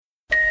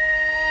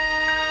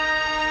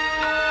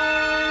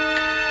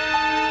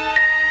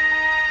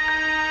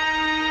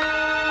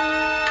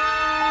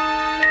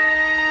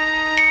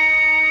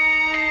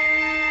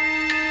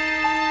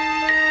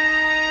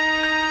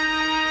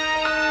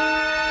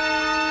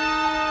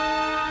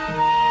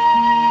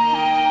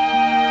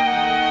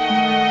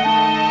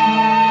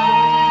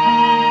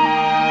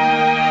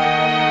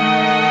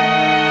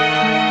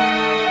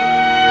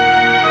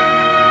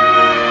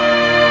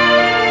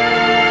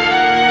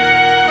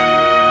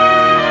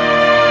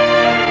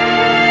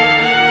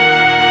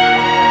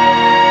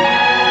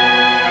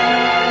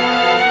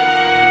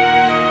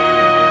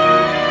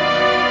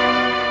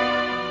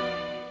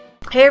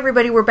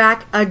everybody. We're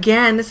back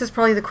again. This is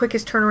probably the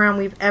quickest turnaround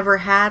we've ever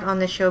had on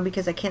this show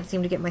because I can't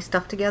seem to get my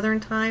stuff together in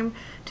time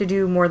to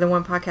do more than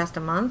one podcast a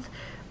month.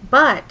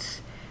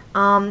 But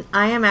I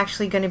am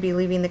actually going to be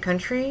leaving the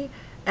country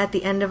at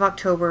the end of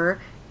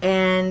October,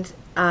 and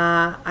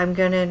I'm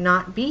going to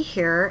not be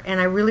here.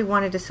 And I really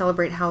wanted to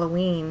celebrate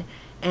Halloween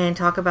and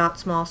talk about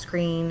small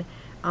screen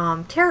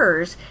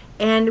terrors.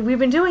 And we've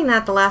been doing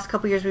that the last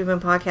couple years we've been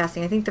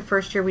podcasting. I think the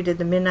first year we did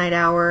the Midnight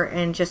Hour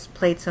and just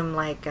played some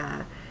like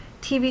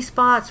TV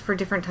spots for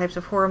different types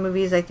of horror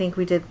movies. I think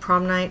we did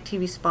Prom Night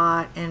TV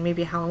spot and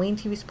maybe a Halloween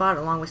TV spot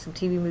along with some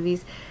TV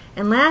movies.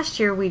 And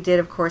last year we did,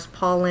 of course,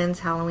 Paul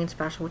Lynde's Halloween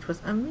special, which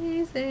was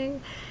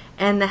amazing.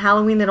 And the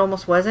Halloween That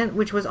Almost Wasn't,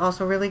 which was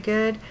also really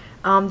good.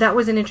 That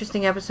was an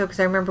interesting episode because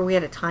I remember we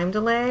had a time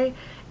delay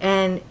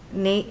and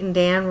Nate and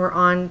Dan were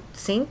on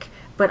sync,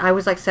 but I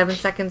was like 7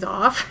 seconds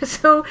off.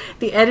 So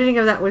the editing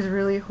of that was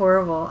really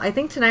horrible. I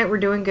think tonight we're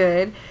doing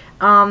good.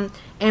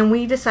 And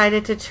we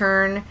decided to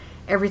turn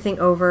everything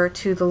over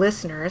to the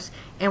listeners,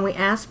 and we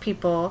asked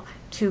people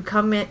to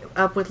come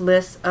up with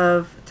lists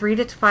of 3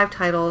 to 5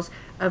 titles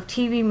of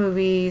TV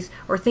movies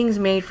or things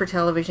made for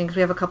television, because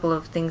we have a couple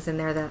of things in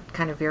there that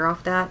kind of veer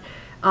off that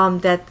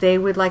they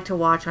would like to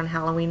watch on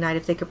Halloween night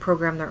if they could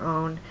program their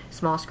own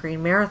small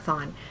screen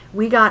marathon.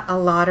 We got a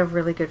lot of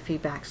really good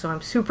feedback, so I'm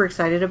super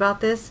excited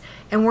about this.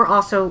 And we're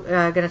also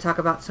going to talk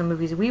about some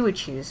movies we would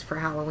choose for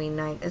Halloween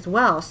night as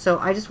well. So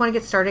I just want to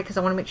get started because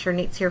I want to make sure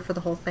Nate's here for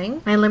the whole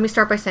thing. And let me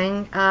start by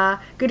saying,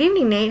 good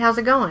evening, Nate. How's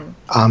it going?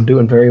 I'm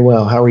doing very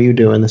well. How are you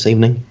doing this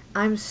evening?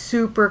 I'm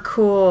super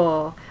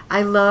cool.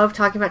 I love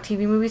talking about TV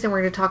movies, and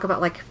we're going to talk about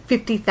like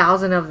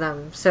 50,000 of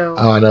them. So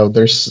I know.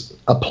 There's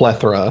a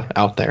plethora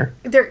out there.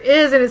 There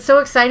is, and it's so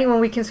exciting when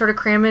we can sort of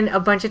cram in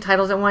a bunch of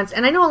titles at once.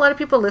 And I know a lot of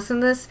people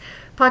listen to this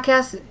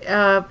podcast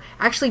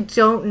actually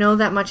don't know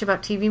that much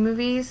about TV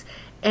movies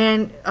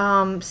and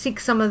seek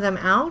some of them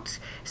out.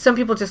 Some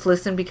people just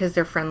listen because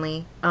they're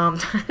friendly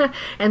and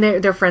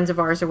they're friends of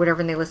ours or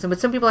whatever, and they listen. But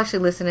some people actually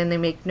listen and they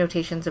make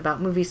notations about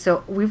movies.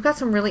 So we've got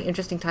some really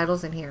interesting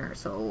titles in here.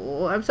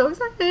 So I'm so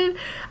excited.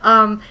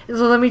 So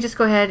let me just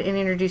go ahead and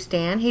introduce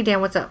Dan. Hey,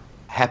 Dan, what's up?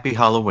 Happy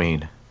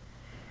Halloween.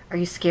 Are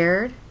you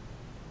scared?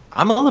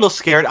 I'm a little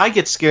scared. I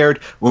get scared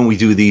when we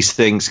do these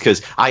things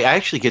because I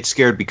actually get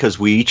scared because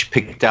we each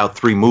picked out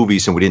 3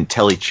 movies and we didn't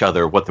tell each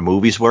other what the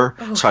movies were.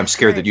 Oh, so I'm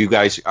scared that you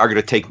guys are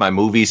going to take my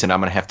movies and I'm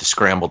going to have to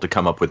scramble to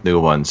come up with new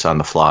ones on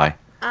the fly.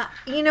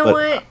 You know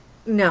what?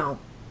 No.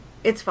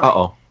 It's fine.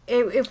 Uh-oh.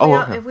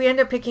 If we end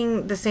up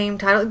picking the same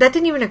title, that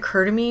didn't even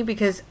occur to me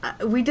because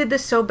we did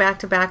this so back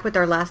to back with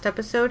our last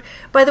episode.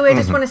 By the way, I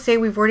just want to say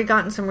we've already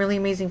gotten some really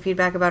amazing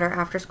feedback about our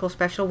after school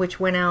special, which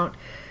went out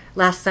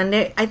last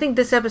Sunday. I think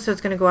this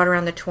episode's going to go out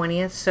around the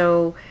 20th,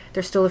 so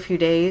there's still a few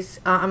days.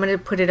 I'm going to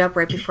put it up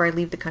right before I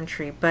leave the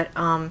country. But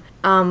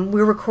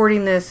we're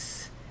recording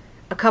this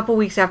a couple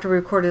weeks after we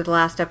recorded the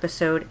last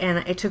episode,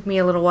 and it took me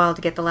a little while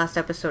to get the last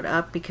episode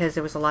up because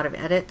there was a lot of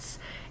edits.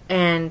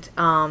 And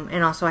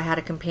also I had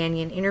a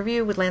companion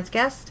interview with Lance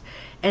Guest.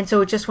 And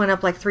so it just went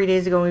up like 3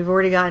 days ago, and we've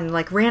already gotten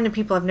like random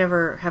people I've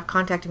never have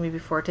contacted me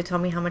before to tell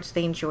me how much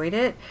they enjoyed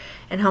it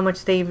and how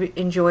much they've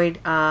enjoyed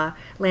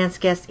Lance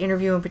Guest's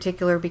interview in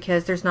particular,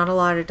 because there's not a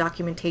lot of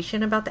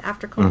documentation about the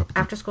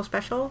after school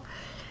special.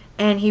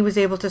 And he was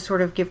able to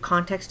sort of give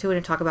context to it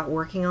and talk about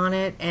working on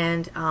it.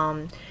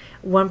 And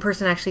one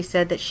person actually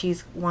said that she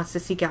wants to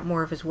seek out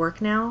more of his work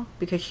now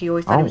because she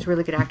always thought he was a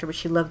really good actor, but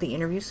she loved the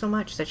interview so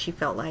much that she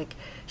felt like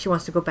she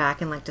wants to go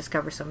back and like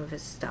discover some of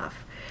his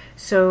stuff.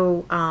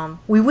 So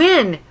we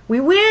win!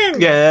 Yay!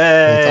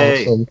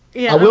 That's awesome.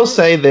 Yeah. I will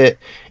say that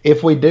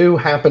if we do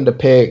happen to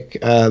pick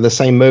the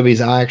same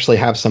movies, I actually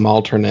have some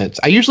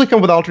alternates. I usually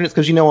come with alternates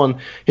because, you know, on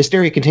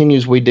Hysteria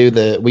Continues, we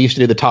used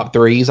to do the top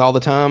 3s all the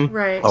time.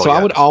 Right. So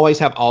I would always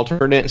have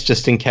alternates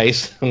just in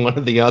case one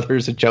of the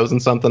others had chosen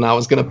something I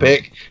was going to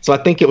pick. So I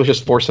think it was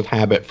just force of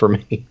habit for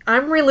me.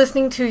 I'm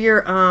re-listening to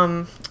your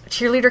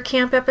cheerleader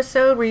camp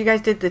episode where you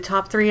guys did the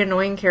top 3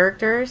 annoying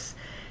characters.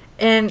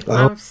 And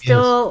I'm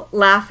still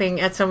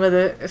laughing at some of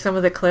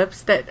the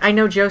clips that I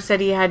know Joe said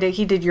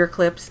he did your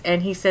clips,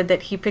 and he said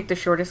that he picked the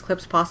shortest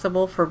clips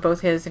possible for both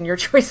his and your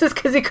choices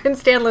because he couldn't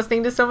stand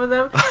listening to some of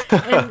them.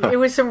 And it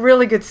was some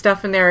really good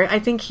stuff in there. I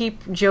think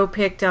Joe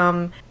picked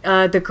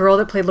the girl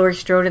that played Laurie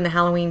Strode in the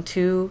Halloween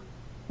 2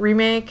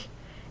 remake.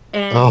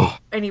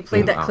 And he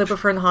played that clip of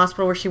her in the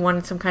hospital where she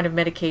wanted some kind of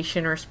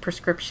medication or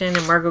prescription,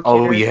 and Margot Kidder.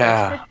 Oh,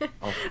 yeah.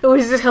 It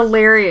was just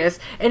hilarious.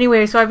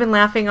 Anyway, so I've been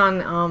laughing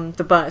on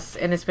the bus,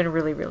 and it's been a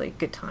really, really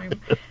good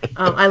time.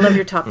 I love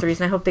your top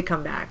 3s, and I hope they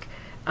come back.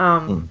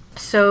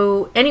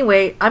 So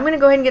anyway, I'm going to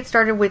go ahead and get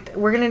started with,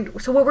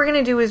 so what we're going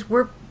to do is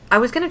I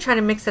was going to try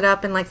to mix it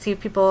up and like see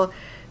if people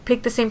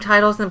pick the same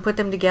titles and then put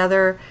them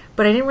together,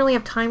 but I didn't really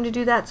have time to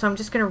do that, so I'm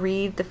just going to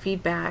read the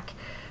feedback.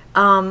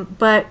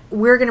 But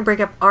we're going to break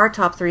up our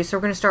top 3. So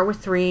we're going to start with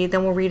 3,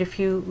 then we'll read a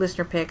few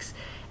listener picks,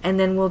 and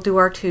then we'll do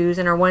our 2s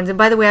and our 1s. And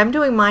by the way, I'm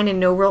doing mine in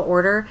no real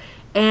order,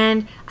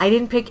 and I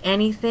didn't pick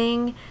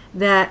anything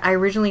that I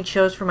originally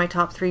chose for my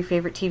top 3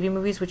 favorite TV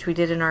movies, which we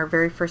did in our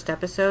very first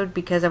episode,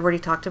 because I've already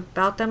talked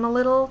about them a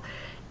little.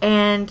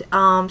 And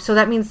so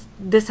that means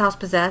This House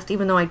Possessed,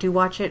 even though I do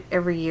watch it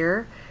every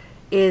year,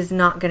 is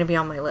not going to be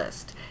on my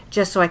list,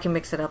 just so I can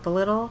mix it up a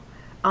little.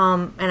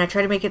 And I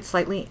try to make it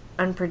slightly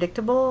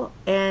unpredictable,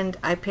 and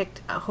I picked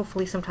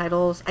hopefully some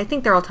titles. I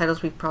think they're all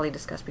titles we've probably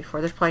discussed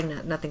before. There's probably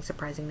nothing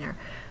surprising there.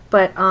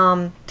 But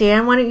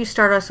Dan, why don't you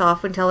start us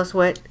off and tell us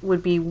what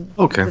would be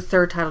the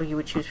third title you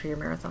would choose for your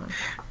marathon?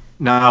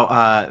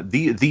 Now,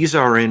 these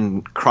are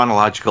in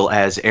chronological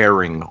as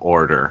airing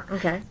order.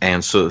 Okay.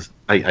 And so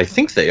I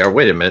think they are.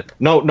 Wait a minute.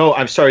 No,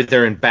 I'm sorry.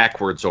 They're in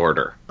backwards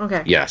order.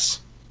 Okay.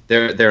 Yes.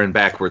 They're in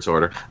backwards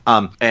order.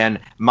 And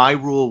my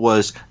rule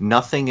was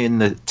nothing in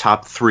the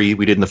top 3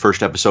 we did in the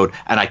first episode,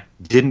 and I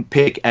didn't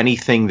pick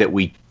anything that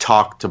we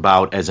talked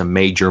about as a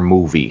major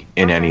movie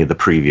in any of the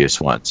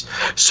previous ones.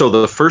 So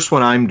the first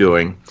one I'm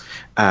doing,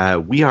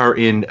 we are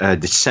in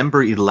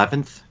December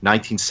 11th,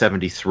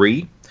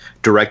 1973.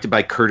 Directed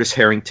by Curtis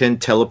Harrington,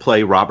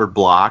 teleplay Robert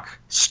Bloch,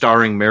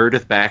 starring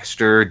Meredith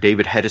Baxter,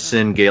 David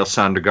Hedison, Gail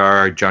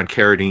Sondergaard, John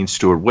Carradine,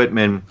 Stuart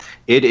Whitman.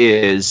 It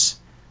is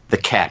The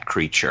Cat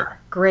Creature.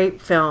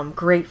 Great film.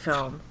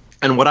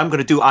 And what I'm going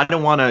to do, I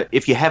don't want to.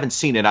 If you haven't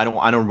seen it, I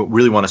don't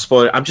really want to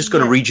spoil it. I'm just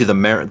going to read you the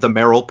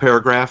Merrill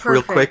paragraph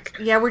real quick.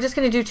 Yeah, we're just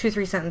going to do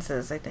 2-3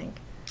 sentences, I think.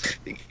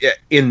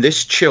 In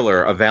this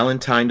chiller, A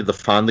Valentine to the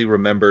Fondly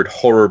Remembered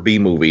horror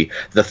B-movie,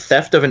 the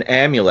theft of an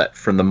amulet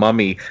from the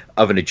mummy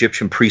of an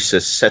Egyptian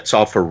priestess sets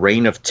off a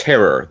reign of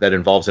terror that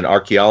involves an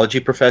archaeology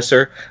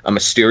professor, a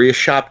mysterious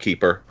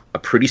shopkeeper, a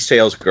pretty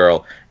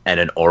salesgirl, and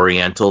an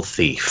oriental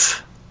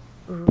thief.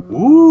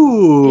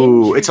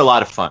 Ooh, it's a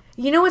lot of fun.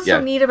 You know what's so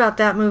neat about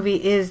that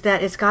movie is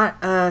that it's got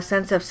a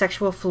sense of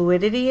sexual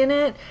fluidity in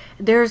it.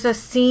 There's a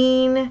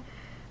scene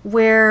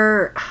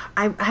where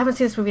I haven't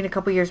seen this movie in a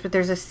couple years, but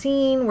there's a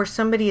scene where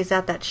somebody is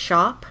at that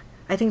shop.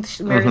 I think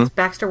Meredith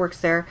Baxter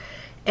works there,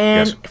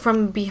 and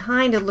from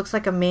behind it looks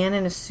like a man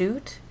in a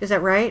suit. Is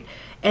that right?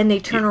 And they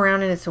turn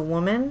around and it's a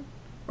woman,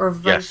 or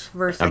vice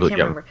versa. I can't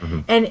remember.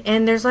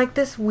 And there's like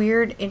this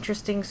weird,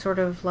 interesting sort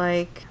of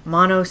like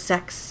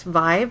mono-sex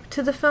vibe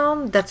to the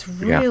film that's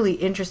really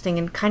interesting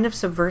and kind of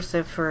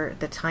subversive for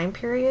the time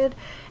period.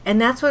 And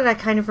that's what I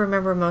kind of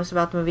remember most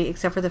about the movie,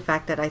 except for the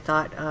fact that I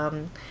thought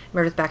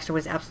Meredith Baxter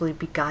was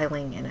absolutely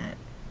beguiling in it.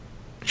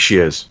 She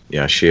is.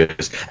 Yeah, she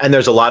is. And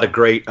there's a lot of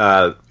great,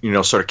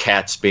 sort of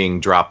cats being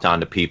dropped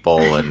onto people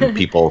and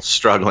people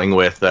struggling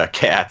with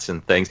cats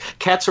and things.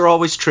 Cats are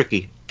always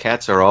tricky.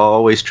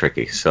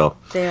 So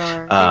they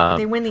are.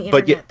 They win the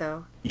internet,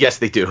 though. Yes,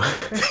 they do.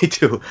 They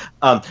do.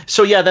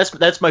 So yeah,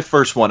 that's my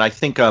first one. I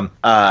think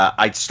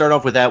I'd start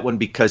off with that one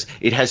because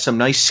it has some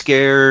nice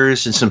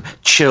scares and some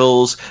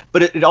chills,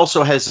 but it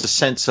also has a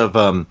sense of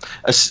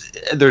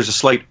there's a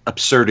slight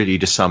absurdity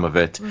to some of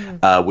it,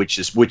 which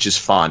is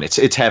fun.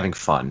 It's having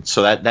fun.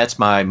 So that's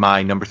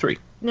my number 3.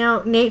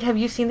 Now, Nate, have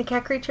you seen The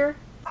Cat Creature?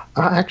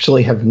 I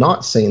actually have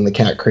not seen The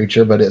Cat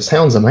Creature, but it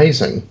sounds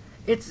amazing.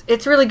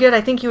 It's really good. I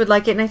think you would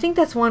like it, and I think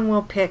that's one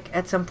we'll pick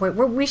at some point.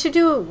 We should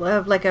do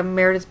like a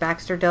Meredith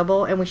Baxter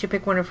double, and we should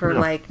pick one of her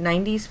like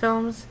 90s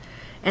films,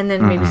 and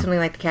then maybe something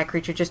like The Cat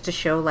Creature, just to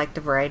show like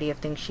the variety of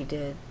things she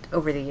did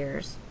over the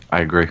years.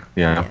 I agree.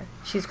 Yeah.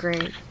 She's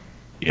great.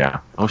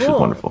 Yeah. Oh, cool. She's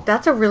wonderful.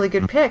 That's a really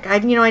good pick. I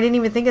didn't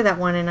even think of that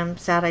one, and I'm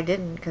sad I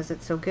didn't because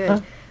it's so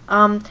good.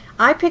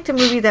 I picked a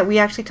movie that we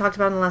actually talked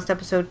about in the last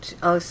episode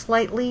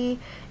slightly,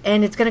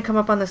 and it's going to come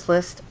up on this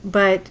list,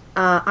 but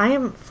I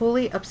am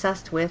fully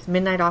obsessed with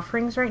Midnight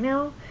Offerings right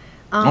now.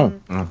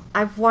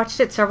 I've watched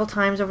it several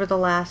times over the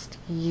last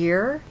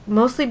year,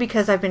 mostly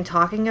because I've been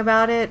talking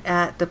about it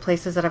at the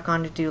places that I've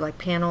gone to do like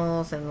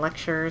panels and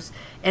lectures,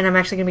 and I'm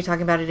actually going to be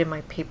talking about it in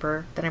my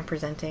paper that I'm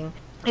presenting.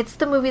 It's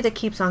the movie that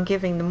keeps on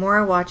giving. The more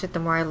I watch it, the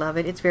more I love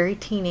it. It's very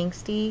teen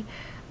angsty.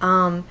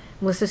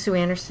 Melissa Sue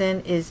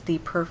Anderson is the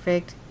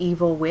perfect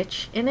evil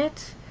witch in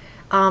it.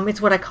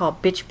 It's what I call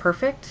bitch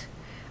perfect.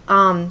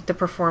 The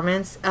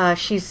performance.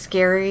 She's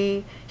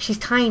scary. She's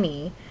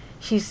tiny.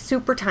 She's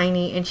super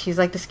tiny, and she's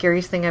like the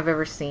scariest thing I've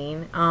ever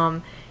seen.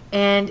 And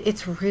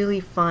it's really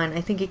fun.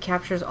 I think it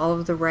captures all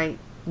of the right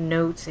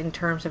notes in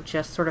terms of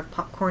just sort of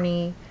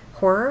popcorny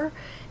horror.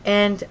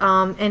 And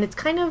it's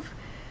kind of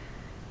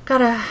got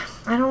a,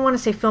 I don't want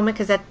to say film it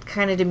because that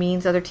kind of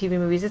demeans other TV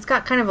movies. It's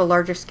got kind of a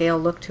larger scale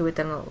look to it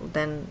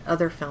than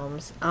other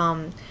films.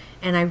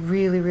 And I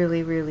really,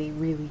 really, really,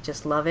 really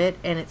just love it.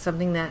 And it's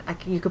something that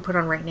you could put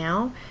on right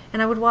now, and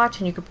I would watch.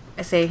 And you could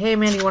say, "Hey,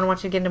 man, you want to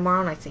watch it again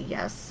tomorrow?" And I say,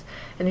 "Yes."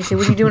 And you say,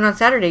 "What are you doing on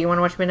Saturday? You want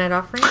to watch Midnight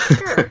Offerings?"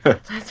 Sure,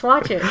 let's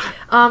watch it.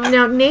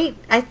 Now, Nate,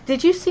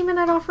 did you see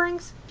Midnight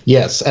Offerings?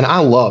 Yes, and I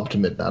loved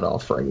Midnight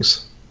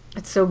Offerings.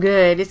 It's so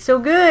good. It's so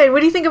good.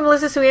 What do you think of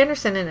Melissa Sue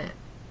Anderson in it?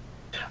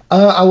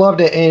 I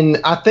loved it,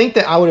 and I think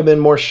that I would have been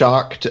more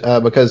shocked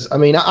because, I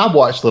mean, I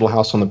watched Little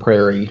House on the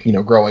Prairie,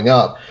 growing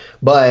up,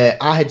 but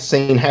I had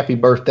seen Happy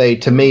Birthday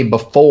to Me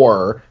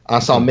before I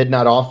saw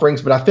Midnight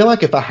Offerings, but I feel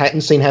like if I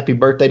hadn't seen Happy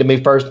Birthday to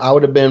Me first, I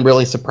would have been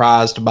really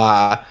surprised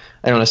by,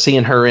 I don't know,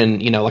 seeing her in,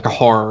 like a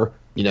horror,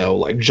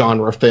 like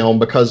genre film,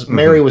 because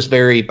Mary was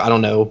very, I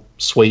don't know,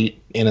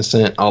 sweet,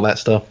 innocent, all that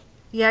stuff.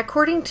 Yeah,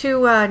 according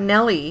to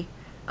Nellie,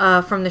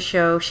 from the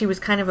show. She was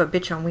kind of a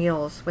bitch on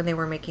wheels when they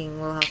were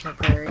making Little House on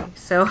the Prairie.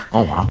 So,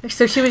 oh wow!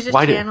 So she was just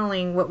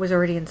channeling what was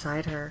already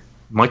inside her.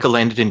 Michael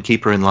Landon didn't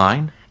keep her in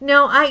line?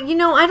 No, I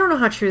don't know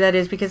how true that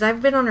is because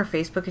I've been on her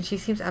Facebook and she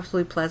seems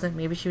absolutely pleasant.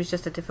 Maybe she was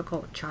just a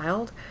difficult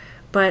child.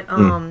 But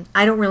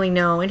I don't really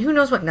know. And who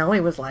knows what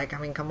Nellie was like? I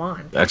mean, come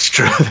on. That's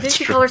true. Didn't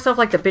she call herself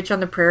like the bitch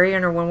on the prairie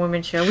on her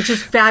one-woman show? Which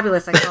is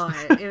fabulous. I saw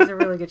it. It was a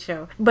really good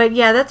show. But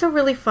yeah, that's a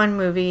really fun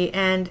movie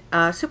and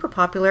super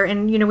popular.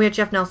 And, we had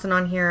Jeff Nelson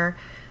on here.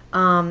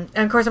 And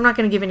of course, I'm not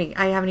going to give any...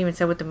 I haven't even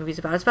said what the movie's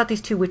about. It's about these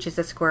two witches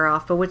that square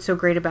off. But what's so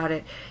great about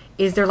it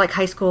is they're like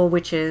high school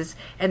witches.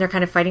 And they're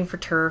kind of fighting for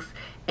turf.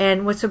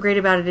 And what's so great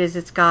about it is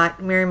it's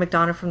got Mary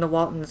McDonough from the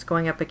Waltons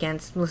going up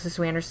against Melissa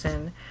Sue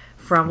Anderson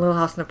from Little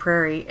House on the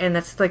Prairie, and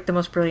that's like the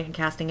most brilliant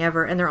casting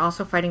ever. And they're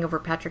also fighting over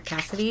Patrick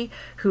Cassidy,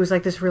 who's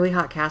like this really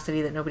hot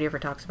Cassidy that nobody ever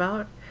talks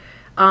about.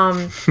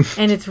 And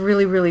it's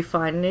really, really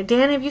fun.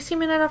 Dan, have you seen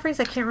Midnight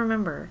Offerings? I can't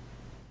remember.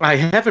 I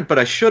haven't, but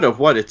I should have.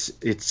 What? It's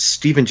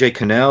Stephen J.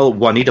 Cannell,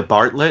 Juanita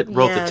Bartlett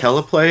wrote the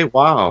teleplay.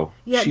 Wow,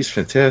 yeah, she's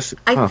fantastic.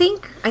 I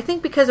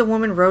think because a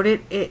woman wrote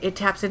it, it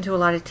taps into a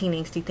lot of teen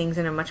angsty things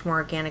in a much more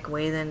organic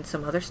way than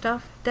some other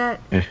stuff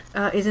that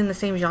is in the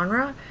same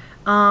genre.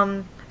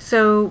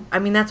 So, I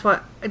mean, that's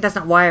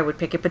not why I would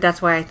pick it, but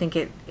that's why I think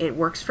it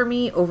works for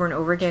me over and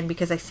over again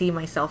because I see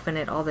myself in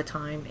it all the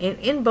time.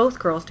 In both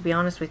girls, to be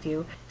honest with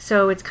you.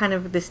 So it's kind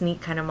of this neat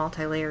kind of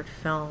multi-layered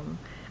film.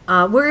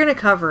 We're going to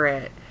cover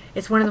it.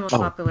 It's one of the most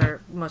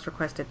popular, most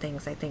requested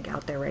things, I think,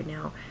 out there right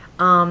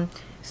now.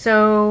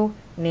 So,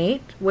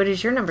 Nate, what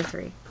is your number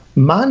 3?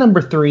 My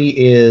number 3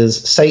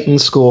 is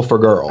Satan's School for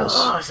Girls.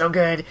 Oh, so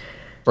good.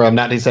 From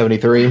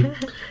 1973.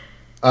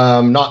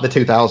 Not the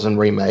 2000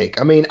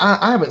 remake. I mean,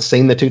 I haven't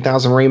seen the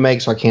 2000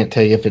 remake, so I can't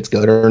tell you if it's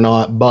good or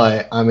not.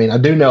 But, I mean, I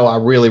do know I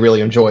really,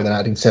 really enjoy the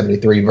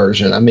 1973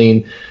 version. I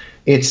mean,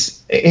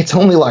 it's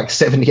only like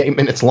 78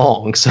 minutes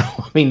long. So,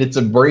 I mean, it's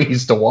a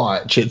breeze to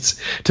watch.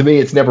 To me,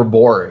 it's never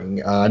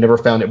boring. I never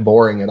found it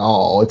boring at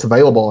all. It's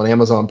available on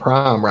Amazon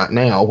Prime right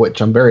now,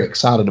 which I'm very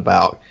excited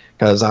about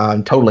because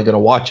I'm totally going to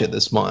watch it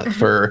this month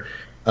for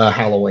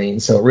Halloween,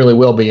 so it really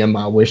will be in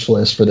my wish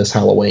list for this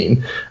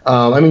Halloween.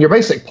 I mean, your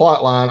basic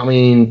plot line, I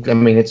mean,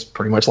 it's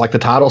pretty much like the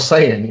title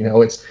saying,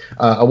 it's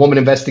a woman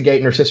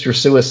investigating her sister's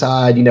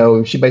suicide.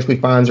 She basically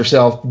finds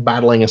herself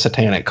battling a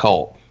satanic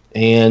cult.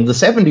 And the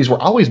 70s were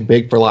always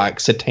big for like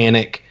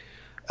satanic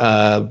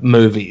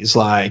movies,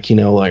 like,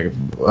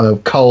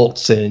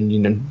 cults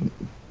and,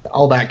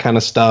 all that kind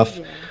of stuff.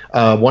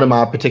 Yeah. One of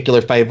my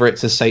particular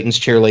favorites is Satan's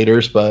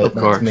Cheerleaders, but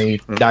that's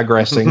me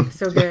digressing.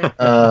 So good.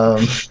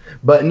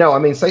 But no, I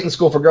mean, Satan's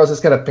School for Girls,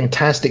 it's got a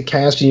fantastic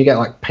cast. You got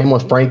like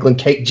Pamela Franklin,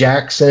 Kate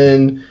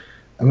Jackson.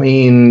 I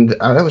mean,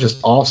 that was just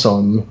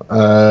awesome.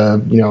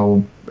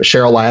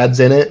 Cheryl Ladd's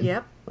in it.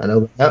 Yep. I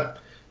know that.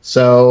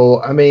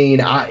 So, I mean,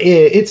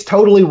 it's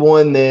totally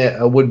one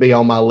that would be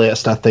on my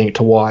list, I think,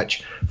 to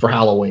watch for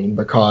Halloween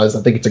because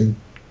I think it's a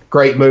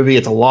great movie.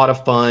 It's a lot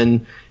of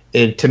fun.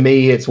 To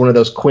me, it's one of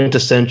those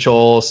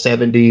quintessential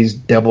 70s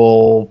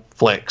devil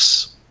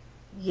flicks.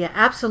 Yeah,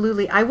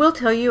 absolutely. I will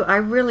tell you, I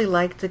really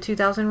liked the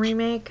 2000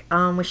 remake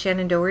with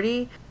Shannon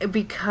Doherty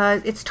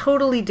because it's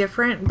totally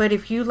different. But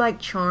if you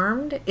like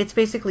Charmed, it's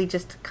basically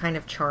just kind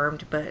of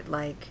Charmed, but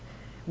like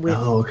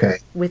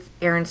with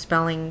Aaron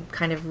Spelling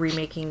kind of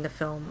remaking the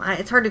film.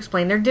 It's hard to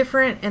explain. They're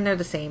different and they're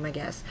the same, I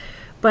guess.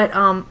 But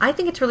I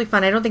think it's really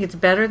fun. I don't think it's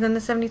better than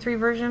the 73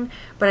 version,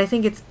 but I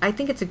think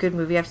it's a good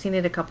movie. I've seen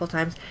it a couple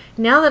times.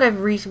 Now that I've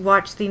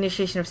rewatched the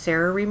Initiation of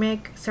Sarah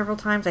remake several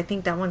times, I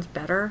think that one's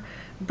better.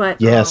 But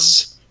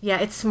yes. Yeah,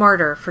 it's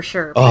smarter for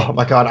sure. Oh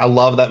my God, I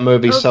love that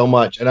movie so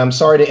much. And I'm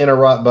sorry to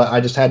interrupt, but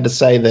I just had to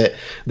say that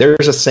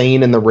there's a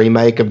scene in the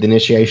remake of The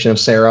Initiation of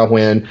Sarah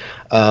when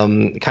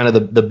kind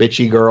of the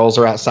bitchy girls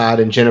are outside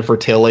and Jennifer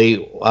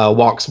Tilly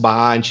walks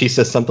by and she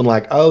says something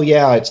like, "Oh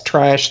yeah, it's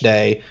trash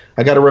day.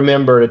 I got to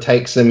remember to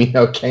take some,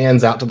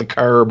 cans out to the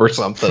curb or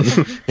something."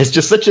 It's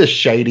just such a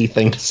shady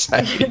thing to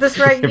say. That's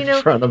right.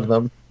 In front of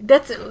them.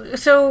 That's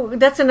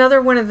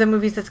another one of the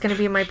movies that's going to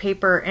be in my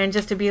paper. And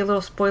just to be a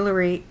little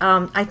spoilery,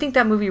 I think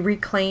that movie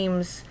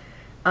reclaims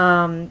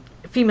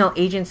female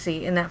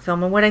agency in that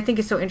film. And what I think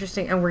is so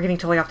interesting, and we're getting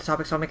totally off the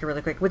topic, so I'll make it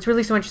really quick. What's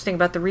really so interesting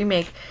about the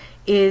remake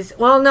is,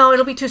 well, no,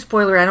 it'll be too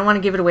spoilery. I don't want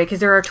to give it away because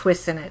there are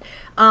twists in it.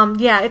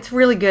 Yeah, it's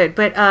really good.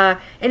 But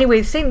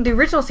anyway, the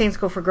original Satan's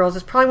School for Girls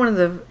is probably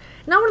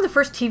not one of the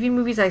first TV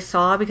movies I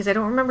saw because I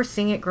don't remember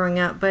seeing it growing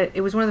up, but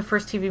it was one of the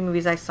first TV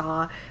movies I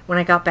saw when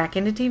I got back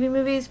into TV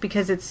movies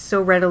because it's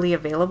so readily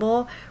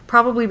available,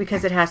 probably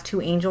because it has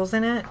two angels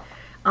in it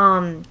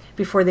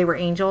before they were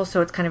angels,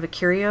 so it's kind of a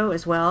curio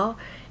as well.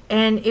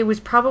 And it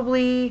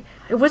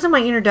wasn't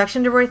my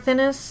introduction to Roy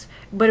Thinnis,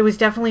 but it was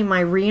definitely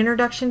my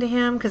reintroduction to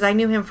him because I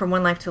knew him from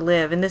One Life to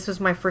Live, and this was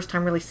my first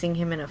time really seeing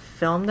him in a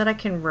film that I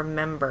can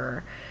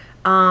remember.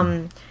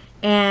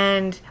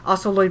 And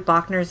also Lloyd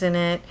Bachner's in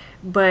it,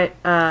 but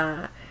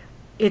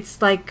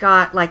it's like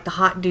got like the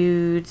hot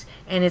dudes,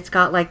 and it's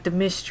got like the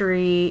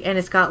mystery, and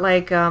it's got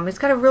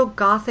a real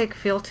gothic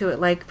feel to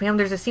it. Like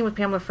there's a scene with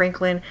Pamela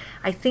Franklin.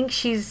 I think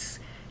she's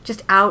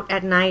just out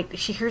at night.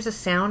 She hears a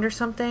sound or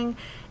something,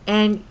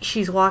 and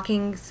she's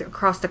walking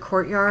across the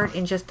courtyard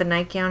in just the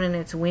nightgown, and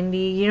it's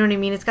windy. You know what I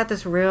mean? It's got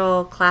this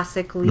real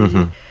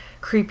classically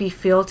creepy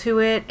feel to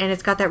it, and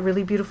it's got that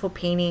really beautiful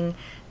painting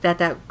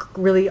that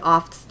really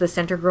oft the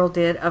center girl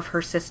did of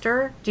her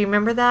sister. Do you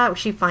remember that?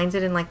 She finds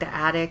it in like the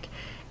attic,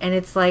 and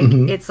it's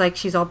like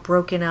she's all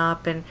broken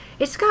up, and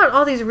it's got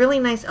all these really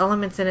nice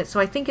elements in it. So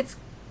I think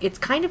it's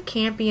kind of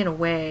campy in a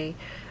way,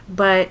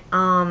 but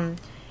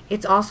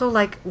it's also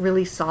like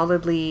really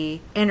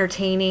solidly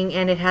entertaining,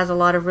 and it has a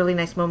lot of really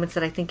nice moments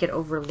that I think get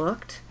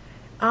overlooked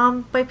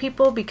by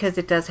people, because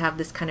it does have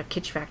this kind of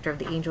kitsch factor of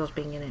the angels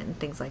being in it and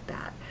things like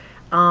that.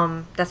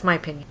 That's my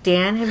opinion.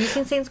 Dan, have you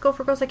seen Satan's School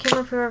for Girls? I can't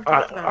remember if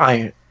I've talked about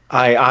it.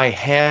 I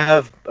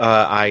have.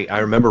 I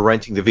remember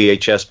renting the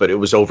VHS, but it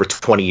was over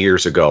 20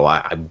 years ago.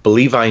 I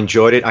believe I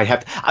enjoyed it.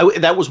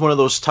 That was one of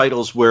those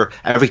titles where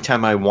every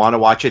time I want to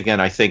watch it again,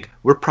 I think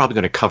we're probably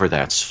going to cover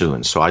that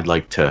soon. So I'd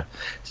like to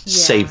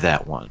save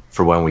that one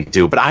for when we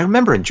do. But I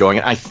remember enjoying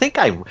it. I think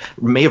I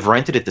may have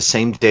rented it the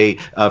same day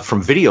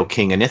from Video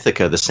King in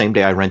Ithaca, the same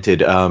day I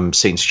rented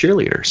Satan's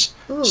Cheerleaders.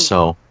 Ooh,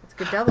 so that's a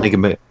good double. I think it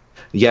may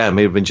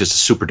have been just a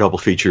super double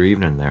feature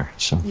evening there.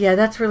 So yeah,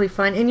 that's really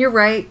fun. And you're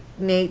right,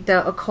 Nate.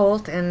 The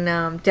occult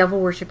and devil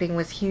worshipping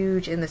was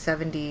huge in the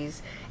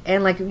 70s.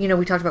 And like, we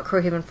talked about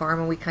Crowhaven Farm,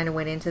 and we kind of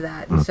went into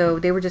that. And so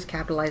they were just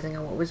capitalizing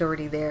on what was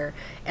already there.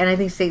 And I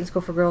think Satan's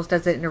School for Girls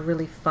does it in a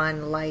really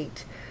fun,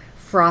 light,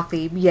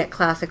 frothy, yet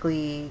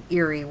classically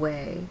eerie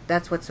way.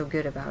 That's what's so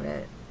good about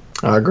it.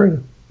 I agree.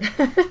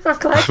 I'm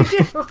glad you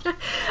do.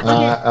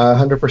 I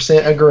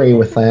 100% agree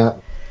with that.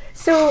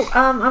 So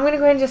I'm going to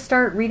go ahead and just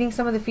start reading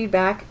some of the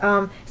feedback.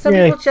 Some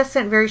people just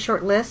sent very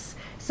short lists.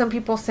 Some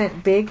people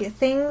sent big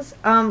things.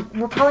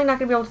 We're probably not going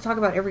to be able to talk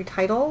about every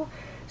title.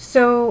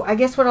 So I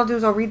guess what I'll do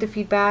is I'll read the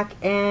feedback,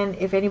 and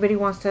if anybody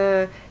wants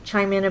to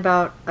chime in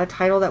about a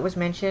title that was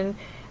mentioned,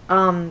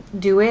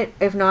 do it.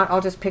 If not,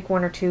 I'll just pick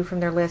one or two from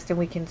their list, and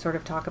we can sort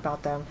of talk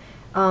about them.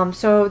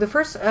 So the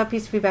first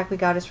piece of feedback we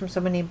got is from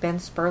someone named Ben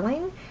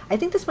Sperling. I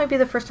think this might be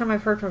the first time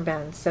I've heard from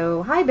Ben.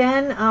 So hi,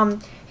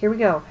 Ben. Here we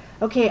go.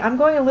 Okay, I'm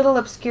going a little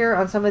obscure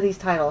on some of these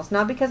titles,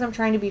 not because I'm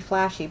trying to be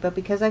flashy, but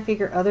because I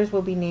figure others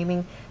will be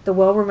naming the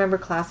well-remembered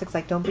classics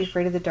like Don't Be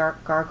Afraid of the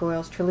Dark,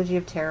 Gargoyles, Trilogy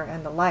of Terror,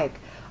 and the like,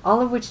 all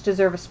of which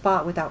deserve a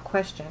spot without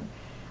question.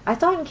 I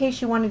thought in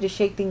case you wanted to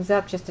shake things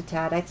up just a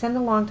tad, I'd send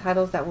along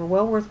titles that were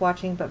well worth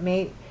watching but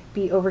may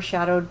be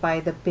overshadowed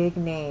by the big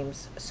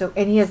names. So,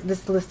 and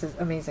this list is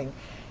amazing.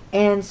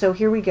 And so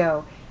here we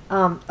go.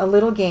 A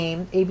Little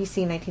Game,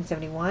 ABC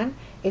 1971,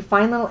 a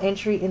fine little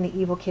entry in the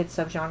Evil Kid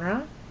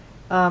subgenre.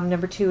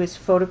 Number 2 is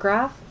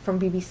Photograph from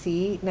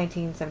BBC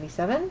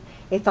 1977,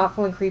 a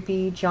thoughtful and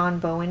creepy John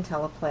Bowen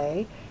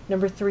teleplay.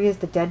 Number 3 is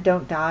The Dead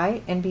Don't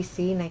Die,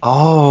 NBC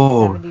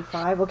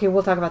 1975. Okay,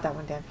 we'll talk about that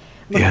one, Dan.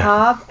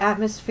 Macabre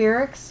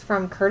Atmospherics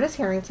from Curtis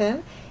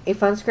Harrington, a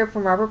fun script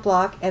from Robert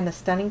Bloch, and the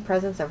stunning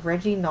presence of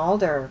Reggie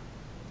Nalder.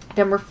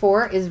 Number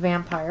 4 is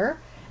Vampire.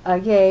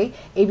 Yay,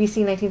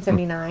 ABC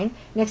 1979.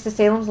 Next to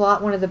Salem's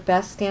Lot, one of the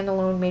best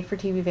standalone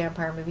made-for-TV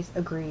vampire movies,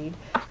 agreed.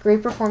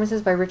 Great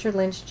performances by Richard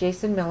Lynch,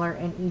 Jason Miller,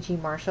 and E.G.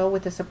 Marshall,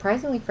 with a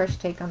surprisingly fresh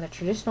take on the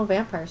traditional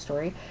vampire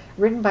story,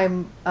 written by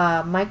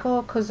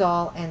Michael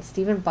Kozal and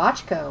Stephen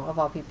Bochco, of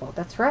all people.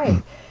 That's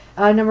right.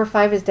 Number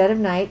 5 is Dead of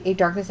Night, A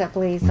Darkness at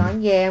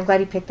Blazon. Yay, I'm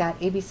glad he picked that.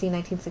 ABC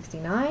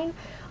 1969.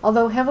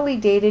 Although heavily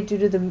dated due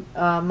to the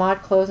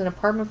mod clothes and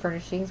apartment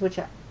furnishings, which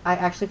I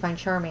actually find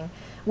charming.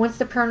 Once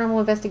the paranormal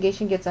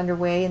investigation gets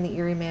underway in the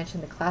eerie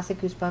mansion, the classic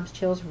Goosebumps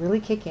chills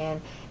really kick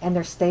in, and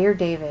there's Thayer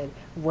David.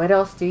 What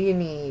else do you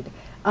need?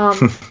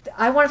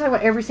 I want to talk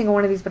about every single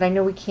one of these, but I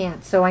know we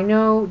can't. So I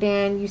know,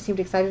 Dan, you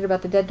seemed excited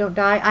about The Dead Don't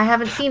Die. I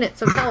haven't seen it,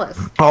 so tell us.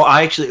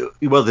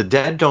 The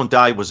Dead Don't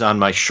Die was on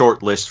my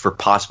short list for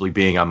possibly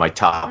being on my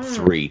top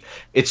 3.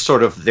 It's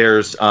sort of,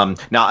 there's,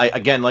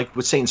 again, like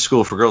with Satan's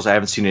School for Girls, I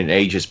haven't seen it in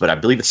ages, but I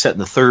believe it's set in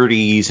the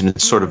 30s, and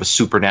it's sort of a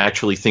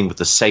supernaturally thing with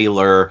the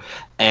sailor,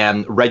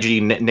 and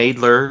Reggie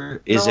Nadler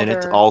is in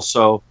it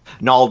also.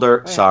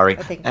 Nalder, sorry.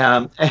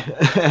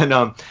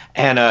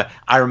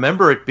 I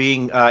remember it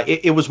being,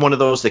 it was one of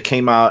those that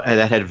came out and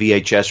that had a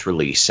VHS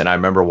release, and I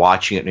remember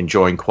watching it and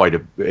enjoying quite a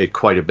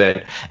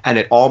bit, and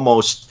it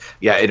almost,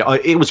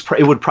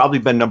 it would probably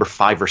been number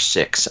 5 or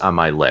 6 on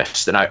my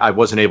list, and I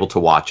wasn't able to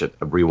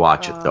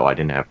rewatch it though. I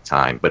didn't have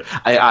time, but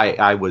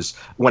I was,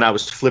 when I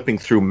was flipping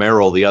through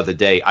Merrill the other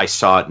day, I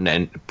saw it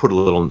and put a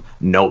little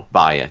note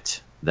by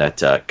it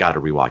that got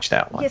to rewatch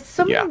that one. Yes,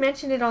 somebody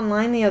mentioned it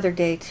online the other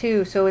day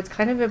too, so it's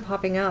kind of been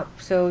popping up.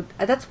 So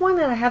that's one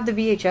that I have the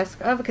VHS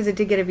of, because it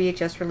did get a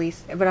VHS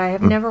release, but I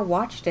have never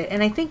watched it.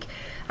 And I think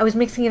I was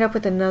mixing it up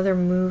with another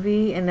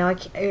movie, and now I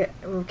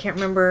can't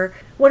remember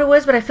what it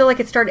was, but I feel like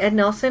it starred Ed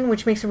Nelson,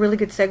 which makes a really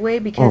good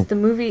segue, because the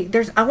movie,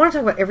 I want to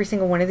talk about every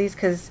single one of these,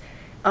 because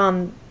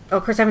of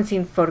course I haven't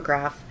seen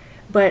Photograph,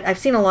 but I've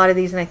seen a lot of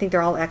these, and I think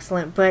they're all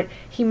excellent. But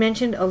he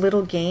mentioned A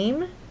Little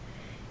Game,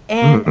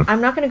 and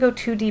I'm not going to go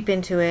too deep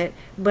into it,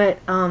 but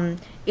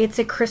it's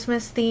a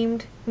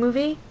Christmas-themed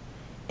movie,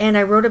 and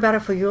I wrote about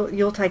it for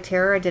Yuletide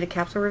Terror. I did a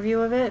capsule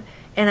review of it,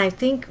 and I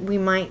think we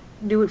might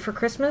do it for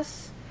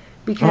Christmas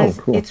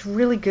because it's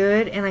really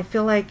good, and I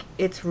feel like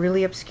it's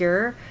really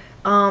obscure.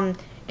 So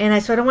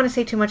I don't want to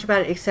say too much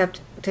about it,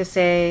 except to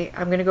say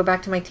I'm going to go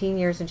back to my teen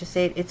years and just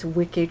say it's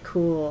wicked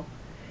cool.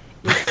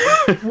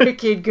 It's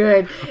wicked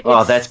good.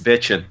 That's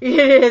bitchin'.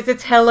 It is.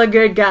 It's hella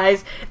good,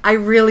 guys. I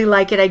really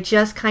like it. I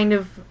just kind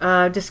of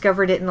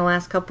discovered it in the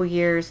last couple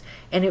years,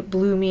 and it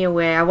blew me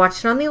away. I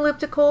watched it on the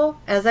elliptical,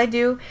 as I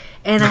do,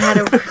 and I had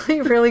a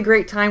really, really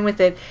great time with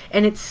it,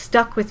 and it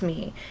stuck with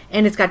me.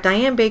 And it's got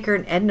Diane Baker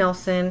and Ed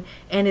Nelson,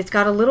 and it's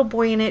got a little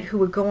boy in it who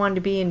would go on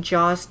to be in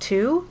Jaws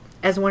 2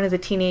 as one of the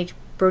teenage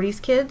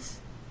Brody's kids.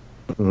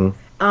 Mm-hmm.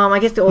 I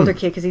guess the older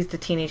kid, because he's the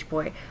teenage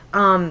boy.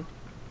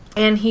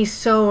 And he's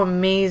so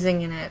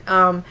amazing in it.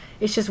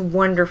 It's just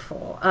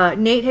wonderful.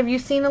 Nate, have you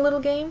seen A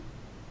Little Game?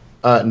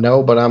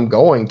 No, but I'm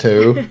going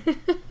to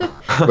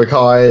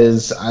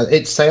because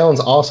it sounds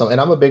awesome.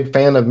 And I'm a big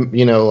fan of,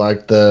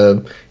 like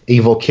the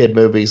evil kid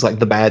movies like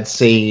The Bad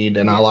Seed,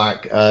 and I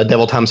like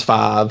Devil Times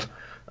 5.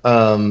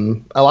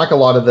 I like a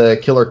lot of the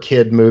killer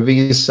kid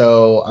movies.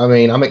 So, I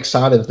mean, I'm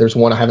excited that there's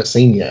one I haven't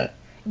seen yet.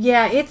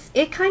 Yeah,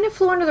 it kind of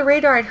flew under the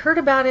radar. I'd heard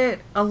about it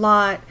a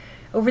lot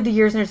over the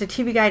years, and there's a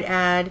TV Guide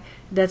ad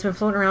that's been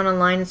floating around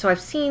online, and so I've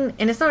seen,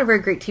 and it's not a very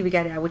great TV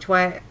Guide ad, which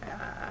why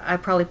I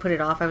probably put it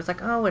off. I was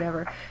like, oh,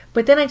 whatever.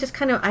 But then I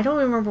just I don't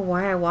remember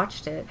why I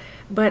watched it,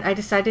 but I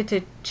decided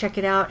to check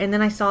it out, and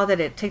then I saw that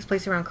it takes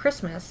place around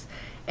Christmas,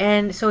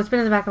 and so it's been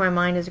in the back of my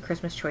mind as a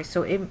Christmas choice.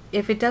 So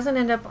if it doesn't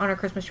end up on our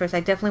Christmas choice, I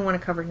definitely want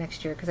to cover it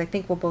next year, because I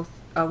think we'll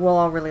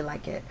all really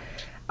like it.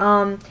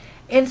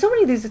 And so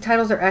many of these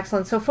titles are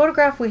excellent. So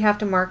Photograph we have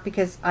to mark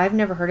because I've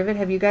never heard of it.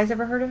 Have you guys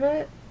ever heard of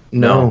it?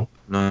 No.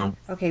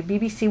 Okay,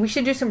 BBC. We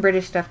should do some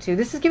British stuff too.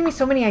 This is giving me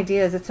so many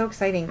ideas. It's so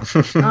exciting.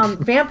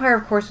 Vampire,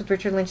 of course, with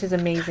Richard Lynch is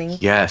amazing.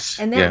 Yes.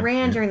 And that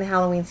ran during the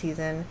Halloween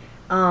season.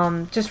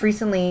 Just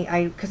recently,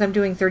 because I'm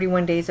doing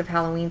 31 days of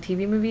Halloween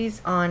TV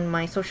movies on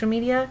my social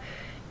media,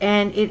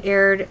 and it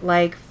aired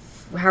like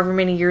however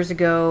many years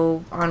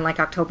ago on like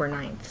October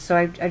 9th. So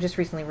I just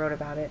recently wrote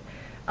about it.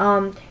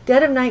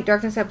 Dead of Night,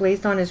 Darkness That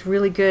Blazed On is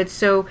really good.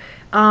 So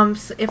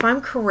if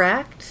I'm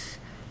correct,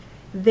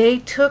 they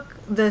took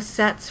the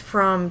sets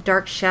from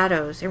Dark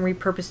Shadows and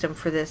repurposed them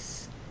for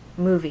this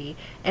movie.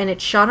 And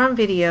it's shot on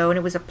video, and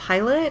it was a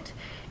pilot.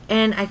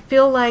 And I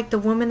feel like the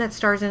woman that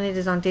stars in it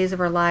is on Days of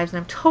Our Lives, and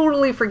I'm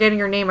totally forgetting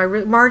her name.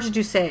 Marge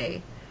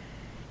Doucet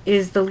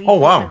is the lead. Oh,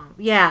 wow. Film.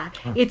 Yeah,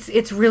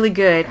 it's really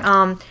good.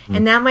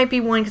 And that might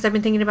be one, because I've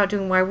been thinking about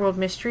doing Wide World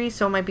Mystery,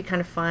 so it might be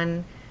kind of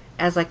fun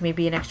as like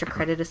maybe an extra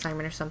credit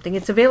assignment or something.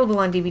 It's available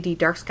on DVD.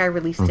 Dark Sky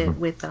released it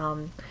with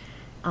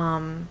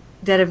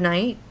Dead of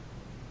Night.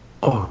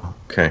 Oh,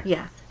 okay.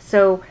 Yeah.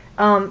 So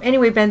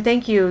anyway, Ben,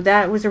 thank you.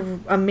 That was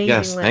an amazing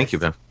list. Yes, thank you,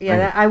 Ben.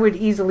 Yeah, I would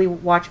easily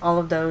watch all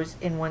of those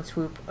in one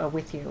swoop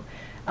with you.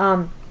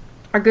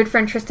 Our good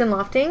friend Tristan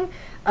Lofting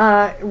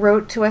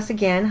wrote to us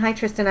again. Hi,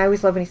 Tristan. I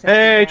always love when he sends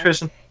Hey, feedback.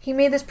 Tristan. He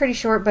made this pretty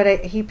short,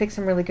 but he picked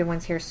some really good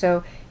ones here.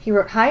 So he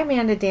wrote, Hi,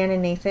 Amanda, Dan,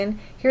 and Nathan.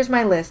 Here's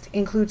my list.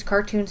 Includes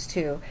cartoons,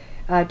 too.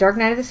 Dark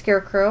Night of the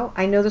Scarecrow.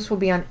 I know this will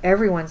be on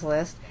everyone's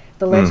list.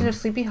 The Legend of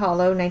Sleepy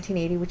Hollow,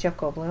 1980, with Jeff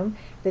Goldblum.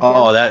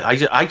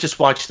 I just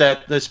watched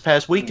that this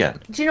past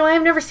weekend. Do you know, I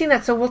have never seen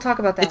that, so we'll talk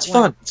about that. It's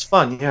fun. It's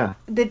fun, yeah.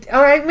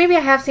 All right, maybe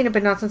I have seen it,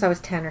 but not since I was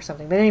 10 or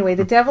something. But anyway,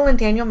 The Devil and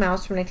Daniel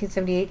Mouse from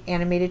 1978,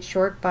 animated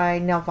short by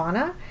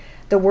Nelvana.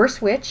 The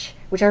Worst Witch,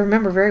 which I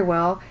remember very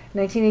well,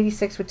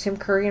 1986 with Tim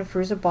Curry and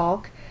Fruza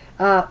Balk.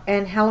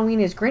 And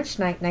Halloween is Grinch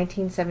Night,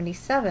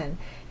 1977.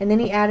 And then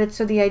he added,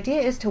 so the idea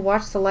is to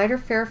watch the lighter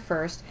fare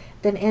first,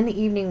 then end the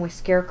evening with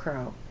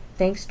Scarecrow.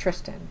 Thanks,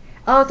 Tristan.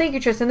 Oh, thank you,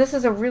 Tristan. This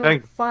is a really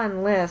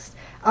fun list.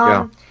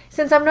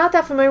 Since I'm not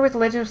that familiar with The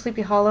Legend of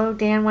Sleepy Hollow,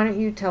 Dan, why don't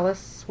you tell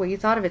us what you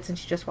thought of it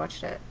since you just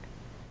watched it?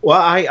 Well,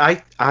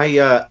 I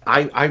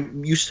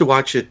used to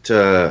watch it.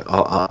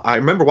 I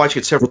remember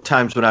watching it several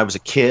times when I was a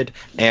kid,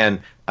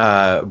 and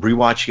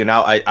rewatching it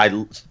now.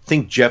 I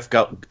think Jeff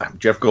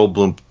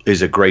Goldblum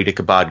is a great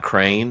Ichabod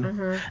Crane,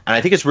 and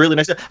I think it's really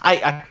nice.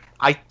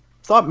 I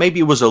thought maybe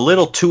it was a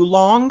little too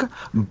long,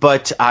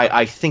 but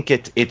I think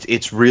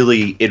it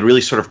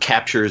really sort of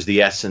captures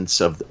the essence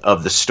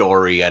of the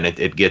story, and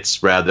it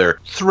gets rather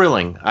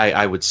thrilling.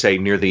 I would say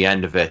near the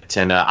end of it,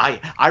 and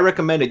I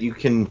recommend it. You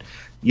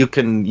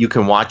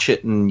can watch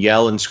it and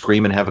yell and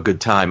scream and have a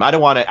good time. I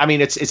don't want to. I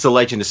mean, it's The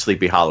Legend of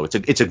Sleepy Hollow.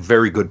 It's a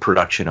very good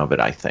production of it,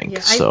 I think.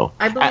 Yeah,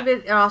 I believe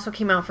it also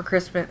came out for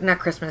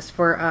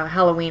for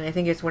Halloween. I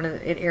think it's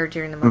it aired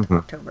during the month of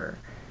October.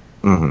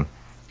 Mm-hmm.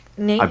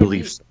 Nate, I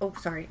believe. Oh,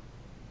 sorry.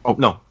 Oh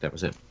no, that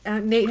was it.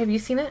 Nate, have you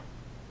seen it?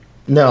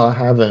 No, I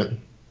haven't.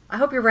 I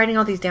hope you're writing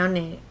all these down,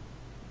 Nate.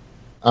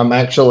 I'm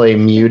actually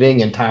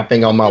muting and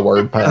typing on my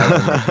WordPad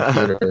on my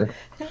computer.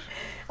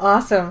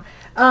 Awesome.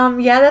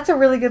 Yeah, that's a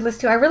really good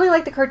list too. I really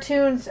like the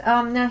cartoons.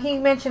 Now he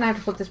mentioned, I have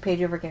to flip this page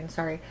over again,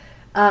 sorry.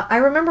 I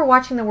remember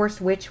watching The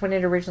Worst Witch when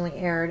it originally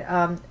aired.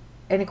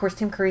 And of course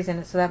Tim Curry's in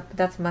it, so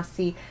that's must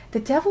see. The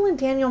Devil and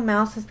Daniel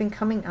Mouse has been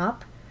coming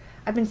up.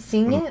 I've been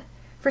seeing it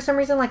for some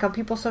reason, like on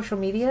people's social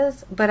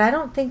medias, but I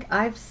don't think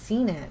I've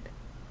seen it.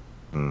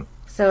 Mm.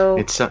 So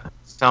it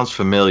sounds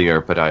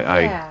familiar, but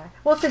yeah.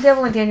 Well, it's the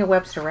Devil and Daniel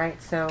Webster,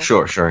 right? So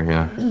Sure,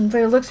 yeah.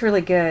 But it looks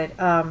really good.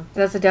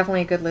 That's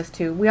definitely a good list,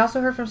 too. We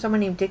also heard from someone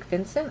named Dick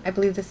Vincent. I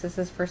believe this is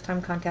his first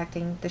time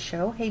contacting the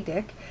show. Hey,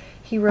 Dick.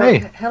 He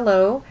wrote,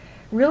 Hello.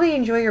 Really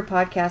enjoy your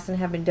podcast and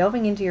have been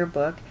delving into your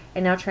book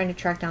and now trying to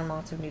track down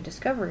lots of new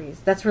discoveries.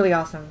 That's really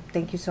awesome.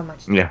 Thank you so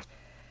much, Dick. Yeah.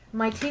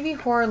 My TV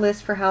horror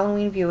list for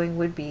Halloween viewing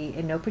would be,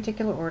 in no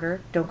particular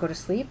order, Don't Go to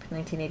Sleep,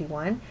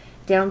 1981,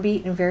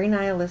 downbeat and very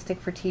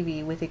nihilistic for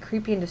TV with a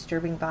creepy and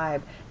disturbing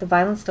vibe. The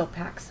violence still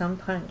packs some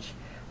punch.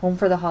 Home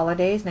for the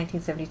Holidays,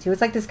 1972.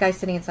 It's like this guy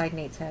sitting inside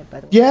Nate's head, by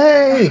the way.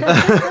 Yay!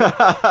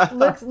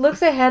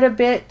 looks ahead a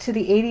bit to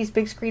the 80s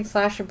big screen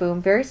slasher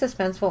boom. Very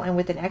suspenseful and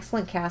with an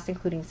excellent cast,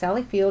 including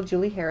Sally Field,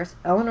 Julie Harris,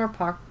 Eleanor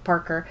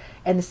Parker,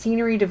 and the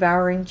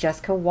scenery-devouring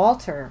Jessica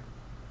Walter.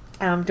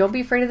 Don't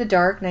Be Afraid of the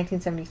Dark,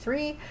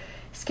 1973.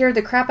 Scared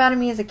the crap out of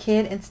me as a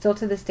kid and still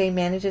to this day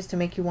manages to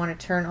make you want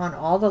to turn on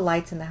all the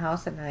lights in the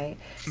house at night.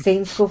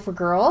 Satan's School for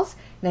Girls,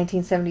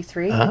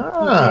 1973. You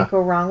can't go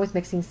wrong with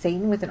mixing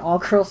Satan with an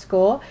all-girl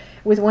school.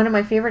 With one of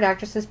my favorite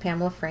actresses,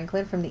 Pamela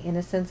Franklin from The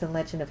Innocents and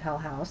Legend of Hell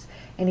House,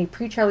 and a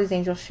pre-Charlie's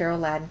Angels Cheryl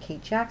Ladd and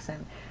Kate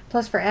Jackson.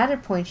 Plus, for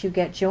added points, you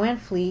get Joanne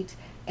Fleet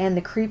and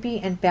the creepy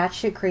and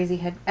batshit crazy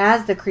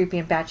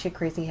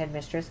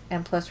headmistress,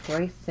 and plus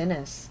Roy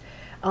Thinnis.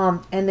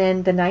 And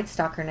then The Night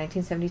Stalker,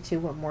 1972,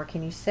 What More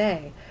Can You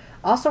Say?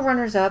 Also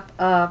runners-up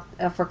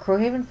for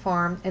Crowhaven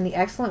Farm and the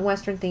excellent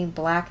Western-themed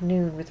Black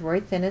Noon with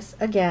Roy Thinnis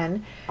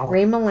again,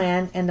 Ray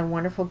Milland, and the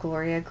wonderful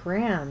Gloria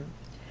Graham.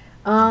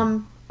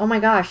 Oh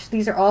my gosh,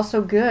 these are all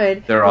so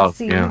good. Let's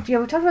see. Yeah,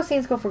 we talked about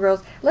Saints Go for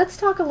Girls. Let's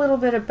talk a little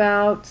bit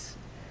about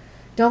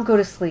Don't Go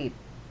to Sleep.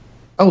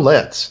 Oh,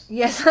 let's.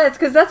 Yes, let's,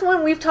 because that's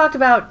one we've talked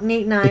about,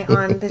 Nate and I,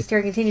 on The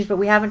Hysteria Continues, but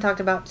we haven't talked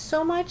about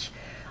so much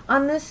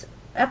on this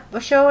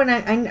show, and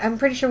I'm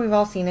pretty sure we've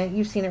all seen it.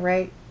 You've seen it,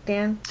 right,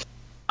 Dan?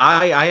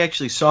 I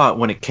actually saw it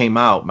when it came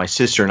out. My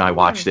sister and I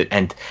watched it,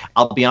 and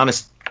I'll be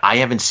honest, I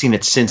haven't seen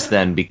it since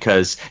then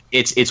because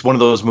it's one of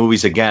those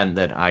movies, again,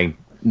 that I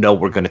know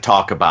we're going to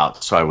talk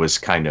about, so I was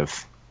kind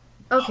of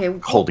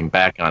holding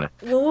back on it.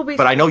 Well, we'll be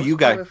but I know you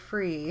guys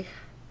free.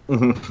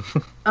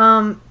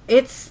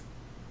 It's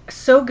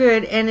so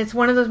good, and it's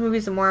one of those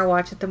movies, the more I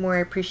watch it, the more I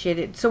appreciate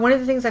it. So one of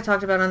the things I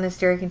talked about on The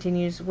Hysteria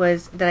Continues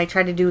was that I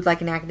tried to do like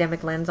an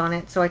academic lens on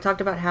it. So I talked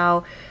about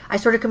how I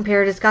sort of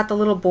compared, it's got the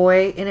little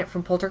boy in it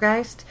from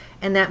Poltergeist,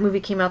 and that movie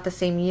came out the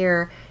same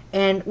year.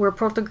 And where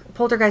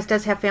Poltergeist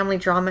does have family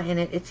drama in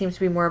it, it seems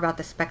to be more about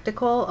the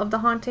spectacle of the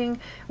haunting,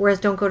 whereas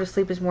Don't Go to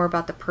Sleep is more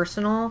about the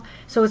personal.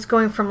 So it's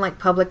going from like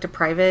public to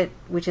private,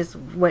 which is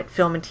what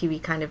film and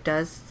TV kind of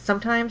does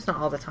sometimes, not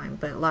all the time,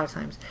 but a lot of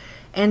times.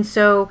 And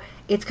so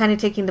it's kind of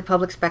taking the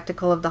public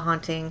spectacle of the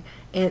haunting,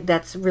 and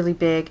that's really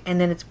big, and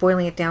then it's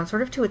boiling it down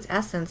sort of to its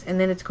essence, and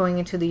then it's going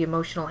into the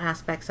emotional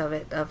aspects of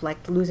it, of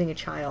like losing a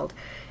child.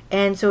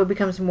 And so it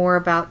becomes more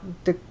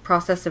about the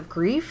process of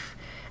grief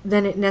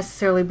than it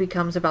necessarily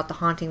becomes about the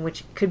haunting,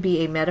 which could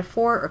be a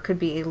metaphor or could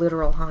be a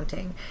literal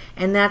haunting.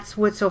 And that's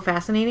what's so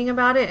fascinating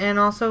about it. And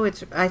also,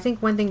 I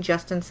think one thing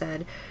Justin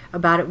said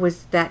about it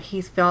was that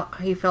he felt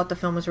the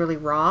film was really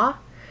raw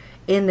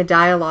in the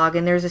dialogue.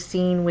 And there's a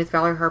scene with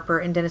Valerie Harper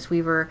and Dennis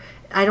Weaver.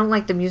 I don't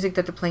like the music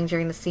that they're playing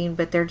during the scene,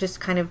 but they're just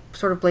kind of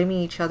sort of blaming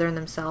each other and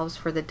themselves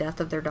for the death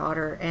of their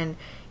daughter. And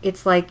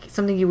it's like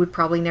something you would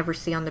probably never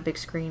see on the big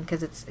screen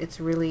because it's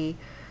really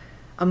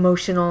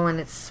emotional and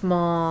it's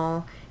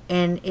small.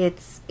 And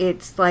it's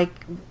like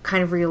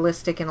kind of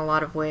realistic in a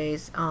lot of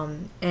ways.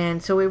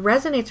 And so it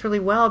resonates really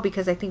well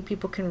because I think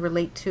people can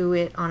relate to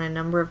it on a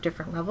number of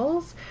different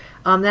levels.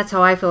 That's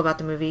how I feel about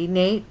the movie.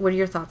 Nate, what are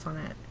your thoughts on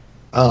it?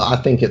 I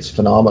think it's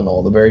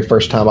phenomenal. The very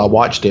first time I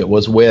watched it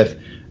was with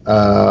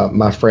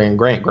my friend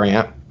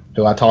Grant,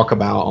 who I talk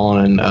about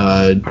on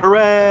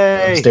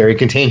Hooray! Hysteria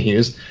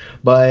Continues.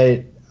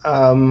 But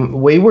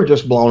we were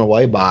just blown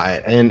away by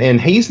it. And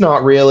he's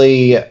not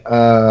really...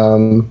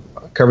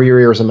 cover your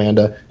ears,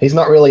 Amanda. He's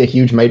not really a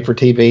huge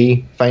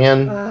made-for-TV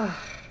fan.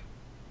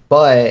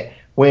 But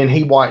when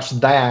he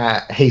watched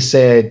that, he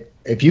said,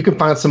 if you can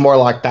find some more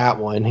like that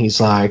one,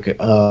 he's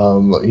like,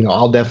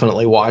 I'll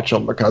definitely watch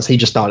them because he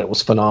just thought it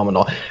was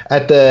phenomenal.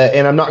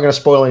 And I'm not going to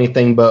spoil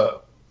anything,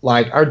 but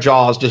like our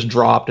jaws just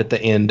dropped at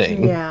the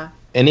ending. Yeah.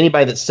 And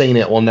anybody that's seen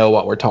it will know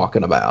what we're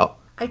talking about.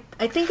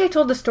 I think I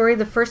told the story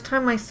the first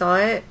time I saw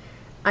it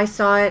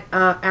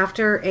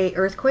after a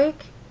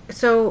earthquake.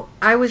 So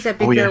I was at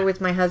Big Bear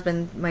with my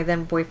husband, my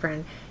then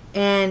boyfriend,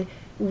 and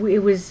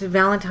it was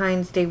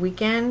Valentine's Day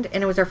weekend,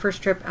 and it was our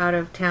first trip out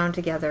of town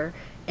together.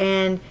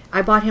 And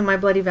I bought him My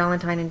Bloody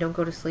Valentine and Don't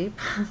Go to Sleep,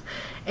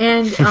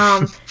 and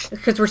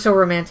because we're so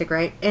romantic,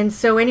 right? And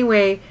so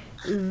anyway,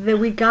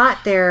 we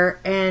got there,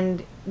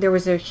 and there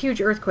was a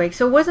huge earthquake.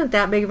 So it wasn't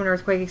that big of an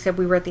earthquake, except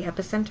we were at the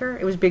epicenter.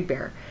 It was Big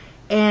Bear,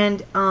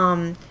 and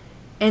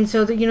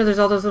so there's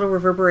all those little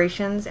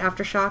reverberations,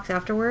 aftershocks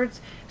afterwards.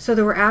 So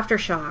there were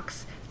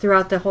aftershocks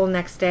throughout the whole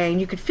next day,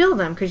 and you could feel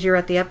them because you're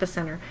at the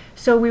epicenter.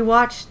 So we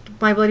watched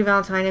My Bloody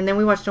Valentine, and then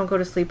we watched Don't Go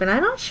to Sleep, and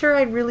I'm not sure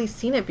I'd really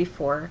seen it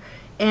before.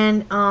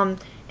 And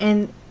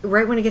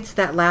right when it gets to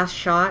that last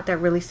shot, that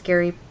really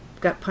scary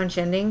gut punch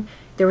ending,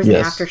 there was an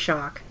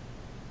aftershock.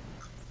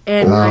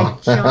 And I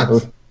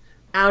jumped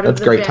out of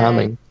the bed. That's great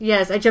timing.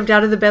 Yes, I jumped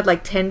out of the bed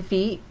like 10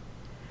 feet,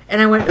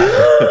 and I went,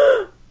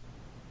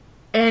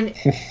 and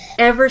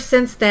ever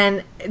since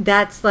then,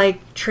 that's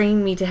like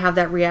trained me to have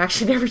that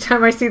reaction every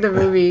time I see the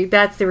movie.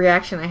 That's the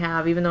reaction I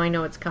have, even though I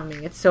know it's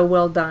coming. It's so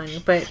well done.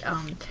 But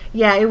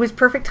yeah, it was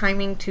perfect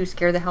timing to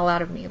scare the hell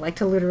out of me, like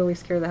to literally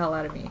scare the hell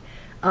out of me.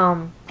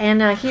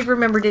 And he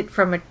remembered it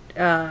from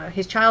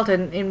his childhood,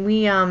 and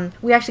we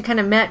actually kind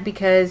of met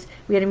because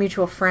we had a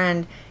mutual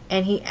friend,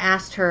 and he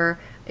asked her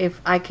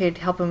if I could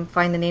help him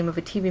find the name of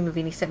a TV movie,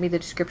 and he sent me the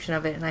description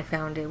of it, and I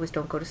found it was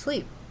Don't Go to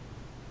Sleep.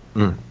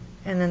 And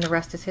then the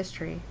rest is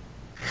history.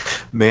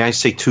 May I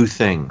say two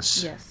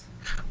things? Yes.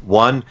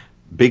 One,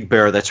 Big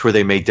Bear, that's where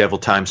they made Devil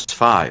Times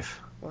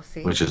 5. We'll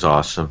see. Which is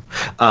awesome.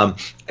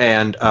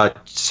 And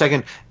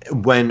second,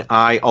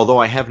 although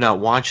I have not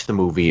watched the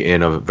movie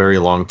in a very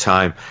long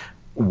time,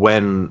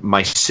 when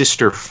my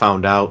sister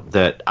found out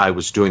that I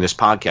was doing this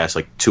podcast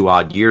like 2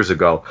 odd years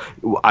ago,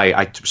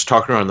 I was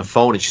talking to her on the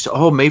phone, and she said,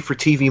 "Oh, made for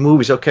TV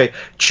movies. Okay,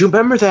 do you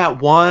remember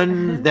that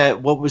one?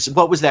 That what was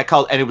that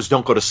called?" And it was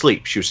Don't Go to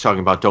Sleep. She was talking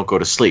about Don't Go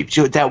to Sleep.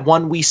 That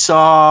one we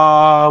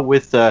saw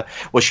with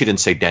she didn't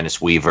say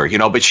Dennis Weaver,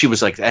 but she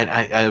was like, and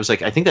I was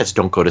like, I think that's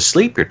Don't Go to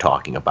Sleep you're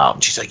talking about.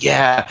 And she's like,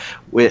 yeah,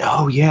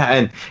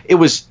 and it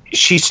was.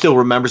 She still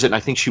remembers it, and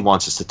I think she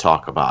wants us to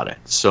talk about it.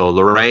 So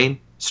Lorraine,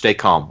 stay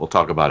calm. We'll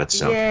talk about it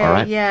soon. Yeah, all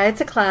right? Yeah, it's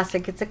a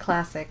classic. It's a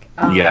classic.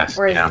 Yes.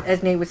 Or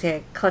as Nate would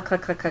say,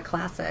 classic.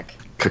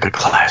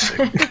 Classic.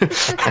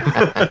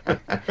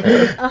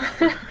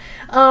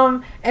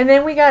 And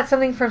then we got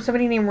something from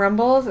somebody named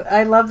Rumbles.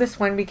 I love this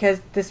one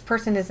because this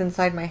person is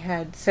inside my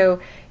head. So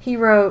he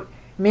wrote,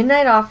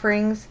 Midnight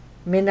Offerings,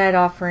 Midnight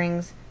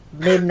Offerings,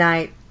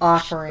 Midnight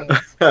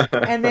Offerings.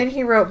 And then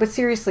he wrote, but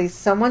seriously,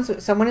 someone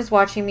is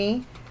watching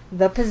me,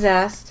 The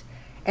Possessed,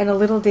 and a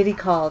little ditty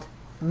called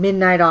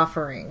Midnight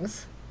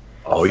Offerings.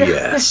 Oh,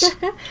 yes.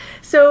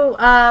 So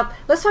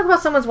let's talk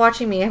about Someone's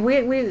Watching Me. Have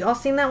we all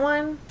seen that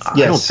one?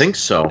 Yes. I don't think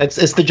so.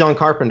 It's the John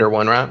Carpenter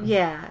one, right?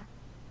 Yeah.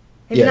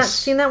 Have you not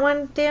seen that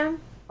one,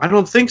 Dan? I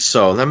don't think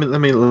so. Let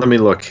me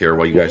look here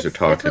while you guys are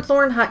talking. It's with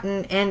Lauren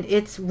Hutton, and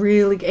it's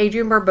really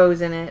Adrienne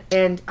Barbeau's in it,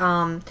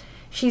 and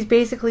she's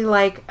basically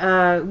like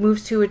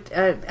moves to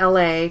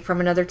L.A. from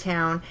another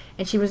town,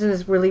 and she was in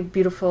this really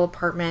beautiful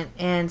apartment,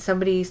 and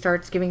somebody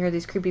starts giving her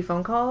these creepy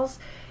phone calls.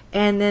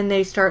 And then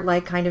they start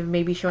like kind of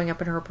maybe showing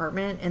up in her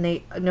apartment, and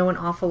they know an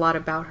awful lot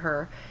about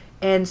her.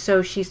 And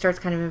so she starts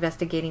kind of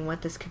investigating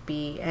what this could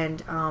be.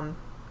 And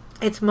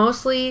it's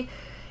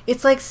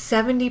like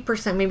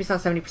 70%, maybe it's not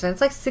 70%,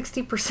 it's like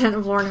 60%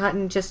 of Lauren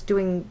Hutton just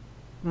doing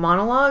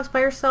monologues by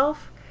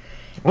herself.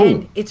 Oh.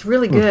 And it's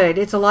really good.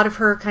 It's a lot of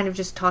her kind of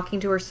just talking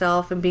to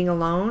herself and being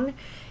alone.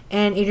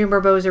 And Adrienne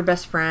Barbeau is her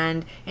best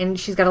friend, and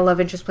she's got a love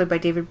interest played by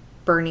David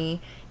Burney.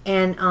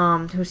 And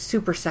who's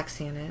super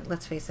sexy in it,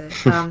 let's face it.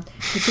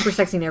 He's super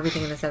sexy in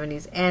everything in the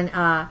 70s.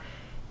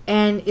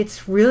 And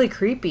it's really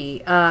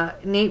creepy.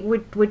 Nate,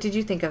 what did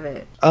you think of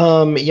it?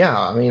 Yeah,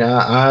 I mean,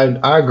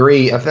 I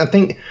agree. I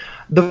think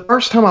the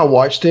first time I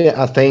watched it,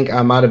 I think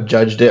I might have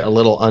judged it a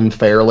little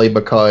unfairly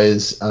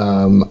because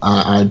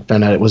I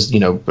found out it was,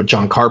 a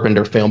John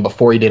Carpenter film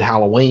before he did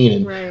Halloween.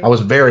 And right. I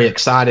was very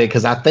excited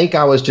because I think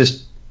I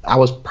was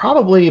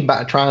probably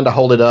about trying to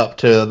hold it up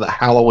to the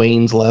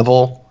Halloween's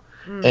level.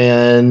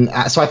 And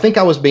so I think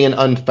I was being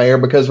unfair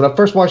because when I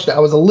first watched it, I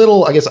was a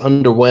little, I guess,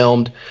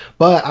 underwhelmed.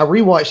 But I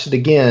rewatched it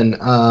again.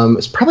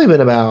 It's probably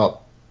been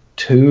about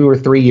 2 or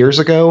 3 years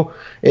ago.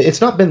 It's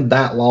not been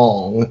that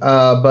long,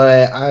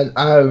 but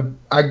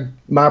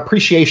my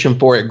appreciation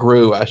for it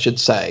grew, I should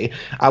say.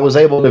 I was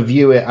able to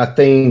view it, I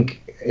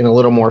think, in a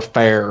little more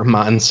fair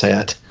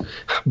mindset.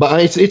 But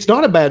it's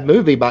not a bad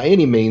movie by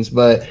any means.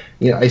 But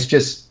it's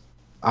just.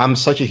 I'm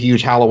such a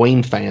huge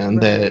Halloween fan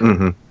that,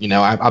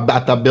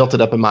 I built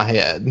it up in my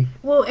head.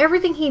 Well,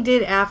 everything he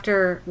did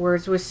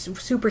afterwards was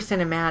super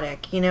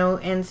cinematic,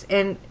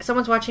 and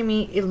Someone's Watching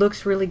Me, it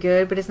looks really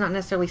good, but it's not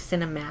necessarily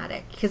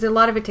cinematic because a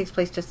lot of it takes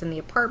place just in the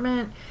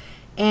apartment,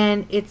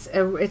 and it's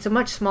a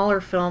much smaller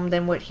film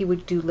than what he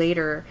would do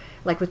later,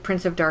 like with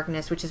Prince of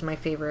Darkness, which is my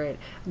favorite,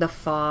 The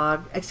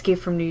Fog, Escape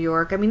from New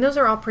York. I mean, those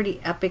are all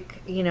pretty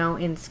epic,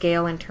 in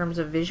scale in terms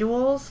of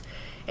visuals,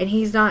 and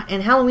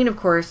and Halloween, of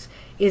course,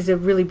 is a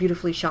really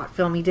beautifully shot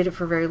film. He did it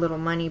for very little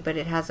money, but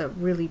it has a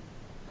really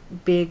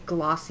big,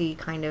 glossy,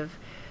 kind of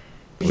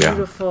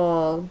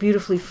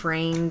beautifully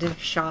framed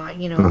shot,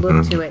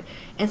 look to it.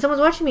 And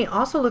Someone's Watching Me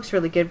also looks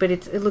really good, but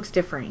it looks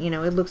different,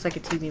 it looks like a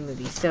TV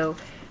movie. So,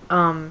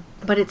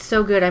 but it's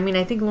so good. I mean,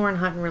 I think Lauren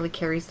Hutton really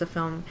carries the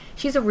film.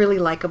 She's a really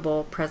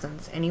likable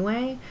presence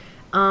anyway.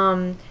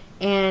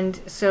 And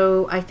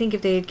so I think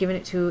if they had given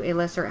it to a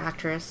lesser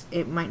actress,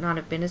 it might not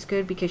have been as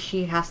good because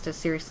she has to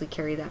seriously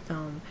carry that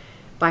film.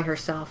 by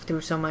herself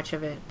through so much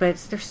of it. But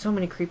there's so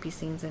many creepy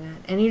scenes in it,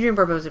 and Adrienne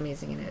Barbeau's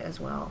amazing in it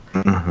as well.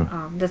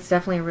 That's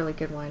definitely a really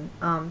good one.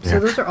 So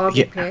those are all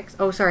good picks.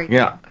 Oh, sorry.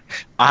 Yeah,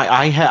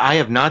 I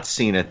have not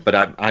seen it, but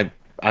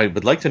I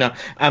would like to know.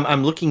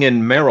 I'm looking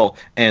in Merrill,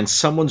 and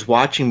someone's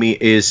watching me.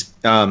 Is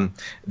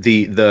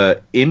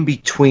the in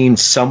between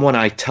Someone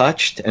I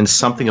Touched and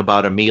Something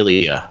About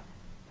Amelia?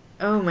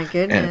 Oh my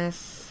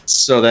goodness!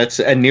 So that's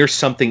Near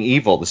Something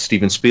Evil, the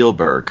Steven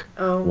Spielberg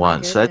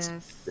one.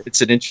 Goodness. So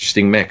it's an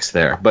interesting mix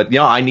there. But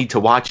I need to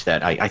watch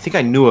that. I think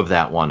I knew of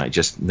that one. I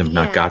just have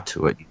not got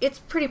to it. It's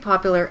pretty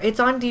popular. It's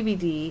on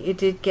DVD. It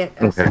did get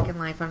a second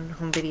life on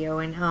home video,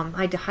 and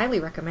I'd highly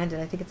recommend it.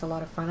 I think it's a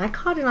lot of fun. I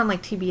caught it on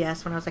like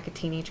TBS when I was like a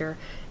teenager,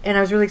 and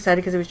I was really excited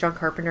because it was John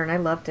Carpenter, and I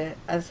loved it.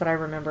 That's what I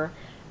remember.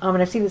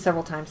 And I've seen it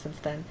several times since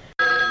then.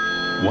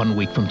 1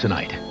 week from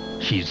tonight,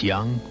 she's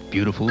young,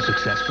 beautiful,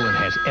 successful, and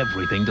has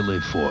everything to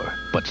live for.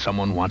 But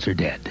someone wants her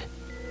dead.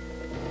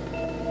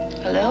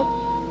 Hello?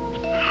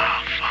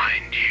 I'll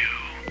find you.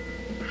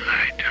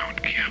 I don't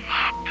give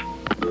up.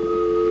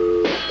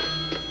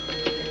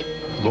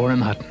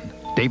 Lauren Hutton,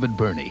 David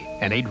Burney,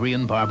 and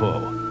Adrienne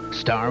Barbeau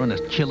star in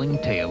a chilling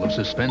tale of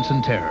suspense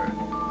and terror.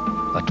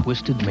 A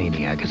twisted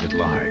maniac is at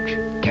large.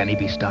 Can he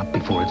be stopped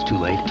before it's too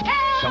late?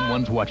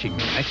 Someone's watching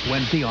next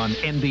Wednesday on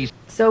NBC.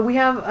 So we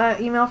have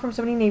an email from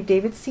somebody named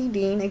David C.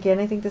 Dean. Again,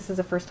 I think this is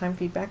a first-time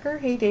feedbacker.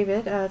 Hey,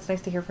 David. It's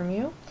nice to hear from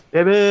you.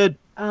 David!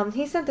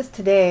 He sent this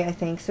today, I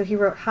think. So he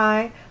wrote,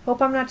 "Hi,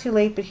 hope I'm not too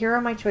late, but here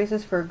are my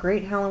choices for a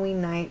great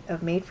Halloween night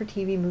of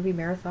made-for-TV movie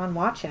marathon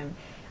watching.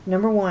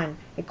 Number 1,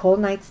 A Cold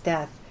Night's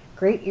Death.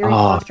 Great eerie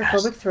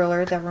claustrophobic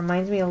thriller that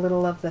reminds me a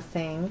little of The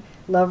Thing.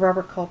 Love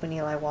Robert Culp and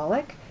Eli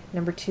Wallach.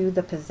 Number 2,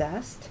 The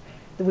Possessed,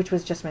 which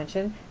was just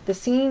mentioned. The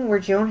scene where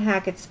Joan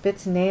Hackett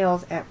spits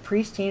nails at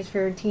priest James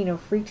Ferrantino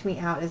freaked me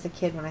out as a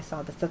kid when I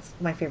saw this. That's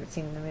my favorite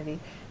scene in the movie.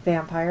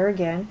 Vampire,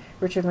 again.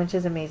 Richard Lynch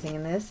is amazing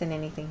in this and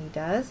anything he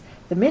does.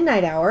 The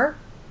Midnight Hour,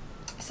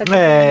 such a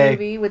fun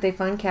movie with a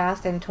fun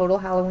cast and total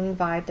Halloween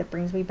vibe that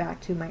brings me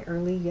back to my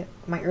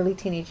early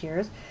teenage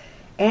years.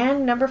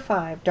 And number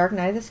 5, Dark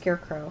Night of the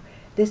Scarecrow.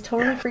 This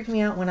totally freaked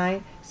me out when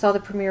I saw the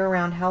premiere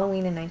around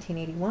Halloween in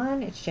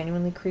 1981. It's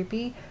genuinely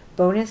creepy.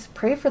 Bonus,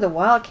 Pray for the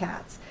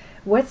Wildcats.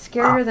 What's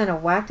scarier than a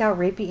whacked-out,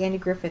 rapey Andy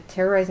Griffith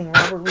terrorizing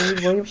Robert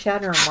Reed, William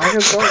Shatner, and Margot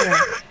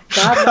Gortner?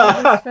 God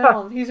loves this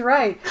film. He's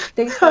right.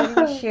 Thanks for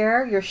letting me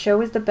share. Your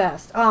show is the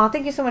best." Oh,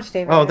 thank you so much,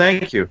 David. Oh,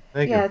 thank you.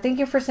 Thank you. Thank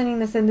you for sending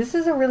this in. This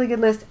is a really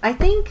good list. I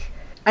think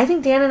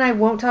Dan and I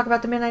won't talk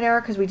about The Midnight Hour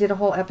because we did a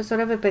whole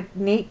episode of it, but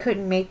Nate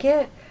couldn't make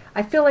it.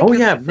 I feel like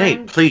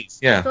Nate, please,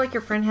 I feel like your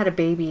friend had a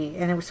baby,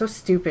 and it was so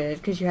stupid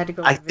because you had to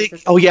go.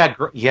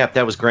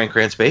 That was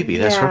Grant's baby.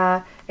 That's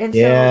right. And so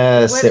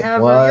yes, whatever,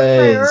 it was.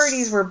 Your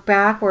priorities were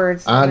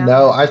backwards. I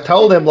know. I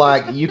told him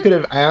you could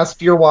have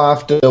asked your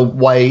wife to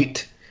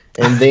wait,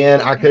 and then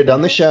I could have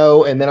done the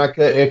show, and then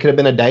it could have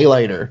been a day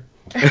later.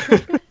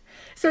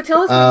 So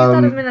tell us what you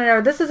thought of Midnight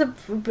Hour. This is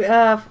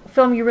a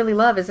film you really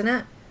love, isn't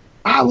it?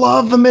 I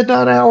love The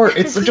Midnight Hour.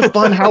 It's such a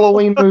fun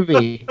Halloween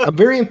movie. I'm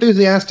very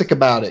enthusiastic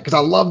about it because I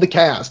love the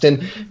cast.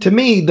 And to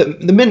me,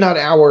 the Midnight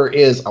Hour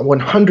is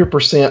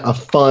 100% a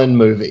fun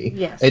movie.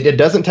 Yes. It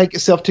doesn't take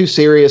itself too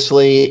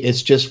seriously.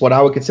 It's just what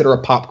I would consider a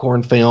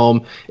popcorn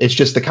film. It's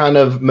just the kind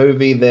of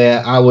movie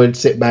that I would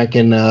sit back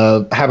and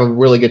have a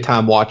really good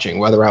time watching,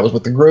 whether I was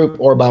with the group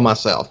or by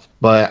myself.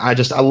 But I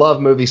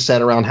love movies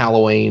set around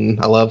Halloween.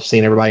 I love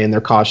seeing everybody in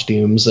their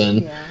costumes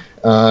and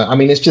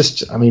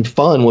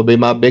fun would be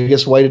my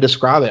biggest way to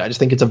describe it. I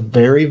just think it's a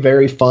very,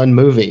 very fun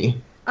movie.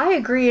 I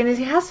agree, and it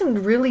has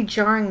some really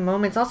jarring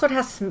moments. Also, it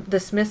has the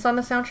Smiths on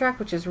the soundtrack,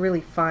 which is really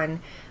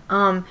fun.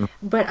 But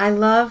we've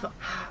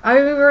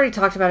already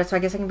talked about it, so I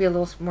guess I can be a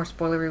little more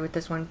spoilery with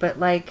this one. But,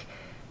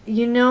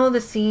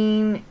 the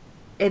scene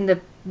in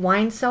the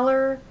wine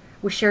cellar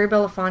with Sherry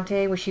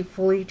Belafonte where she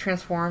fully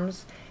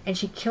transforms and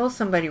she kills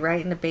somebody,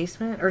 right, in the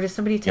basement? Or does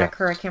somebody attack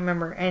her? I can't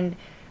remember. And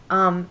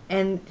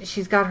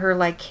she's got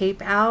her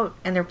cape out,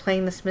 and they're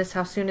playing the Smiths'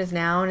 "How Soon Is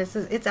Now," and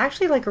it's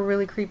actually a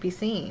really creepy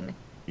scene.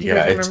 Do you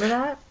guys remember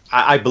that?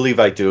 I believe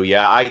I do.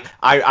 Yeah,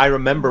 I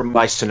remember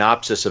my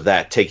synopsis of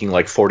that taking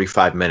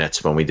 45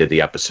 minutes when we did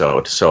the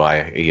episode. So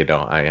I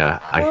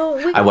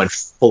went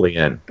fully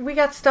in. We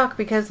got stuck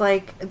because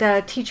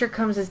the teacher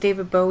comes as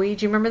David Bowie.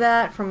 Do you remember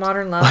that from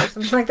Modern Love or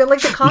something like that?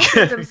 The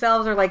costumes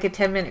themselves are a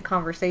 10-minute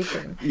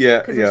conversation. Yeah,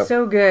 because it's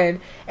so good,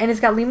 and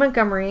it's got Lee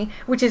Montgomery,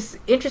 which is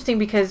interesting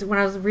because when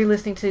I was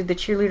re-listening to the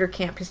Cheerleader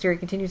Camp Hysteria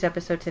Continues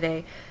episode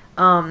today,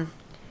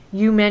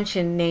 you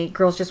mentioned, Nate,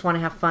 Girls Just Want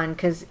to Have Fun,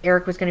 because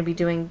Eric was going to be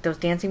doing those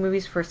dancing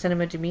movies for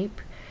Cinema de Meep.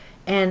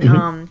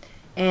 And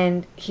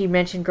and he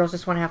mentioned Girls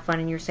Just Want to Have Fun,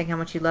 and you were saying how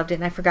much you loved it.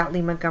 And I forgot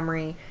Lee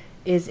Montgomery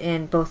is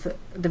in both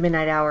The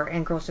Midnight Hour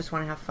and Girls Just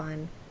Want to Have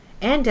Fun.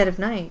 And Dead of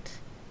Night.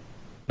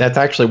 That's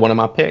actually one of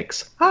my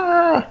picks.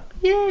 Ah!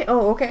 Yay!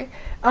 Oh, okay.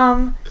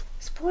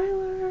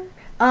 Spoiler!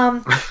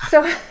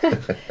 So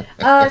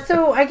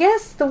I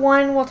guess the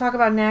one we'll talk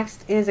about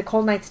next is A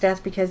Cold Night's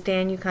Death, because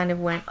Dan, you kind of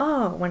went,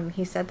 oh, when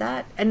he said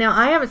that. And now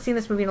I haven't seen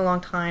this movie in a long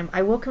time.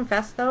 I will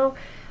confess, though,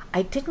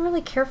 I didn't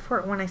really care for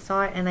it when I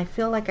saw it, and I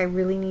feel like I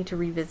really need to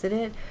revisit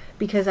it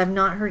because I've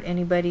not heard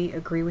anybody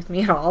agree with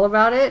me at all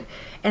about it,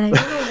 and I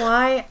don't know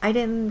why I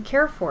didn't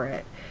care for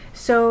it.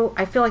 So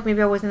I feel like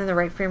maybe I wasn't in the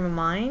right frame of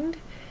mind,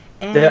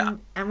 and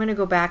I'm going to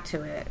go back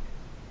to it.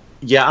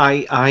 Yeah,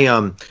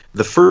 I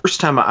the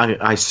first time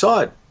I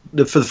saw it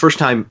for the first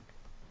time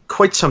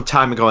quite some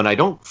time ago, and I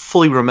don't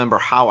fully remember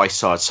how I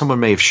saw it. Someone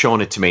may have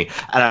shown it to me,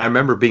 and I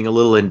remember being a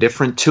little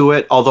indifferent to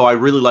it, although I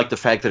really like the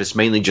fact that it's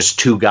mainly just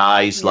two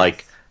guys,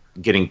 like,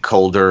 getting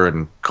colder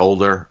and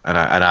colder, and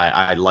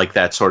I like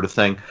that sort of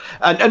thing.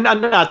 And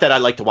not that I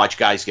like to watch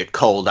guys get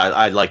cold.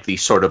 I like the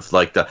sort of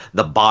like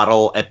the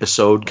bottle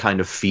episode kind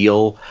of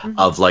feel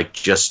of like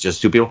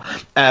just two people.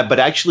 But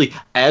actually,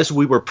 as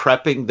we were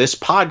prepping this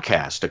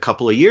podcast a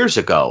couple of years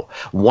ago,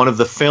 one of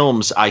the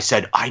films I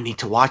said I need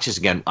to watch this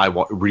again. I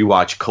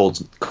rewatched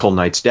Cold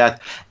Night's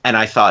Death, and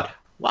I thought,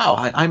 wow,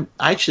 I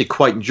actually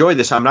quite enjoy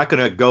this. I'm not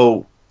going to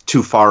go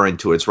too far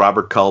into it. It's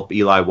Robert Culp,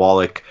 Eli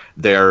Wallach.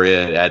 They're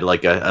at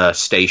like a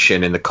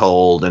station in the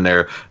cold,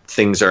 and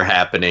things are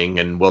happening,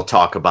 and we'll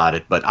talk about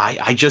it. But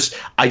I just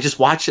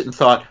watched it and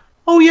thought,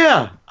 oh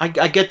yeah, I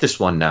get this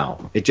one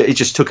now. It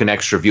just took an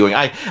extra viewing.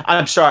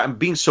 I'm sorry, I'm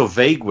being so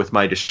vague with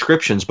my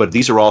descriptions, but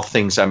these are all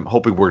things I'm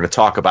hoping we're going to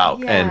talk about.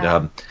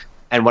 Yeah.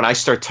 And when I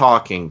start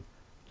talking,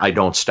 I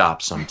don't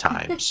stop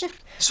sometimes.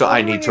 So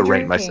I need to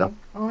rate myself.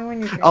 Only when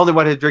you're drinking. Only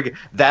when I'm drinking.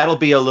 That'll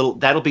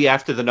be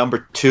after the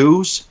number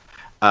 2s.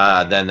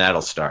 Then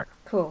that'll start.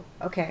 Cool.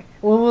 Okay.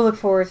 Well, we'll look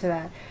forward to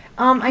that.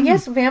 I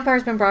guess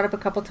vampire's been brought up a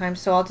couple times,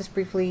 so I'll just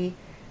briefly...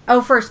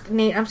 Oh, first,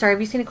 Nate, I'm sorry. Have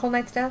you seen A Cold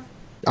Night's Death?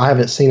 I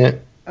haven't seen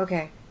it.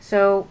 Okay.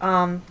 So,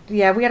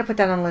 yeah, we got to put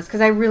that on the list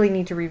because I really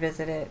need to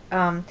revisit it.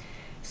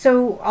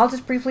 So I'll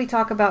just briefly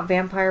talk about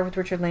Vampire with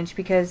Richard Lynch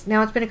because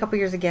now it's been a couple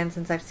years again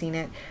since I've seen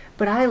it,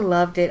 but I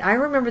loved it. I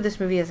remember this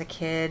movie as a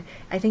kid.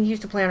 I think it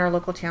used to play on our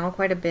local channel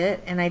quite a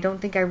bit, and I don't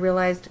think I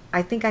realized...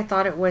 I think I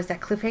thought it was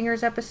that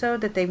Cliffhangers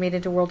episode that they made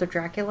into World of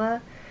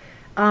Dracula,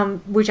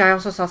 which I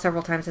also saw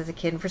several times as a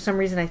kid, and for some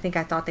reason I think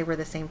I thought they were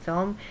the same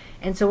film.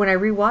 And so when I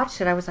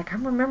rewatched it, I was like,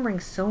 I'm remembering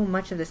so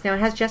much of this. Now, it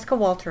has Jessica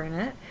Walter in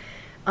it,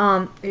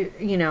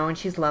 and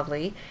she's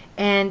lovely,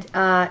 and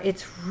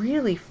it's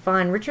really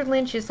fun. Richard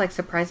Lynch is like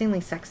surprisingly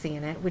sexy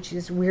in it, which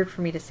is weird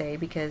for me to say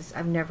because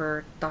I've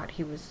never thought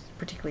he was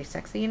particularly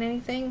sexy in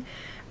anything,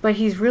 but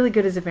he's really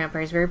good as a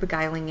vampire. He's very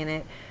beguiling in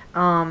it.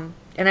 And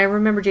I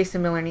remember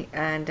Jason Miller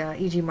and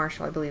E.G.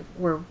 Marshall, I believe,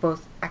 were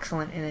both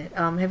excellent in it.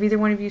 Have either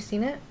one of you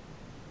seen it?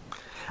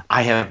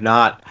 I have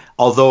not,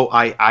 although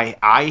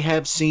I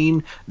have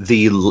seen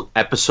the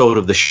episode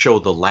of the show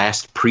The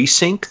Last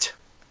Precinct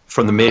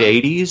from the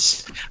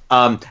mid-'80s,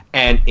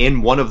 and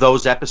in one of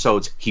those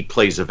episodes, he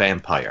plays a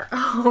vampire.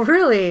 Oh,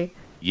 really?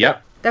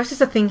 Yep. That was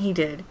just a thing he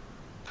did.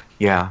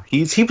 Yeah,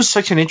 he was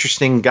such an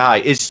interesting guy.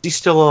 Is he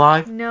still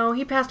alive? No,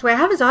 he passed away. I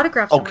have his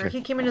autograph somewhere. Okay.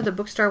 He came into the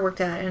bookstore I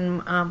worked at,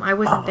 and I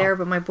wasn't there,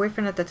 but my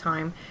boyfriend at the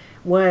time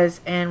was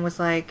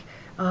like,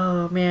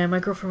 oh, man, my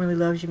girlfriend really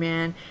loves you,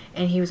 man.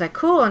 And he was like,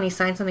 cool, and he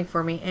signed something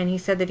for me, and he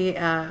said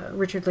that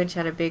Richard Lynch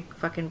had a big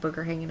fucking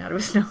booger hanging out of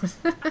his nose.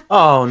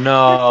 Oh,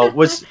 no. He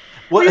was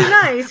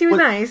nice. He was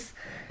nice.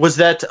 Was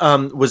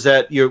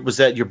that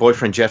your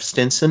boyfriend Jeff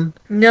Stinson?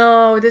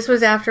 No, this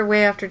was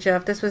way after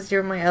Jeff. This was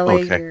during my LA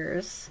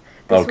years.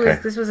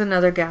 This was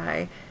another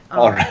guy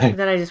all right.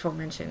 that I just won't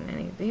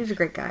mention. He was a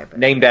great guy. But...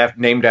 Named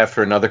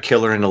after another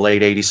killer in a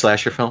late 80s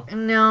slasher film?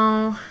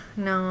 No.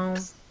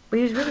 But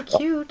he was really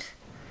cute.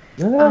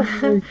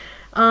 Nate,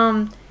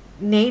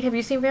 have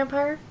you seen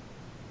Vampire?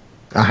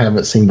 I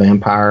haven't seen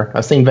Vampire.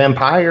 I've seen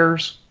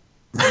Vampires.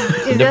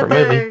 Is that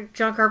the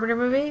John Carpenter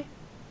movie?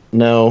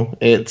 No,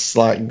 it's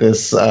like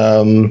this.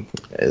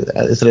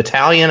 Is it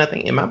Italian? I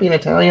think it might be an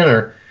Italian,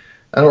 or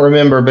I don't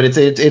remember. But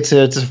it's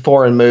a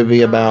foreign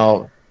movie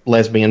about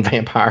lesbian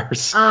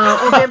vampires.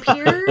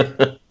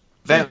 Vampire.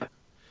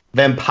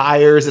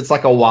 Vampires. It's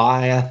like a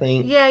Y, I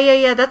think.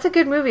 Yeah. That's a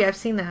good movie. I've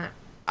seen that.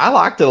 I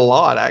liked it a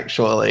lot,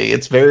 actually.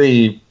 It's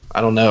very, I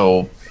don't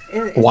know,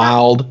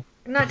 wild.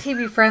 Not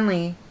TV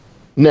friendly.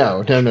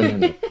 No.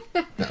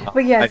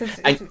 But yes,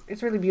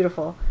 it's really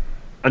beautiful.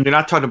 And you're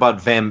not talking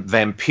about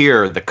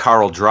Vampire, the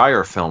Carl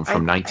Dreyer film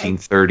from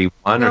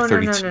 1931 or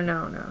 32?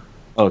 No.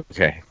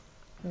 Okay.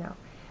 No.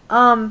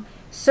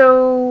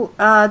 So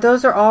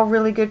those are all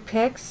really good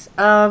picks.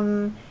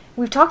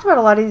 We've talked about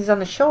a lot of these on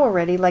the show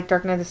already, like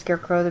Dark Knight of the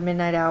Scarecrow, The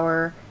Midnight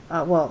Hour,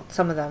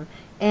 some of them.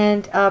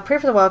 And Pray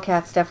for the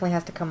Wildcats definitely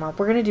has to come up.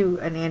 We're going to do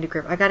an Andy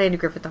Griffith. I got Andy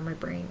Griffith on my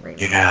brain right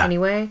now.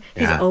 Anyway,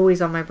 he's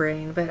always on my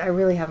brain, but I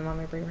really have him on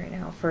my brain right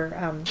now for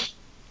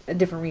a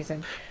different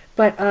reason.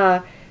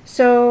 But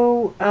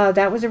so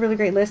that was a really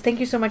great list. Thank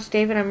you so much,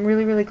 David. I'm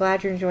really, really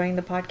glad you're enjoying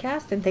the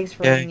podcast, and thanks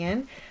for writing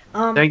in.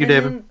 Thank you,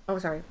 David.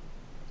 Sorry.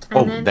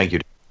 Thank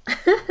you.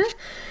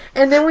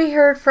 And then we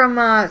heard from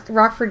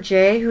Rockford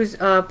J, who's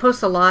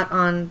posts a lot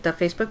on the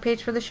Facebook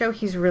page for the show.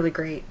 He's really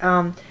great.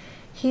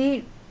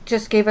 He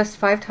just gave us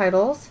 5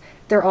 titles.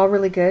 They're all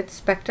really good.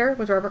 Spectre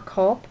with Robert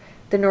Culp,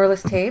 The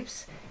Norless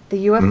Tapes,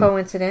 The UFO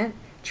Incident,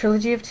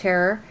 Trilogy of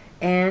Terror,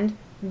 and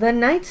The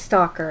Night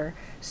Stalker.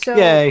 So,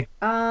 yay.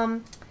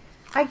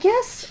 I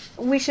guess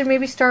we should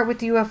maybe start with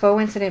the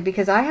UFO incident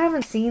because I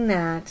haven't seen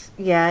that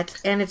yet,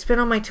 and it's been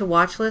on my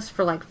to-watch list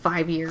for like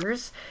 5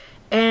 years.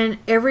 And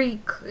it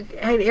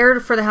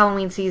aired for the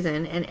Halloween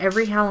season, and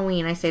every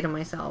Halloween I say to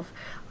myself,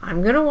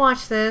 I'm going to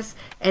watch this,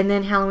 and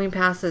then Halloween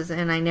passes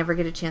and I never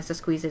get a chance to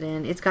squeeze it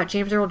in. It's got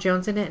James Earl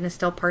Jones in it and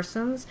Estelle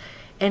Parsons,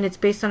 and it's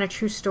based on a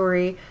true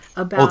story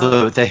about...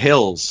 Oh, the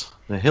Hills.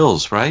 The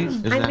Hills, right?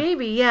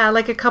 Maybe, yeah,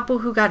 like a couple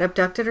who got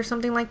abducted or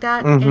something like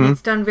that. Mm-hmm. And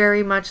it's done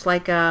very much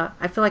like I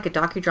feel like a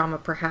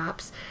docudrama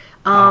perhaps.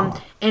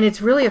 And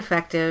it's really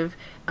effective,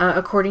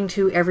 according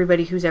to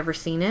everybody who's ever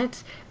seen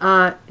it.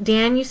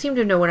 Dan, you seem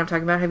to know what I'm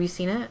talking about. Have you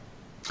seen it?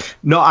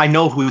 No, I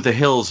know who the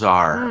Hills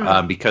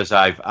are because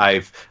I've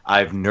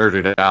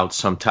nerded out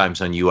sometimes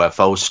on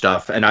UFO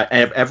stuff, and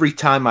every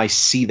time I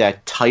see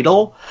that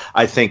title,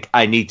 I think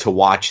I need to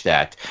watch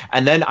that,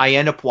 and then I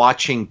end up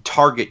watching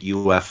Target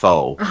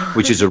UFO,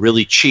 which is a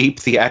really cheap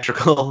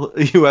theatrical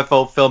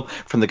UFO film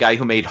from the guy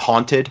who made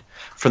Haunted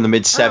from the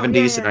mid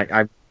 '70s,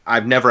 and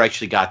I've never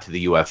actually got to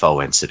the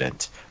UFO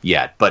incident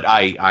yet, but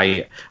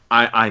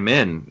I'm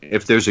in.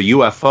 If there's a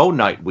UFO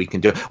night, we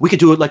can do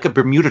it like a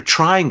Bermuda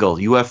Triangle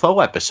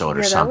UFO episode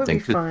or something.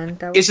 That would be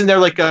fun. Isn't there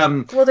like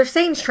Well, there's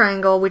Satan's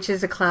Triangle, which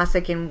is a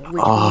classic and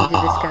which we need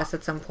to discuss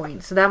at some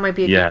point. So that might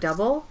be a good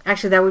double.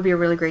 Actually, that would be a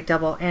really great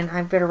double, and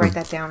I better write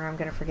that down or I'm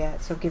going to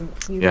forget. So give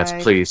you guys.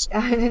 Yes, please.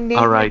 Nate,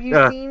 all right.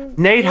 have you seen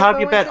Nate, how have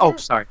you been? Incident? Oh,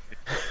 sorry.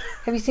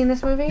 Have you seen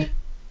this movie?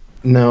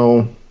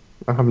 No,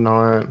 I have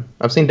not.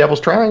 I've seen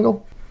Devil's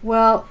Triangle.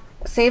 Well,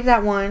 save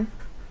that one.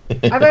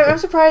 I'm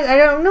surprised. I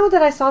don't know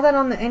that I saw that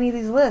on any of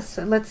these lists.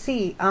 Let's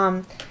see.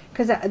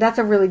 Because that's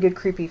a really good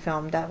creepy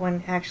film. That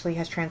one actually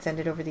has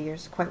transcended over the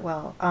years quite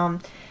well.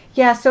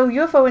 Yeah, so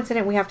UFO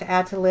Incident we have to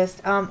add to the list.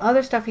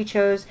 Other stuff he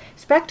chose.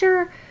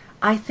 Spectre,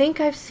 I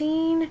think I've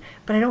seen,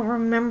 but I don't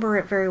remember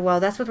it very well.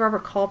 That's with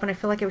Robert Culp, and I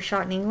feel like it was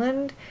shot in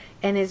England,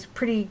 and is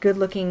pretty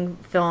good-looking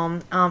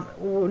film.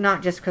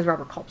 Not just because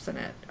Robert Culp's in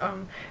it,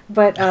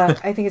 but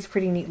I think it's a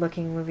pretty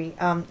neat-looking movie.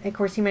 Of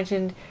course, he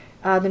mentioned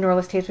the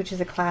Norliss Tapes, which is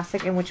a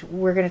classic, and which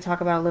we're going to talk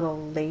about a little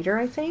later,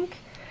 I think.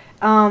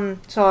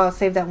 So I'll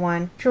save that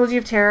one. Trilogy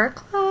of Terror,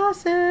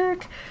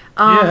 classic.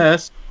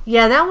 Yes.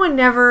 Yeah, that one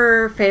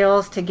never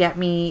fails to get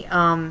me,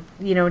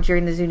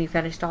 during the Zuni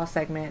Fetish Doll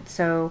segment.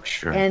 So,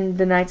 sure. And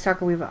the Night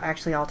Stalker we've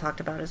actually all talked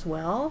about as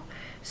well.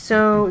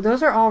 So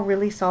those are all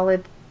really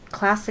solid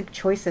classic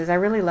choices. I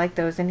really like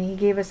those, and he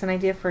gave us an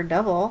idea for a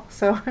double,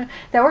 so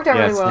that worked out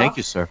really well. Thank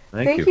you, sir.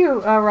 Thank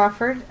you,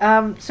 Rockford.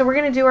 So we're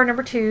going to do our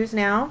number twos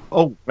now.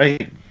 Oh,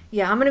 right.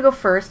 Yeah, I'm going to go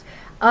first.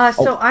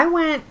 So I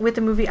went with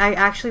a movie I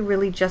actually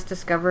really just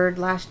discovered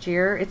last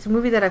year. It's a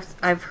movie that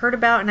I've heard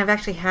about, and I've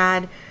actually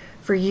had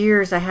for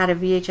years. I had a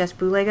VHS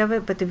bootleg of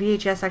it, but the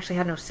VHS actually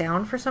had no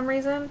sound for some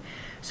reason.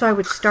 So I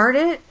would start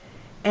it,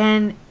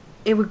 and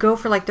it would go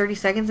for like 30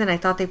 seconds, and I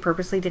thought they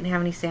purposely didn't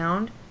have any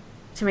sound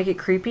to make it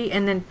creepy,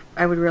 and then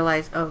I would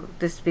realize, oh,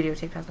 this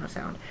videotape has no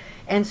sound.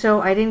 And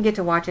so I didn't get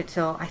to watch it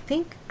till, I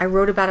think I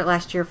wrote about it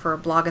last year for a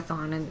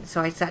blogathon, and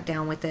so I sat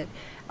down with it.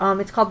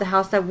 It's called The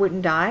House That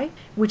Wouldn't Die,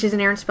 which is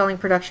an Aaron Spelling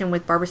production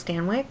with Barbara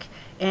Stanwyck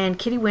and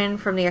Kitty Wynn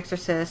from The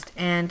Exorcist,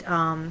 and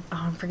I'm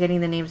forgetting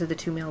the names of the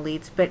two male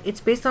leads, but it's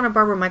based on a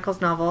Barbara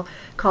Michaels novel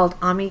called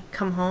Ami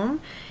Come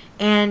Home,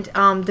 and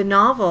the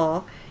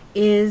novel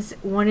is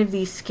one of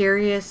the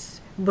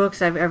scariest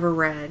books I've ever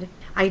read.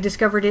 I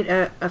discovered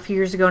it a few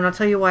years ago, and I'll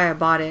tell you why I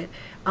bought it.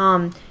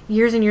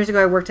 Years and years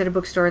ago, I worked at a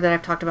bookstore that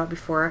I've talked about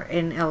before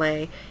in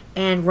LA,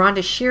 and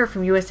Rhonda Shear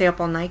from USA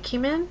Up All Night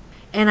came in,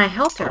 and I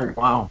helped her.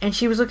 Oh, wow. And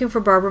she was looking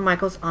for Barbara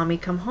Michaels' Ami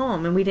Come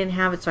Home, and we didn't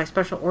have it, so I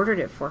special ordered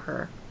it for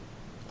her.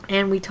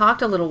 And we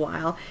talked a little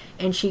while,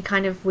 and she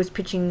kind of was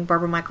pitching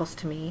Barbara Michaels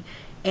to me,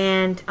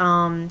 and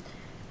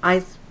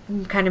I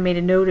kind of made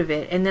a note of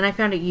it, and then I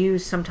found it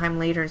used sometime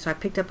later, and so I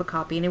picked up a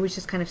copy, and it was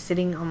just kind of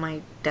sitting on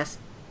my desk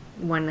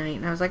one night,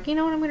 and I was like, you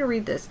know what, I'm going to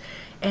read this,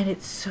 and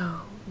it's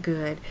so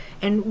good.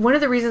 And one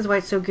of the reasons why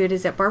it's so good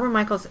is that Barbara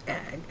Michaels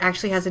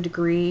actually has a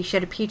degree. She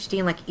had a PhD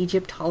in like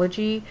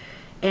Egyptology,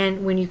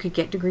 and when you could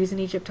get degrees in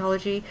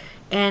Egyptology,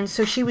 and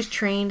so she was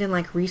trained in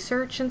like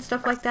research and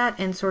stuff like that,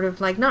 and sort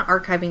of like not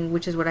archiving,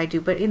 which is what I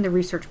do, but in the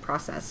research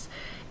process.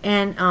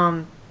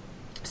 And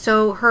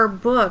so her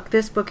book,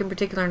 this book in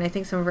particular, and I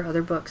think some of her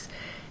other books,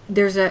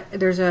 there's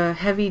a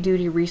heavy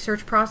duty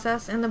research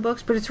process in the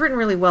books, but it's written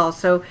really well.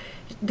 So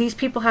these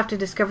people have to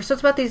discover. So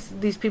it's about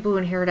these people who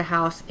inherit a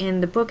house. In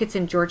the book, it's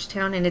in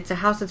Georgetown, and it's a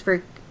house that's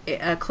very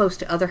close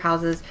to other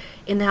houses.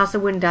 In The House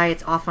That Wouldn't Die,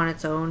 it's off on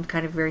its own,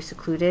 kind of very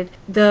secluded.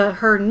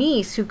 Her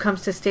niece who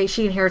comes to stay,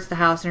 she inherits the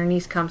house, and her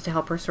niece comes to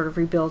help her sort of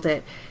rebuild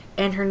it.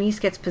 And her niece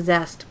gets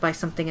possessed by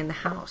something in the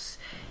house,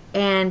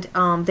 and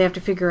they have to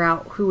figure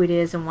out who it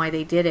is and why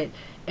they did it.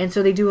 And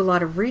so they do a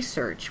lot of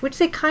research, which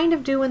they kind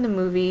of do in the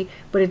movie,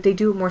 but they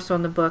do it more so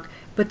in the book.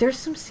 But there's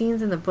some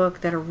scenes in the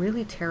book that are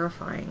really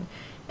terrifying.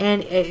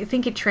 And I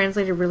think it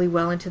translated really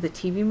well into the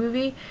TV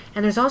movie.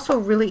 And there's also a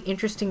really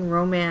interesting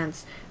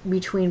romance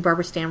between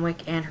Barbara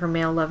Stanwyck and her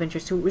male love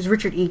interest, who was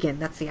Richard Egan,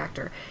 that's the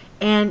actor.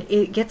 And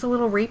it gets a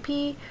little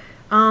rapey.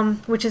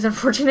 which is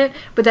unfortunate,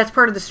 but that's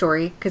part of the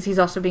story because he's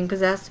also being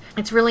possessed.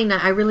 It's really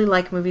not. I really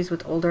like movies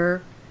with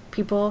older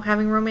people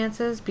having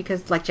romances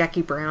because, like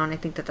Jackie Brown, I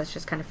think that's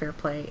just kind of fair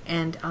play.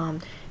 And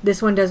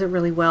this one does it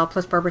really well.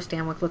 Plus, Barbara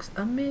Stanwyck looks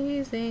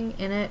amazing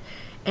in it.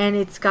 And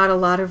it's got a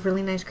lot of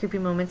really nice creepy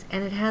moments,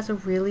 and it has a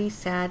really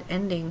sad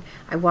ending.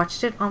 I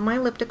watched it on my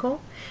elliptical,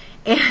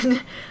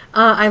 and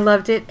I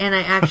loved it, and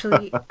I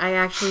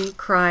actually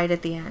cried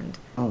at the end.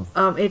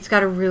 Oh. It's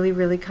got a really,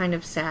 really kind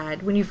of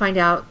sad, when you find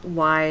out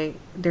why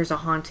there's a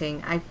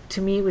haunting,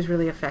 to me it was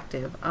really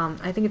effective.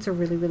 I think it's a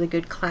really, really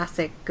good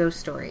classic ghost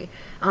story.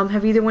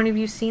 Have either one of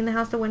you seen The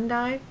House That Wouldn't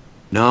Die?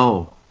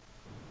 No.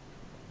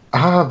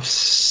 I've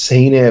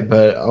seen it,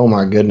 but oh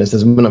my goodness,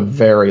 it's been a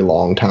very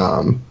long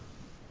time.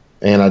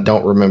 And I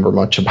don't remember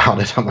much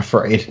about it, I'm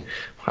afraid.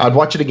 I'd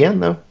watch it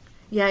again, though.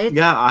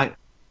 Yeah,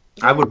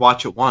 I would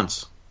watch it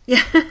once.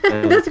 Yeah,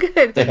 that's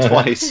good. Then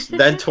twice.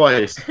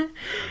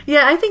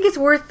 Yeah, I think it's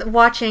worth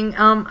watching.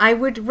 I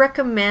would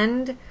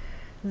recommend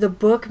the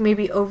book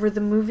maybe over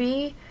the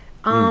movie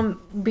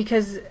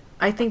because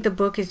I think the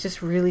book is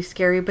just really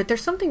scary. But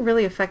there's something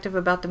really effective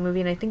about the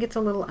movie, and I think it's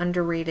a little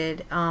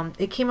underrated.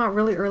 It came out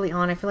really early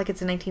on. I feel like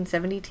it's a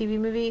 1970 TV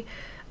movie.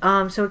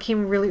 So it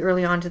came really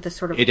early on to this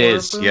sort of It horror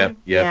is, boom.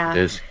 yeah, it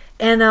is.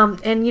 And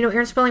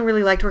Aaron Spelling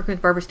really liked working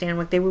with Barbara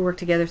Stanwyck. They would work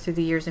together through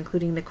the years,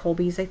 including the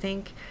Colbys, I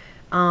think.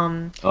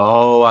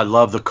 I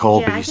love the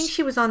Colbys. Yeah, I think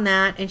she was on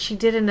that, and she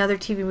did another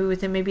TV movie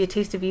with him, maybe A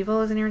Taste of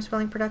Evil as an Aaron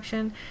Spelling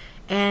production.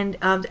 And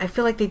I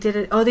feel like they did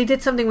it. Oh, they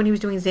did something when he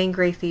was doing Zane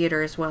Grey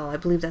Theater as well. I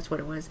believe that's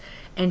what it was.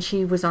 And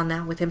she was on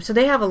that with him. So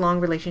they have a long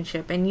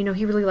relationship. And,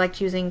 he really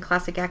liked using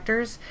classic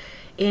actors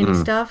in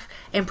stuff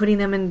and putting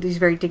them in these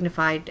very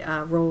dignified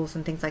roles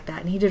and things like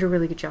that. And he did a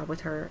really good job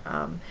with her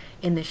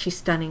in this. She's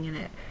stunning in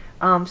it.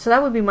 So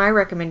that would be my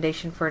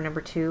recommendation for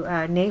number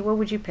 2. Nate, what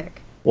would you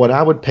pick? What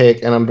I would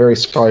pick, and I'm very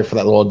sorry for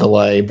that little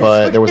delay,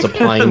 but there was a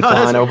plane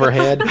flying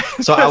overhead.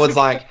 So I was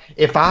like,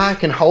 if I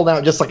can hold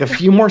out just like a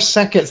few more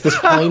seconds, this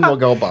plane will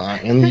go by.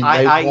 And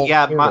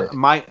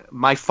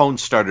my phone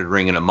started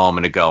ringing a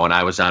moment ago, and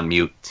I was on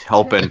mute,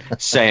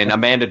 saying,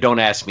 Amanda, don't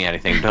ask me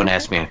anything. Don't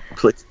ask me anything,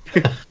 please.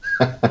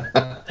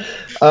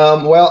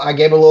 Well, I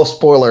gave a little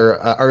spoiler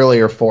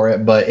earlier for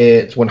it, but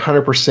it's 100%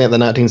 the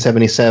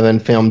 1977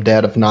 film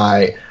Dead of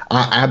Night.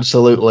 I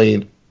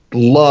absolutely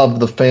love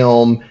the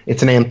film.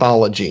 It's an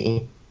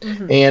anthology.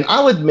 Mm-hmm. And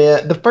I'll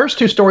admit, the first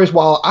 2 stories,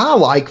 while I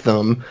like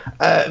them,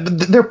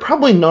 they're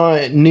probably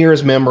not near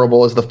as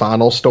memorable as the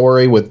final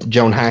story with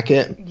Joan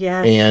Hackett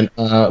and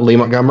Lee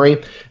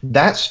Montgomery.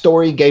 That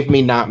story gave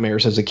me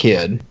nightmares as a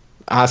kid.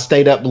 I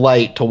stayed up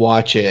late to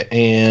watch it,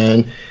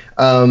 and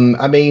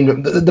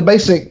the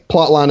basic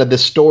plot line of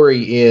this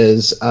story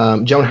is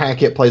Joan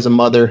Hackett plays a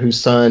mother whose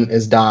son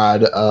has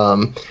died,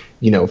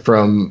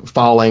 from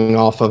falling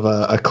off of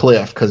a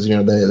cliff because,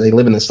 they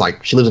live in this,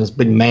 she lives in this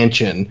big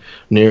mansion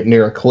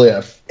near a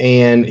cliff.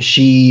 And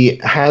she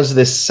has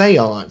this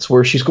seance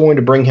where she's going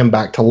to bring him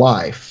back to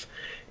life.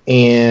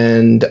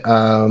 And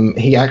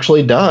he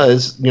actually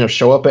does,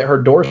 show up at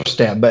her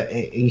doorstep, but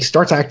he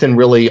starts acting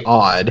really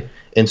odd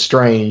and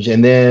strange,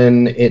 and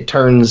then it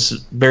turns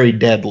very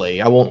deadly.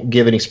 I won't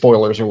give any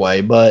spoilers away,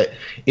 but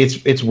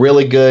it's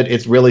really good.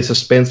 It's really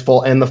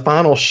suspenseful, and the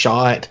final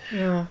shot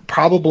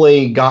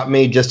probably got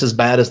me just as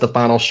bad as the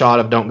final shot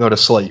of Don't Go to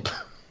Sleep.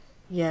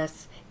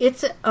 Yes.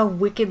 It's a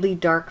wickedly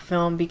dark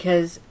film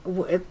because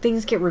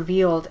things get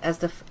revealed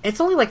as it's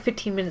only like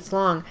 15 minutes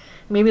long,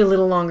 maybe a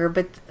little longer,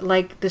 but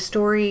the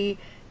story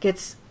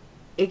goes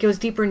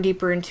deeper and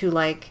deeper into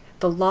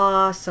the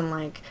loss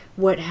and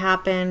what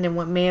happened and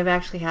what may have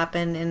actually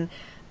happened,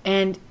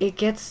 and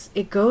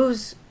it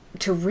goes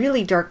to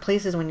really dark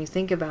places when you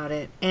think about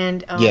it.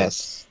 And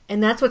yes,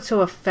 and that's what's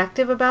so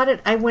effective about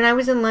it. When I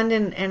was in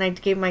London and I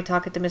gave my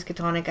talk at the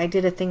Miskatonic, I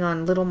did a thing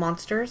on Little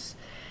Monsters,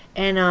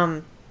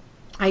 and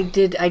I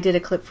did a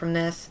clip from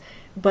this,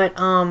 but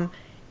so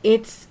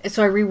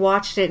I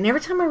rewatched it, and every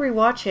time I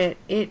rewatch it,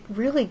 it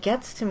really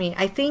gets to me.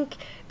 I think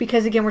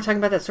because again we're talking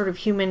about that sort of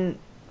human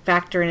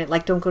factor in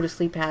it, Don't Go to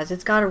Sleep has.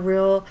 It's got a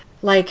real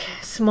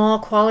small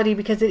quality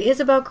because it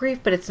is about grief,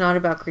 but it's not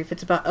about grief.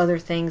 It's about other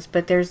things.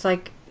 But there's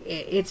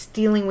it's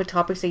dealing with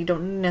topics that you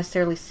don't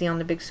necessarily see on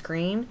the big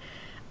screen.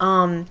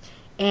 And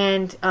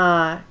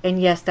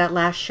yes, that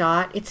last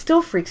shot, it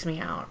still freaks me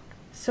out.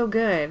 So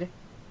good.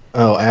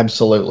 Oh,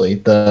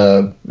 absolutely.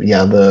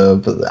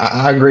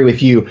 I agree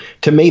with you.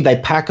 To me, they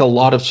pack a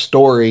lot of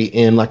story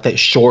in that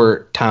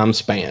short time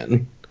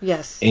span.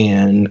 Yes.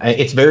 And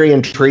it's very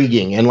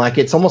intriguing. And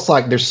it's almost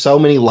like there's so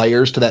many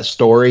layers to that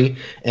story.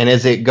 And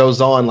as it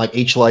goes on,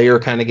 each layer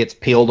kind of gets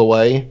peeled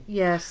away.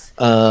 Yes.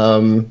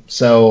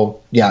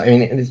 So, yeah,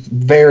 it's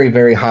very,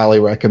 very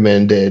highly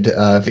recommended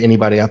if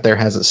anybody out there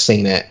hasn't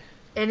seen it.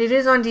 And it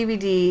is on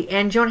DVD,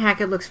 and Joan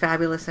Hackett looks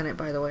fabulous in it,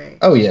 by the way.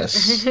 Oh,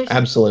 yes.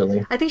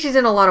 Absolutely. I think she's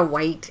in a lot of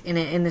white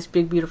in this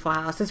big, beautiful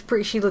house.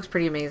 She looks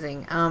pretty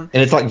amazing. And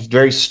it's like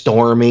very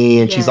stormy,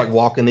 and she's like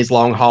walking these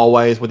long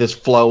hallways with this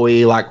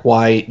flowy, like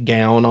white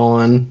gown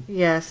on.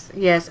 Yes.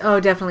 Oh,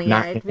 definitely.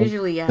 Yeah.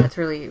 Visually, it's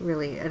really,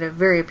 really a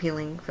very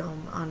appealing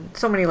film on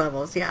so many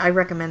levels. Yeah, I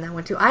recommend that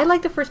one too. I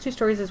like the first two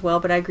stories as well,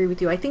 but I agree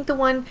with you. I think the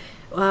one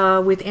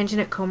with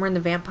Anjanette Comer and the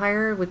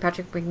vampire with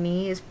Patrick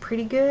Macnee is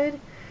pretty good.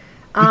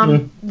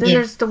 Then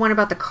there's the one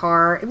about the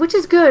car, which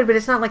is good, but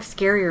it's not like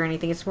scary or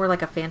anything. It's more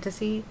like a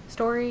fantasy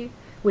story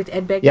with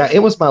Ed Begley. Yeah, it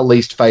was my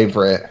least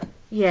favorite.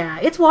 Yeah,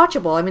 it's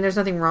watchable. I mean, there's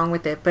nothing wrong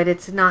with it, but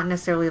it's not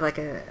necessarily like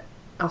a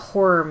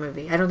horror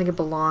movie. I don't think it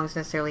belongs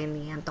necessarily in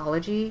the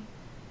anthology.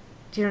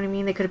 Do you know what I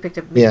mean? They could have picked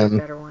a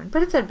better one,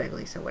 but it's Ed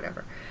Begley, so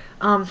whatever.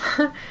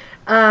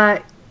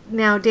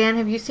 Now, Dan,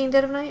 have you seen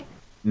Dead of Night?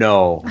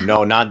 No,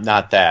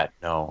 not that.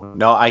 No.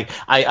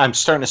 I'm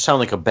starting to sound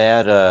like a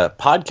bad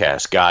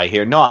podcast guy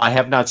here. No, I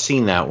have not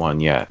seen that one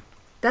yet.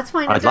 That's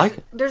fine.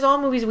 There's all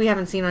movies we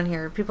haven't seen on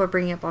here. People are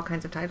bringing up all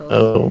kinds of titles.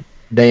 Oh,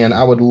 Dan,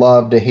 I would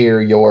love to hear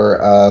your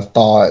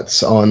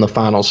thoughts on the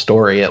final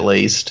story, at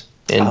least,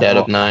 in Dead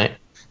of Night.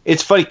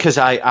 It's funny because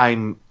I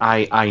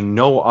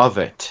know of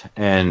it,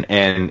 and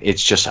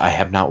it's just I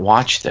have not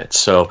watched it.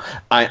 So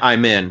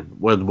I'm in.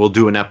 We'll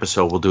do an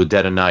episode. We'll do a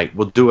Dead of Night.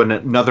 We'll do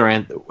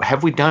another.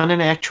 Have we done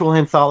an actual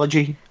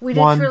anthology? We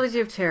did Trilogy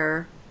of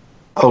Terror.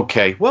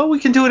 Okay, well, we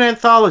can do an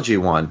anthology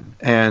one,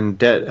 and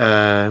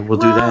we'll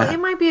do that. It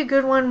might be a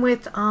good one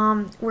with,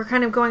 we're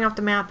kind of going off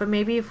the map, but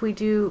maybe if we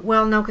do,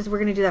 well, no, because we're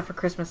going to do that for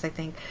Christmas, I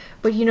think.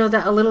 But you know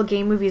that A Little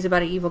Game movie is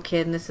about an evil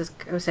kid, and this is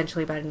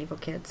essentially about an evil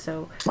kid,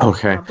 so.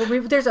 Okay.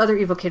 But there's other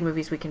evil kid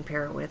movies we can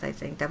pair it with, I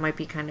think. That might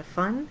be kind of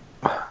fun.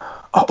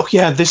 Oh,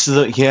 yeah,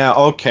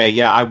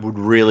 I would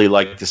really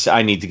like to see,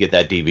 I need to get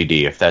that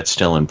DVD if that's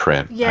still in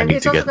print. Yeah, I need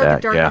it's to also get got that,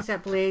 The Darkness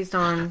That Blazed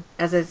on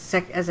as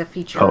a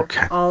feature.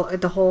 Okay.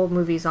 The whole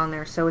movie's on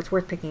there, so it's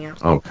worth picking up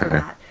for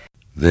that.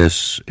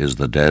 This is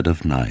the dead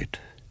of night.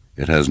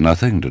 It has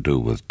nothing to do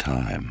with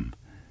time.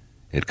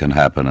 It can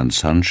happen in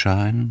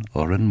sunshine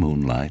or in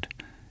moonlight,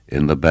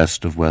 in the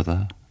best of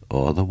weather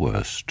or the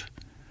worst.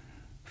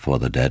 For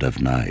the dead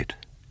of night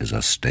is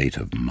a state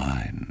of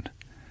mind.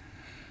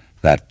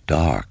 That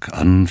dark,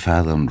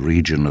 unfathomed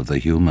region of the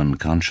human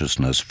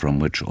consciousness from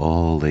which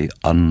all the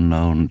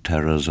unknown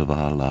terrors of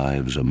our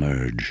lives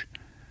emerge.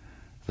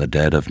 The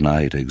dead of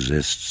night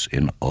exists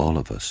in all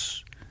of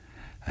us,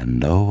 and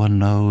no one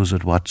knows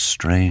at what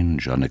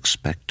strange,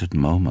 unexpected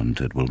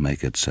moment it will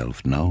make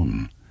itself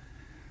known.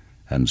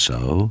 And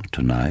so,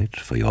 tonight,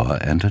 for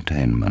your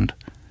entertainment,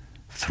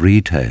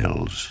 3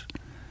 tales,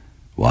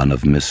 one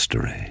of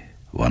mystery,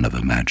 one of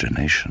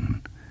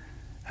imagination,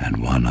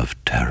 and one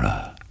of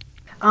terror.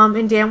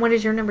 And Dan, what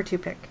is your number 2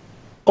 pick?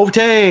 Oh,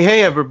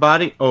 hey,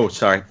 everybody. Oh,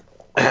 sorry.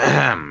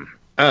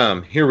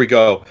 Here we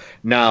go.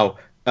 Now,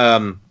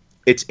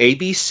 it's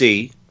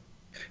ABC.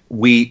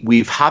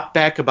 We've hopped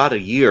back about a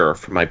year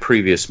from my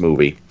previous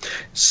movie.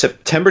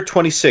 September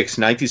 26,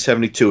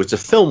 1972. It's a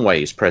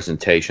Filmways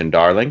presentation,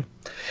 darling.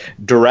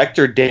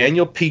 Director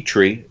Daniel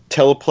Petrie,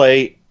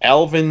 teleplay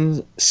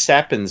Alvin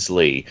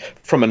Sapinsley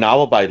from a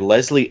novel by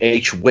Leslie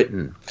H.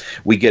 Whitten.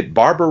 We get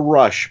Barbara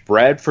Rush,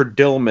 Bradford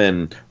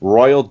Dillman,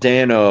 Royal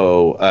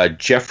Dano,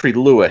 Jeffrey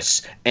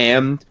Lewis,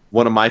 and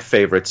one of my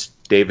favorites,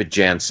 David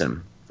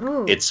Jansen.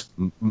 Ooh. It's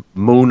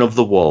Moon of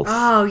the Wolf.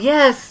 Oh,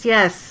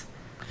 yes.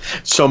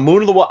 So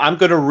Moon of the Wolf, I'm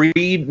going to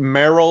read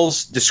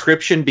Merrill's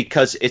description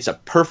because it's a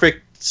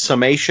perfect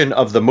summation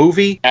of the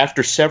movie.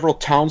 After several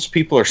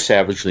townspeople are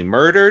savagely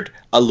murdered,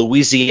 a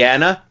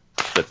Louisiana,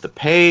 flip the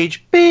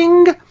page,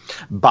 bing,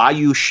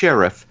 Bayou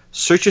sheriff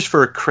searches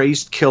for a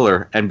crazed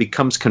killer and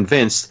becomes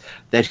convinced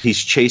that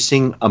he's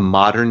chasing a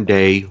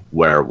modern-day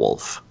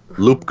werewolf.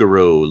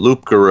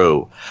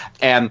 Loup-garou.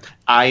 And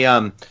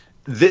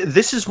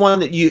this is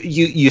one that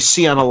you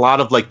see on a lot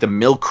of like the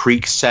Mill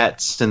Creek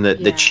sets and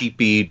the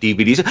cheapy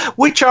DVDs,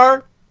 which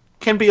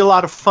can be a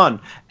lot of fun.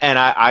 And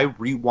I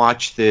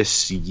rewatched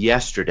this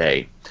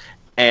yesterday,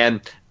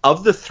 and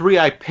of the 3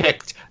 I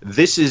picked,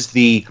 this is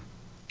the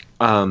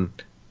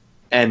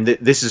and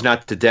this is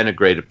not to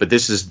denigrate it, but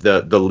this is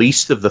the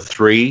least of the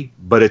 3,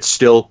 but it's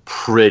still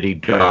pretty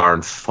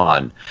darn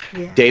fun.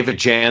 Yeah. David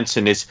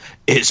Jansen is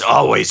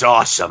always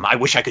awesome. I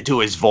wish I could do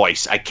his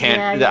voice. I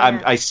can't.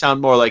 Yeah. I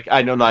sound more like,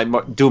 I don't know, I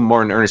do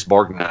more than Ernest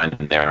Borgnine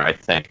in there, I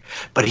think.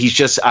 But he's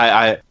just,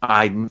 I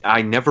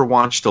never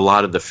watched a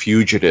lot of The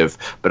Fugitive,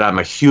 but I'm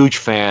a huge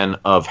fan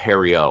of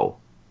Harry O.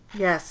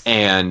 Yes.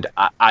 And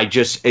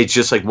it's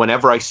just like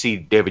whenever I see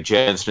David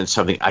Jansen in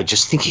something, I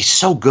just think he's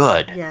so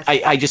good. Yes.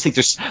 I just think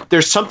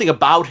there's something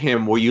about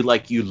him where you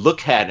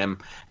look at him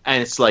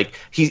and it's like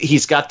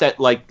he's got that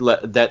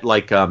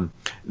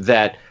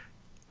that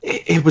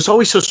it was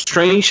always so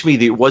strange to me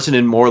that it wasn't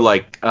in more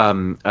like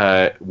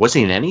wasn't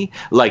he in any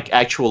like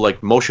actual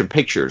like motion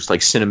pictures,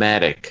 like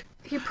cinematic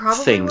he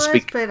probably things.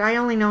 Was, but I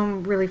only know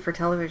him really for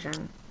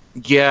television.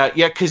 Yeah,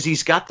 because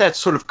he's got that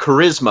sort of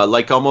charisma,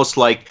 like almost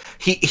like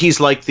he's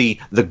like the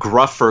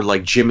gruffer,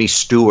 like Jimmy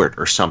Stewart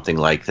or something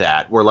like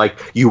that, where like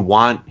you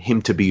want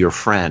him to be your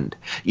friend,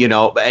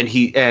 and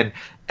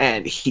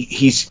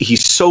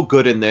he's so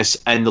good in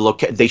this, and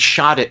they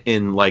shot it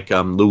in like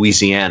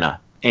Louisiana,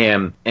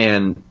 and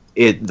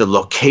the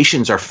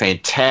locations are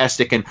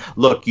fantastic, and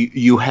look,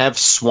 you have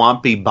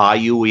swampy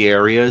bayou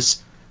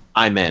areas.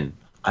 I'm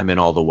in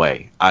all the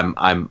way. I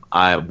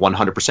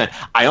 100%.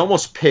 I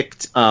almost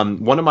picked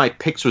one of my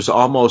picks was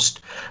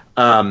almost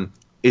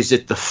is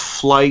it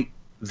Flight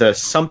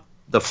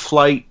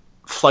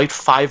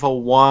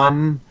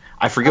 501?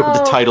 I forget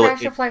what the title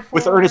is.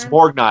 With Ernest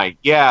Borgnine.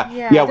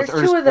 Yeah, with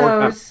Ernest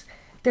Borgnine.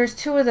 There's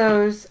two of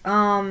those.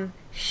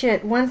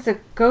 One's the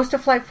Ghost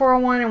of Flight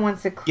 401 and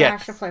one's the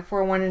Crash of Flight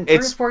 401. And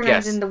Ernest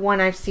Borgnine's in the one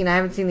I've seen. I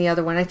haven't seen the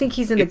other one. I think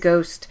he's in the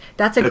Ghost.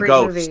 That's a great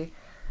movie.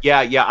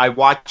 Yeah, I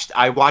watched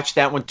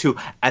that one too,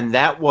 and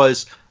that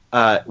was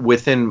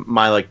within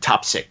my like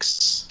top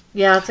 6.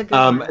 Yeah, that's a good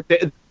one.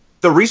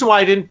 The reason why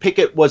I didn't pick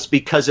it was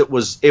because it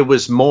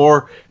was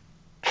more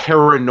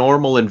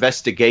paranormal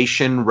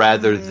investigation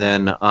rather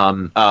than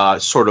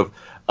sort of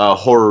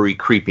horror-y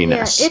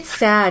creepiness. Yeah, it's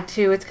sad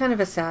too. It's kind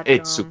of a sad film.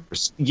 It's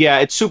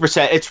super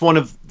sad. It's one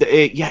of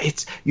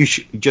you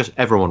should just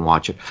everyone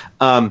watch it.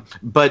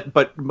 But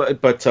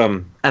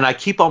and I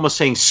keep almost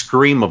saying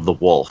Scream of the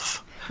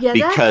Wolf. Yeah,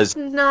 because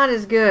that's not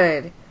as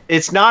good.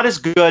 It's not as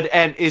good,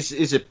 and is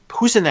it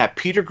who's in that?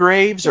 Peter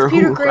Graves or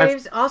Peter who?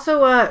 Graves.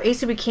 Also,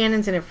 Asa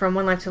Buchanan's in it from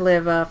One Life to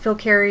Live. Phil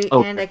Carey,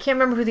 and I can't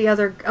remember who the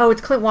other. Oh,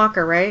 it's Clint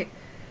Walker, right?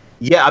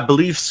 Yeah, I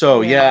believe so.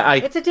 Yeah,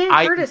 it's a Dan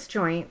Curtis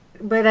joint,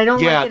 but I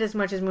don't like it as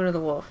much as Moon of the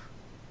Wolf.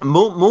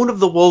 Moon of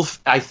the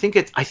Wolf. I think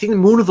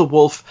Moon of the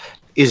Wolf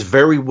is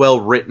very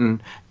well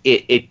written.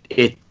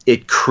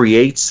 It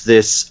creates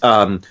this.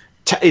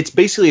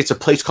 It's a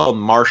place called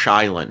Marsh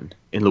Island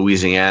in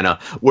Louisiana,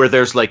 where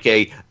there's like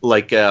a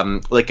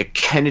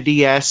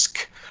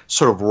Kennedy-esque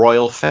sort of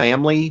royal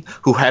family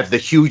who have the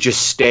huge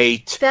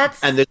estate.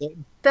 That's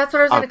what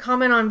I was going to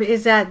comment on.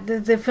 Is that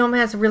the film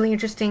has really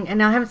interesting, and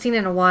now I haven't seen it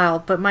in a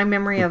while, but my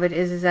memory of it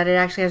is that it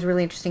actually has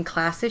really interesting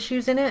class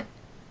issues in it.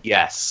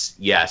 Yes,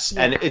 yeah.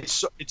 And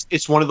it's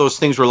one of those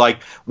things where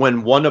like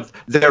when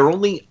there are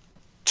only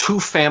 2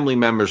 family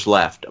members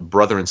left, a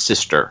brother and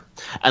sister,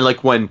 and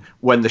like when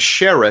the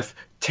sheriff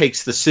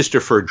takes the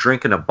sister for a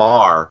drink in a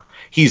bar,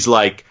 he's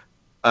like,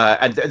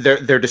 and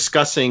they're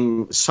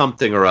discussing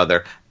something or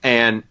other,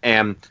 and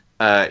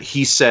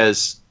he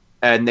says,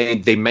 and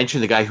they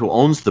mention the guy who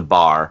owns the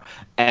bar,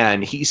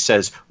 and he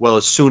says, well,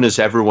 as soon as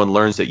everyone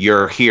learns that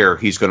you're here,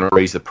 he's going to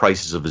raise the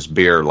prices of his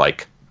beer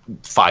like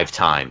 5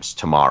 times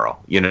tomorrow.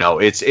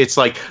 It's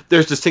like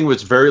there's this thing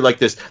that's very like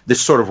this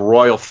sort of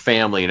royal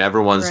family, and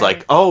everyone's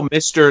like, oh,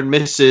 Mr. and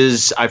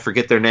Mrs. I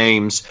forget their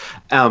names,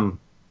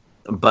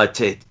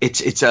 but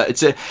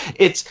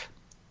it's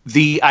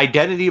the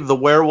identity of the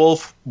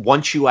werewolf,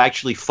 once you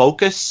actually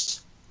focus,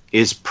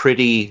 is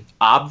pretty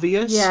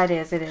obvious. Yeah, it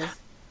is.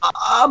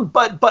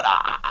 But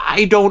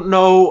I don't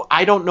know.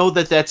 I don't know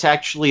that that's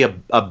actually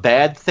a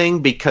bad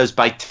thing, because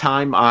by the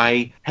time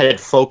I had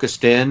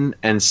focused in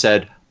and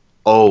said,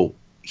 "Oh,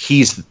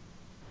 he's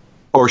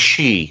or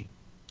she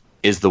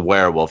is the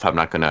werewolf," I'm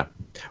not going to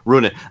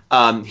ruin it.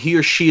 He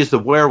or she is the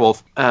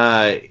werewolf.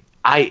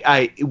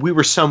 We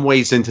were some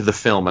ways into the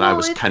film, and I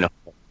was kind of.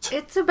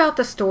 It's about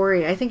the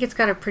story. I think it's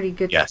got a pretty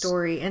good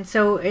story, and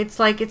so it's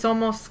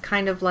almost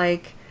kind of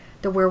like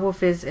the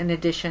werewolf is an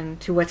addition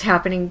to what's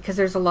happening, because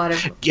there's a lot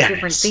of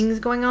different things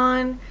going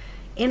on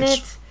in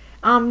it.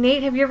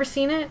 Nate, have you ever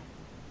seen it?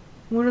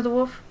 Moon of the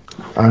Wolf?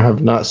 I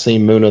have not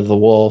seen Moon of the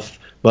Wolf,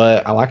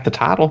 but I like the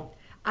title.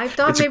 I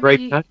thought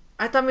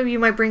maybe you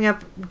might bring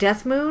up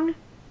Death Moon.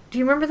 Do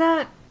you remember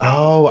that?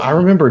 Oh, I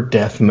remember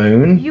Death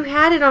Moon. You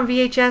had it on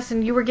VHS,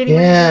 and you were getting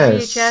rid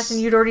of VHS,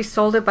 and you'd already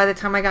sold it by the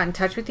time I got in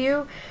touch with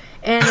you.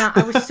 And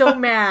I was so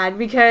mad,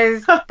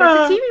 because that's a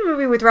TV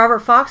movie with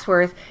Robert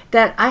Foxworth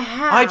that I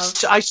have.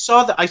 I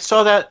saw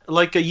that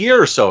like a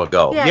year or so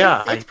ago.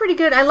 Yeah, it's pretty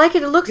good. I like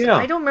it. It looks. Yeah.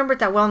 I don't remember it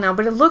that well now,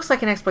 but it looks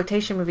like an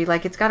exploitation movie.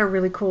 Like, it's got a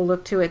really cool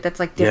look to it that's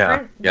like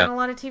different than a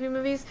lot of TV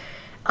movies.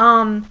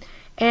 And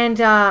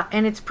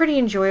it's pretty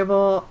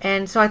enjoyable.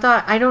 And so I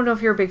thought, I don't know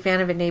if you're a big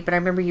fan of it, Nate, but I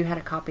remember you had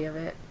a copy of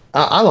it.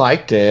 I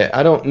liked it.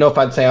 I don't know if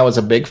I'd say I was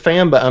a big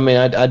fan, but I mean,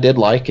 I did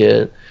like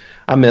it.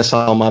 I miss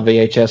all my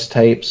VHS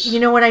tapes. You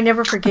know what? I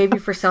never forgave you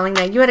for selling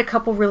that. You had a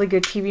couple really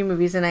good TV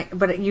movies,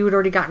 but you had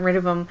already gotten rid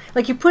of them.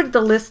 Like, you put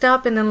the list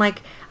up, and then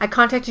like I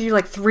contacted you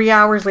like 3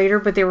 hours later,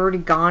 but they were already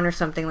gone or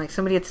something. Like,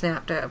 somebody had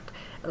snapped up.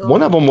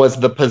 One of them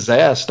was The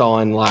Possessed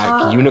on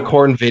like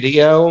Unicorn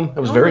Video. It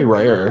was very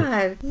rare.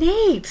 God.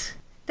 Nate,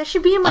 that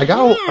should be in my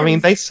hands. I mean,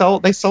 they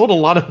sold a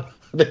lot of.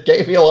 They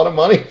gave me a lot of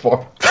money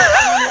for it.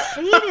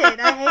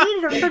 I hate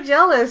it. I'm so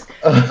jealous.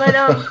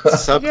 But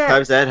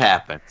sometimes that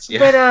happens. Yeah.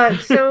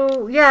 But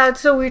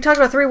so we talked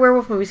about 3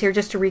 werewolf movies here,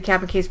 just to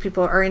recap in case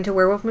people are into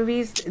werewolf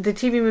movies. The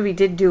TV movie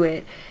did do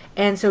it,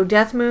 and so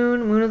Death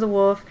Moon, Moon of the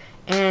Wolf,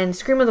 and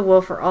Scream of the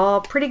Wolf are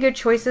all pretty good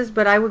choices.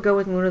 But I would go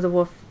with Moon of the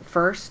Wolf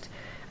first,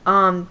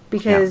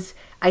 because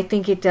I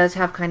think it does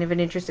have kind of an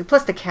interesting,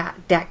 plus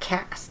that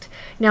cast.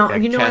 Now, I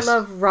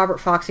love Robert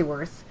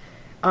Foxyworth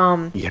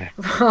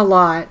a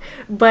lot,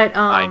 but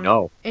I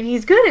know. and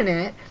he's good in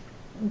it.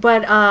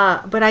 But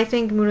I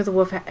think Moon of the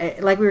Wolf,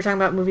 like we were talking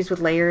about movies with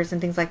layers and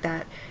things like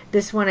that,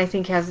 this one I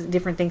think has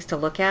different things to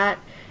look at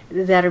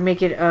that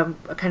make it a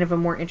kind of a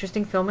more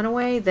interesting film in a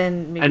way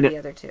than maybe the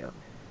other two.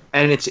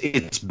 And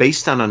it's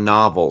based on a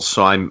novel,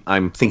 so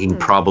I'm thinking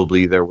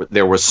probably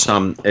there was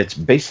some. It's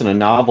based on a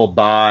novel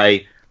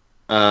by.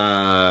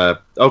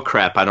 Oh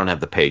crap! I don't have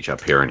the page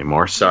up here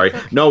anymore. Sorry.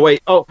 Okay. No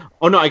wait. Oh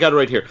no! I got it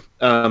right here.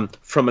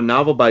 From a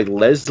novel by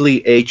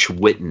Leslie H.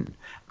 Whitten.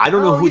 I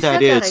don't know who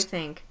that is. I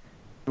think.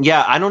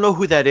 Yeah, I don't know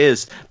who that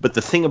is, but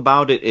the thing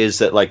about it is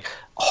that like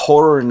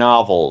horror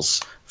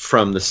novels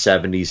from the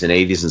 70s and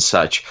 80s and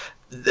such,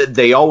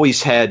 they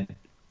always had,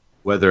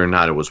 whether or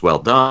not it was well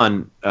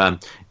done,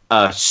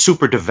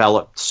 super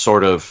developed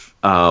sort of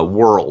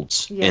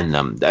worlds in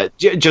them.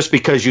 Just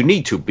because you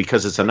need to,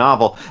 because it's a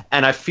novel.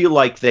 And I feel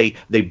like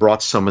they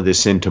brought some of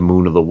this into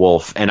Moon of the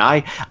Wolf. And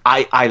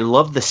I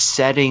love the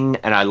setting,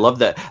 and I love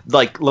that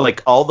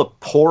like all the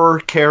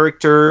poor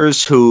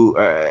characters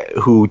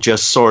who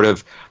just sort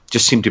of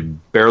just seem to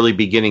barely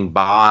be getting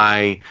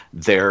by.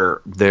 They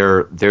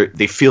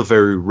feel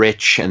very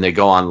rich, and they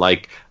go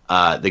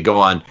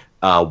on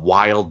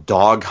wild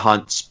dog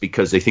hunts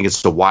because they think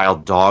it's the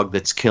wild dog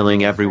that's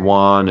killing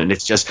everyone, and I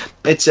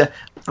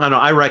don't know.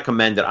 I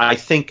recommend it. I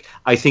think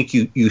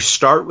you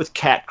start with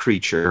Cat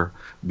Creature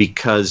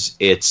because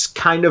it's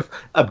kind of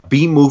a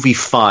B-movie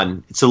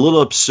fun. It's a little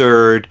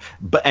absurd,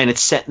 and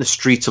it's set in the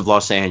streets of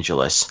Los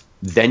Angeles.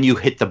 Then you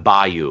hit the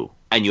bayou,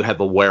 and you have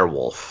a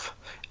werewolf.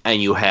 And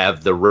you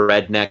have the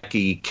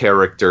rednecky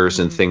characters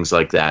and things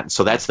like that.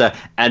 So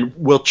and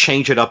we'll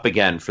change it up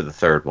again for the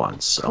third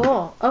one. So.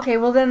 Cool. Okay,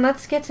 well then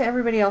let's get to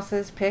everybody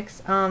else's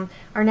picks. Our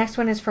next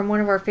one is from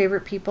one of our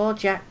favorite people,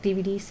 Jack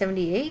DVD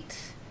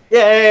 78.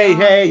 Yay!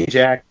 Hey,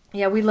 Jack.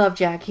 Yeah, we love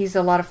Jack. He's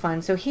a lot of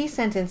fun. So he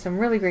sent in some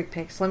really great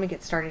picks. Let me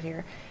get started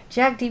here.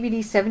 Jack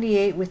DVD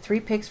 78 with 3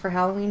 picks for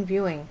Halloween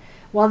viewing.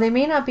 While they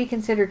may not be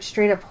considered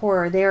straight-up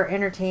horror, they are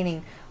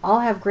entertaining.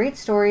 All have great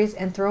stories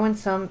and throw in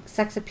some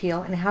sex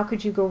appeal, and how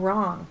could you go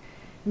wrong?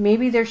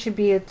 Maybe there should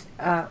be a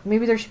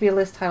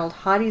list titled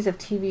Hotties of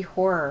TV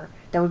Horror.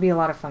 That would be a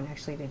lot of fun,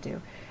 actually, to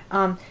do.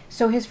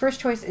 So his first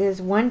choice is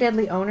One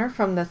Deadly Owner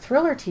from the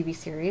Thriller TV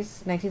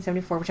series,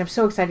 1974, which I'm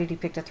so excited he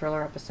picked a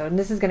Thriller episode, and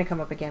this is going to come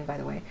up again, by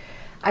the way.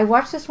 I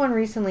watched this one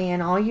recently,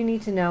 and all you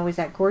need to know is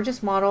that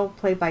gorgeous model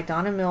played by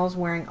Donna Mills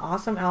wearing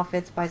awesome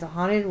outfits buys a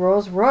haunted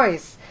Rolls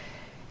Royce.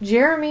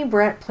 Jeremy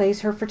Brett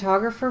plays her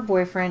photographer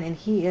boyfriend, and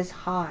he is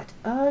hot.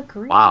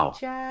 Agreed, wow.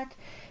 Jack.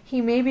 He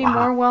may be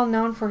more well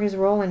known for his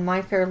role in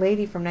My Fair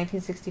Lady from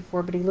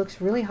 1964, but he looks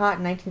really hot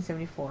in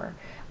 1974.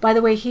 By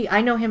the way,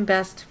 I know him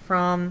best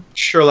from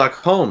Sherlock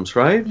Holmes,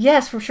 right?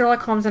 Yes, from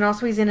Sherlock Holmes, and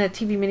also he's in a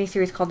TV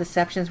miniseries called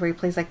Deceptions, where he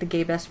plays like the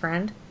gay best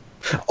friend.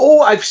 Oh,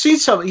 I've seen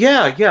some.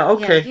 Yeah,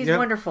 okay. Yeah, he's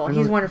wonderful.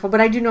 He's wonderful.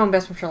 But I do know him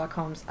best from Sherlock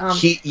Holmes.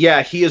 He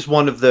is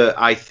one of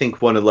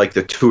like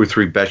the 2 or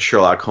 3 best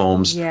Sherlock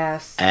Holmes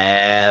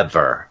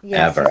ever.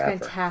 Yes, ever, he's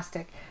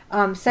fantastic.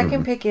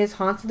 Second pick is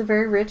Haunts of the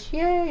Very Rich.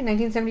 Yay,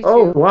 1972.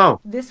 Oh, wow.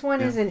 This one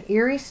is an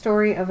eerie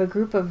story of a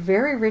group of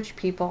very rich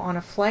people on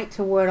a flight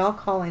to what I'll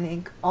call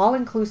an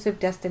all-inclusive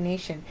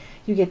destination.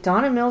 You get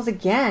Donna Mills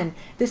again,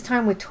 this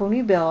time with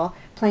Tony Bill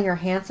playing her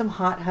handsome,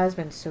 hot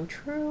husband. So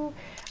true.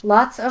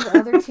 Lots of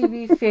other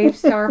TV fave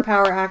star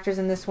power actors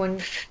in this one,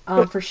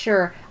 for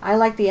sure. I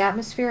like the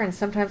atmosphere and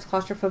sometimes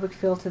claustrophobic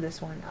feel to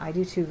this one. I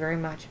do too, very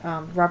much.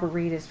 Robert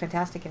Reed is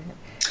fantastic in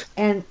it.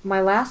 And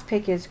my last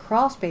pick is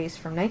Crawl Space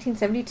from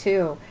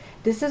 1972.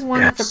 This is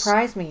one that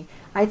surprised me.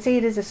 I'd say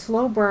it is a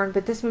slow burn,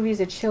 but this movie is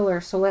a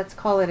chiller, so let's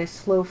call it a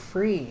slow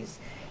freeze.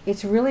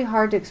 It's really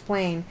hard to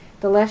explain.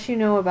 The less you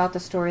know about the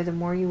story, the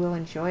more you will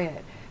enjoy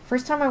it.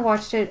 First time I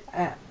watched it,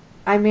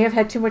 I may have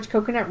had too much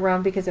coconut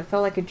rum because it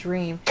felt like a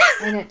dream,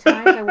 and at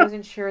times I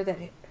wasn't sure that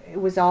it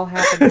was all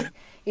happening.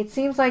 It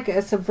seems like such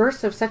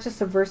a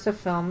subversive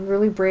film,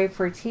 really brave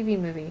for a TV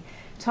movie.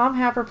 Tom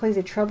Happer plays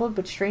a troubled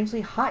but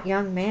strangely hot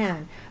young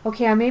man.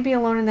 Okay, I may be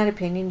alone in that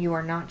opinion. You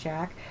are not,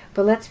 Jack.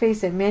 But let's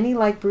face it, many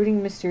like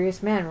brooding,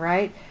 mysterious men,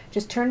 right?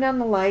 Just turn down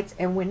the lights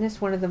and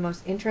witness one of the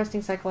most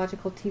interesting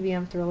psychological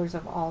TVM thrillers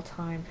of all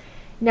time.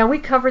 Now, we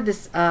covered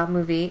this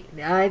movie.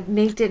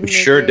 Nate didn't. We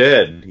sure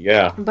did,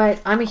 yeah.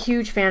 But I'm a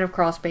huge fan of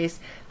Crawl Space.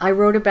 I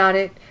wrote about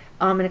it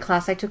in a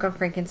class I took on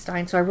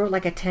Frankenstein, so I wrote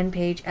like a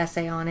 10-page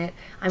essay on it.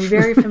 I'm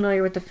very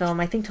familiar with the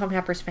film. I think Tom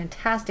Happer's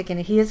fantastic in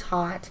it. He is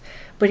hot,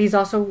 but he's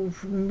also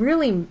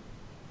really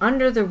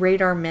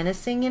under-the-radar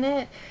menacing in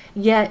it,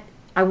 yet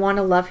I want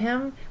to love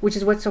him, which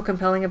is what's so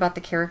compelling about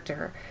the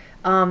character.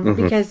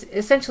 Because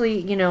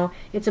essentially,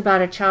 it's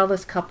about a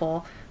childless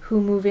couple who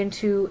move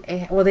into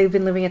they've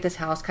been living at this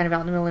house kind of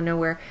out in the middle of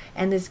nowhere,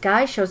 and this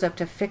guy shows up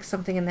to fix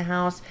something in the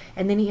house,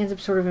 and then he ends up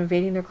sort of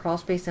invading their crawl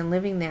space and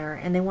living there,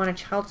 and they want a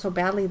child so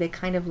badly they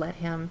kind of let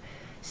him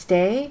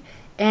stay,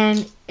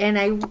 And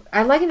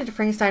I liken it to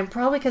Frankenstein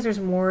probably because there's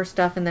more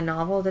stuff in the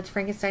novel that's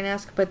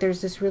Frankenstein-esque, but there's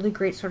this really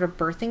great sort of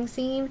birthing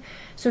scene.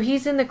 So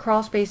he's in the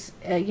crawl space,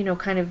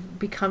 kind of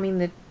becoming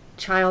the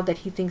child that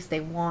he thinks they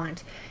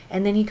want,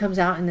 and then he comes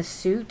out in the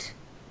suit.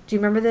 Do you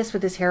remember this,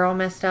 with his hair all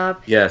messed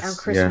up? Yes. On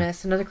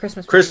Christmas, another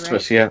Christmas movie,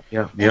 Christmas, right?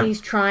 yeah. And he's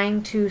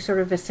trying to sort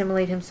of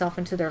assimilate himself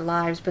into their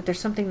lives, but there's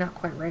something not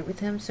quite right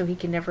with him, so he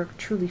can never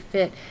truly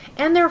fit.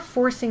 And they're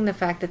forcing the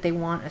fact that they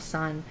want a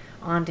son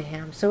onto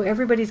him. So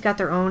everybody's got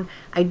their own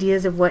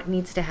ideas of what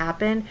needs to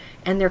happen,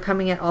 and they're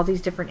coming at all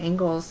these different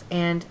angles,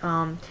 and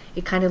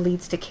it kind of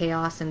leads to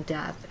chaos and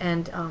death.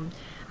 And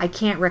I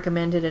can't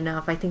recommend it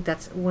enough. I think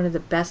that's one of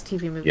the best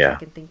TV movies I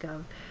can think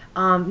of.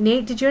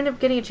 Nate, did you end up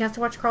getting a chance to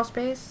watch Crawl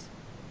Space?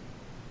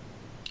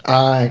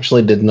 I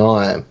actually did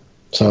not,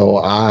 so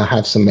I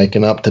have some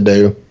making up to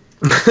do.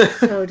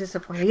 So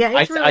disappointing. Yeah,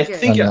 it's really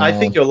good. I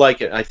think you'll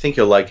like it. I think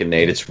you'll like it,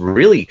 Nate. It's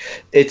really,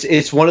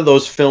 it's one of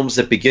those films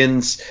that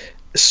begins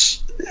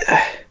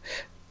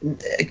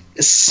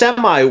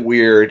semi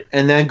weird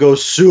and then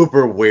goes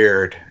super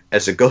weird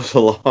as it goes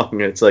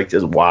along. It's like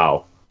just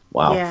wow.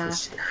 Yeah,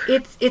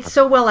 it's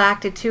so well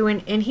acted too,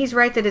 and he's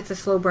right that it's a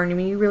slow burn. I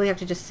mean, you really have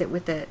to just sit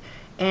with it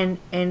and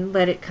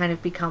let it kind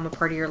of become a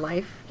part of your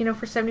life,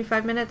 for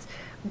 75 minutes.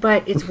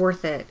 But it's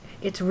worth it.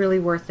 It's really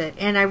worth it.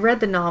 And I read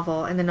the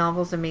novel, and the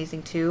novel's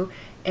amazing too.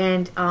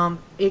 And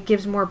it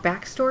gives more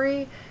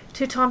backstory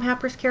to Tom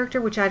Happer's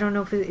character, which I don't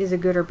know if it is a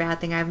good or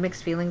bad thing. I have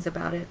mixed feelings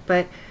about it,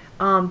 but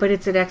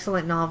it's an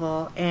excellent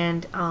novel,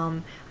 and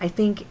I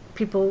think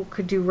people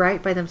could do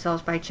right by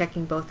themselves by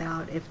checking both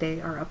out if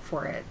they are up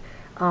for it.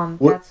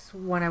 That's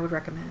one I would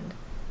recommend.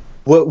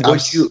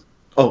 What you?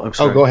 Oh, I'm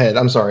sorry. Oh, go ahead.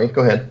 I'm sorry.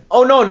 Go ahead.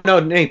 Oh no,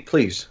 Nate,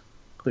 please.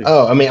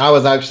 Oh, I mean, I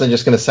was actually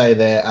just going to say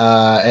that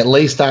at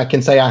least I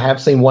can say I have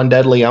seen One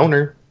Deadly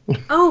Owner.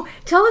 Oh,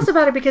 tell us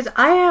about it, because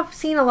I have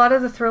seen a lot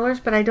of the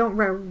thrillers, but I don't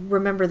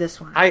remember this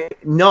one. I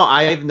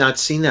have not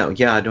seen that.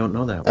 Yeah, I don't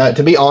know that one.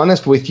 To be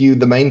honest with you,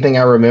 the main thing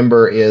I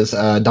remember is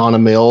Donna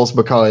Mills,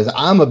 because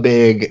I'm a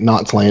big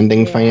Knots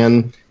Landing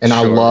fan, and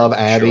I love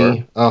Abby.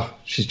 Sure. Oh,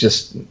 she's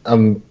just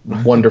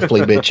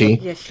wonderfully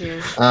bitchy. Yes, she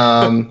is.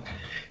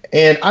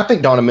 And I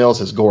think Donna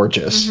Mills is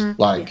gorgeous.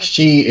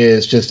 She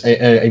is just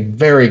a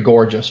very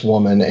gorgeous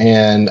woman.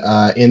 And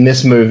in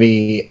this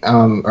movie,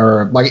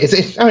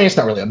 it's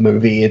not really a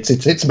movie.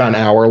 It's about an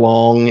hour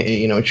long.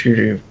 It's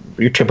your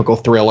typical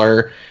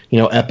thriller,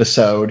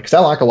 episode. Because I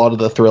like a lot of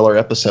the thriller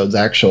episodes.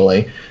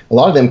 Actually, a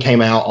lot of them came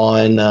out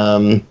on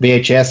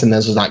VHS, and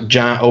those was like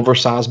giant,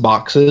 oversized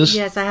boxes.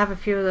 Yes, I have a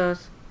few of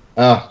those.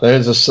 Oh,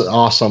 those are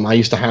awesome. I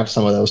used to have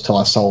some of those till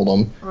I sold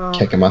them. Oh,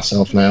 kicking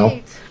myself now.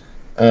 Great.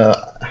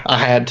 I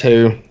had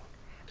to.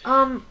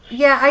 Their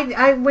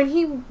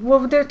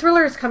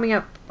thriller is coming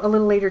up a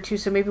little later too,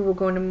 so maybe we'll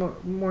go into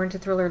more into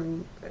thriller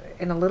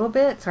in a little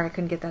bit. Sorry, I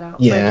couldn't get that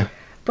out. Yeah.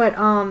 But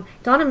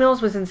Donna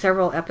Mills was in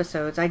several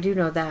episodes. I do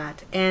know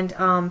that, and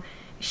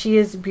she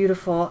is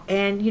beautiful.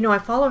 And I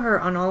follow her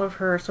on all of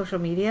her social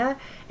media,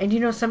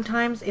 and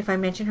sometimes if I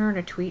mention her in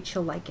a tweet,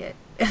 she'll like it.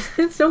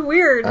 It's so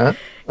weird.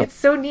 It's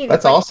so neat.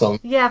 That's awesome.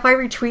 Yeah, if I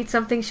retweet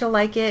something, she'll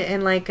like it,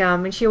 and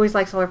and she always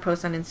likes all her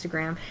posts on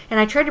Instagram. And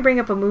I tried to bring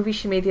up a movie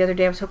she made the other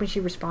day. I was hoping she'd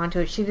respond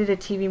to it. She did a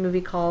TV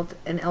movie called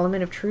An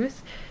Element of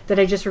Truth that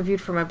I just reviewed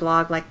for my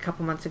blog like a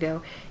couple months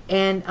ago,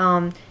 and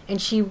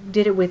she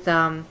did it with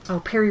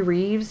Perry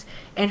Reeves,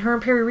 and her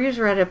and Perry Reeves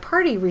were at a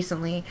party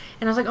recently,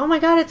 and I was like, oh my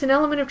god, it's an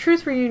Element of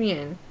Truth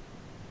reunion.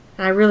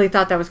 And I really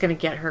thought that was going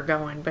to get her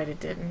going, but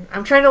it didn't.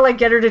 I'm trying to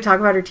get her to talk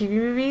about her TV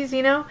movies,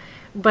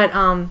 but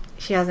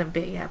she hasn't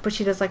bit yet. But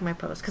she does like my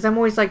posts, because I'm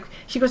always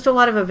she goes to a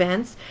lot of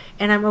events,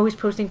 and I'm always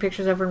posting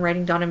pictures of her and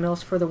writing Donna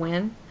Mills for the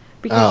win,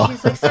 because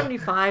she's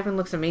 75 and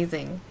looks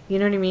amazing. You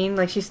know what I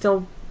mean? She's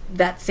still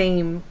that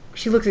same.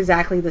 She looks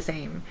exactly the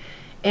same,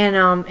 and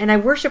I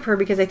worship her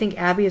because I think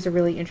Abby is a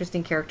really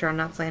interesting character on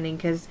Knots Landing.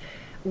 Because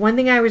one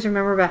thing I always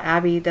remember about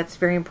Abby that's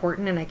very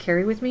important, and I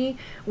carry with me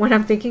when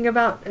I'm thinking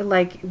about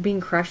being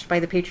crushed by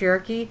the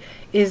patriarchy,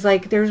 is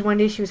there was one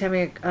day she was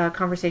having a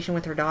conversation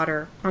with her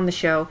daughter on the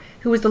show,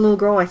 who was the little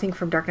girl I think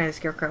from Dark Knight of the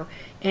Scarecrow,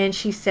 and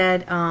she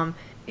said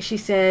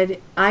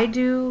I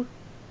do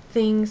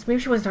things, maybe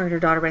she wasn't talking to her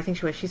daughter, but I think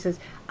she was. She says,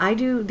 I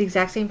do the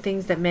exact same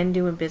things that men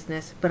do in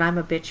business, but I'm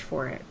a bitch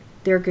for it.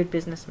 They're good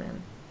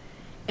businessmen.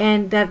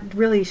 And that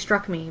really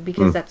struck me,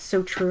 because that's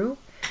so true,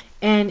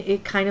 and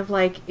it kind of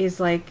is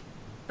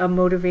a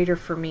motivator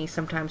for me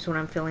sometimes when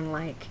I'm feeling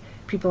like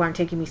people aren't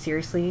taking me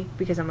seriously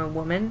because I'm a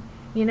woman,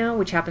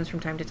 which happens from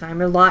time to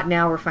time. A lot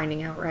now, we're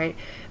finding out, right?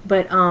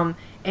 But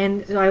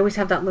and so I always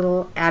have that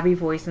little Abby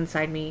voice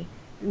inside me.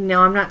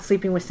 No, I'm not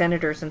sleeping with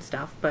senators and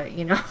stuff, but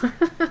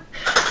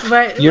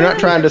but you're not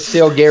trying to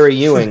steal Gary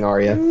Ewing, are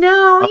you?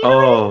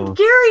 No,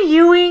 Gary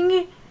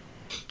Ewing,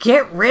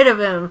 get rid of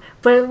him.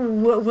 But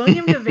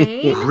William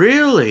Devane,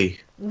 really?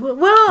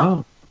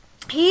 Well,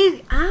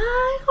 I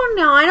don't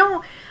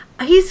know.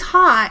 He's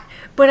hot,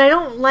 but I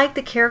don't like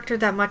the character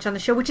that much on the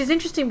show, which is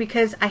interesting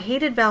because I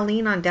hated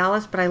Valine on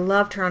Dallas, but I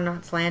loved her on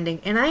Knots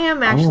Landing. And I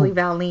am actually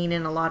Valine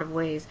in a lot of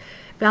ways.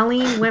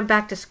 Valine went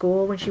back to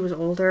school when she was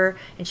older,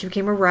 and she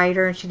became a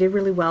writer, and she did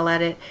really well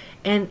at it.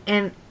 And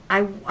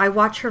I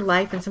watch her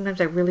life, and sometimes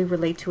I really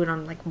relate to it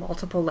on like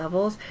multiple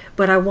levels,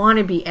 but I want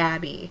to be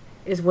Abby,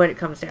 is what it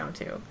comes down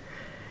to.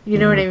 You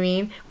know what I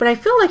mean? But I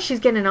feel like she's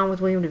getting on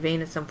with William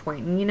Devane at some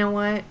point, and you know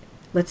what?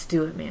 Let's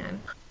do it,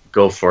 man.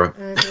 Go for it.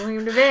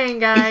 William Devane,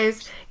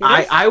 guys.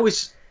 I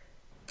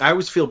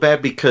always feel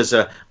bad because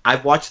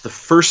I've watched the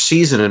first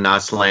season of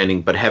Knots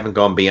Landing, but haven't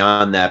gone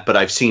beyond that. But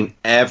I've seen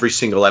every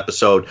single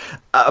episode,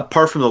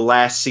 apart from the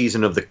last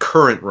season of the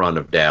current run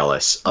of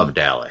Dallas.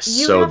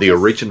 So the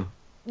original.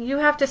 You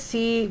have to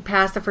see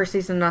past the first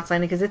season of Knots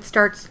Landing because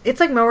it's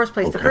like Melrose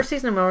Place. Okay. The first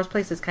season of Melrose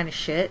Place is kind of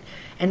shit,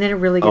 and then it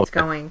really gets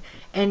going,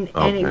 and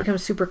it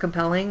becomes super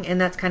compelling,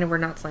 and that's kind of where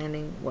Knots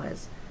Landing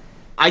was.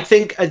 I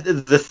think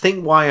the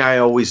thing why I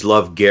always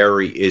love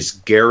Gary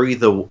is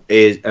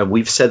and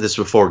we've said this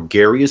before,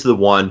 Gary is the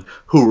one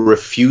who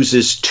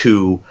refuses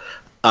to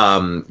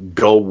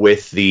go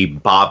with the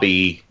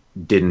Bobby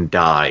didn't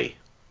die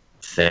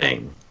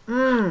thing.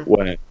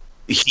 When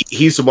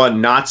he's the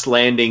one, Knots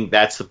Landing,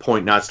 that's the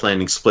point Knots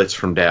Landing splits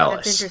from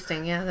Dallas. That's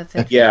interesting, yeah, that's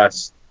interesting.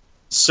 Yes.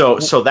 So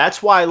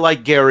that's why I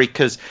like Gary,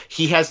 because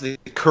he has the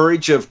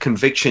courage of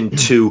conviction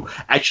to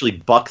actually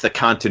buck the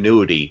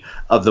continuity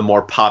of the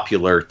more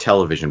popular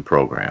television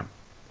program.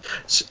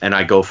 And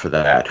I go for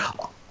that.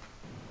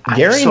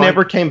 Gary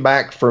never came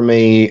back for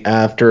me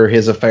after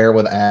his affair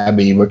with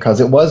Abby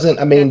because it wasn't,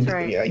 I mean,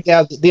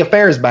 yeah, the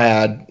affair is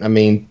bad. I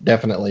mean,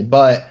 definitely.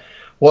 But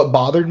what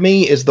bothered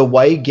me is the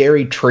way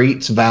Gary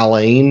treats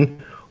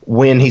Valine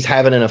when he's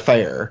having an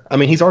affair. I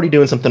mean, he's already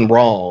doing something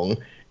wrong.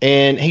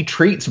 And he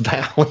treats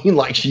Valine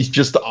like she's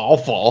just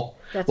awful.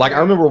 That's like, right. I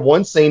remember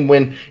one scene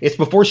when it's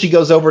before she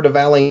goes over to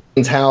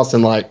Valine's house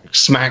and, like,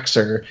 smacks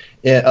her.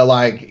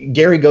 Like,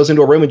 Gary goes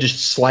into a room and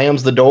just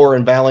slams the door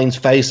in Valine's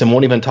face and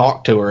won't even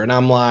talk to her. And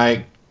I'm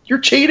like, you're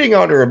cheating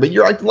on her, but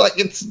you're like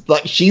it's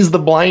like she's the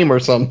blame or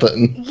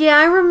something. Yeah,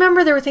 I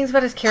remember there were things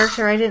about his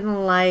character I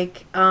didn't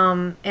like.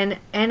 And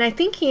I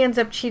think he ends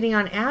up cheating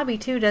on Abby,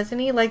 too, doesn't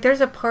he? Like,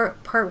 there's a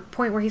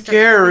point where he starts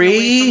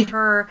away from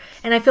her.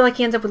 And I feel like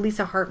he ends up with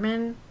Lisa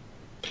Hartman.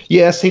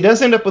 Yes, he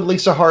does end up with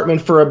Lisa Hartman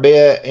for a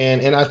bit,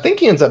 and I think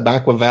he ends up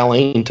back with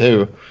Valine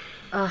too.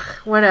 Ugh,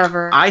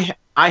 whatever.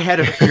 I had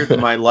a period in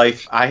my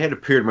life. I had a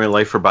period in my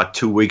life for about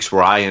 2 weeks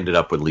where I ended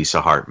up with Lisa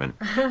Hartman.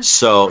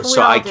 So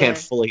I can't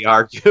fully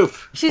argue.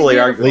 She's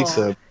beautiful.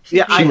 Lisa.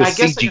 Yeah, I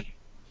guess.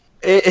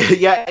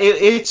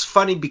 It's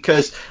funny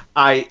because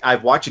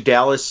I've watched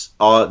Dallas,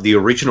 the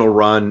original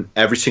run,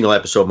 every single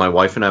episode. My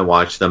wife and I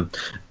watched them.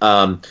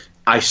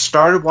 I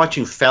started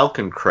watching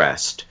Falcon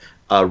Crest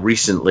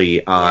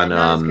recently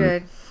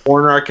on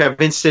Warner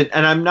Archive Instant,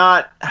 and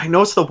I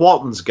know it's the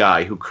Waltons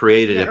guy who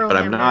created it, but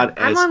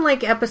I'm on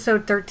like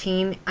episode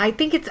 13. I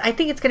think it's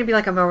going to be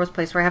like a Melrose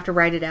Place where I have to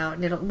write it out,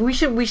 and we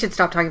should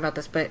stop talking about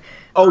this, but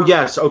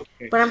yes,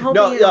 okay. But I'm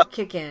hoping it'll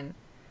kick in.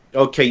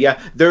 Okay, yeah.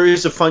 There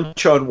is a fun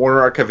show on Warner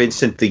Archive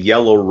Instant, The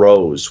Yellow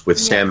Rose, with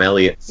Sam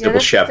Elliott, Sybil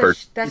Shepherd.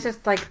 That's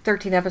just like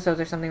 13 episodes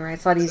or something, right?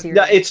 It's a lot easier.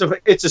 Yeah, it's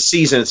a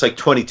season. It's like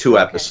 22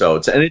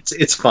 episodes, and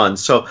it's fun.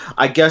 So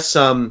I guess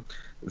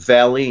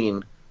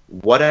Valine,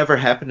 whatever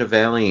happened to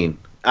Valine?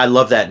 I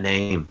love that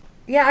name.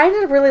 Yeah, I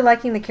ended up really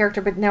liking the character,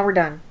 but now we're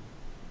done.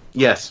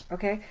 Yes.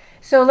 Okay,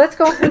 so let's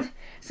go.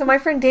 So my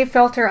friend Dave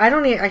Felter, I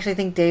don't actually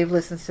think Dave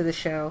listens to the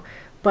show,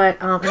 but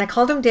and I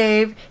called him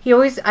Dave. I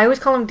always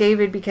call him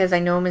David because I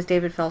know him as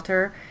David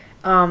Felter.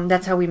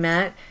 That's how we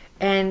met.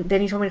 And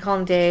then he told me to call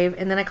him Dave,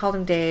 and then I called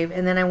him Dave,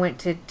 and then I went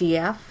to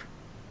DF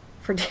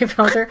for Dave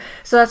Felter.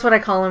 So that's what I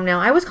call him now.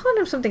 I was calling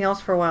him something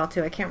else for a while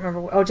too. I can't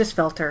remember. Oh, just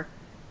Felter.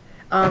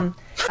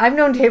 I've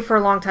known Dave for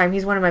a long time.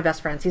 He's one of my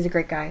best friends. He's a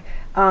great guy.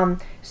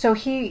 So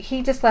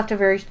he just left a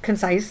very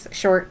concise,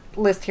 short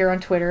list here on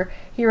Twitter.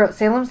 He wrote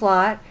Salem's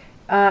Lot,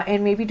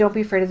 and maybe Don't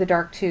Be Afraid of the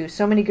Dark too.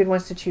 So many good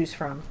ones to choose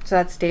from. So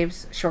that's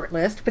Dave's short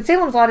list. But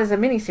Salem's Lot is a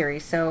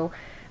miniseries, so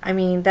I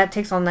mean that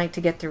takes all night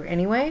to get through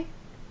anyway.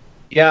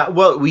 Yeah,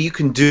 well, you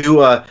can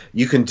do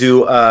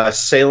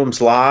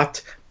Salem's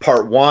Lot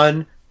Part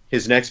 1.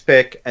 His next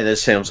pick, and then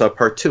Salem's Lot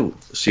Part 2.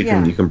 So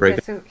you can break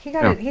it. So he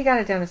got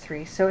it down to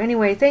 3. So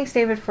anyway, thanks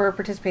David for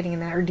participating in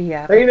that, or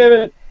DF. Thank you,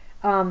 David.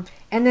 And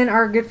then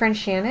our good friend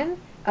Shannon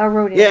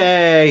wrote in.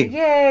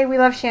 Yay! We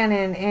love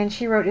Shannon. And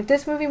she wrote, if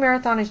this movie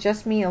marathon is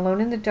just me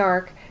alone in the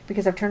dark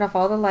because I've turned off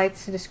all the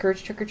lights to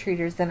discourage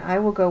trick-or-treaters, then I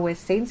will go with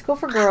Satan's School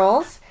for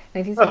Girls,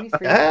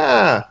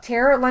 1973.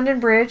 Terror at London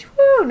Bridge,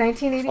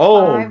 1985.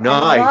 Oh,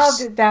 nice.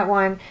 I loved that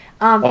one.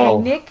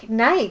 And Nick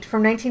Knight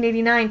from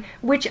 1989,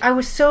 which I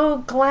was so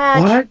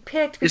glad you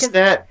picked because is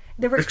that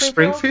the Rick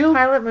Springfield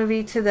pilot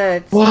movie to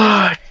the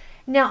what?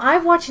 Now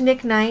I've watched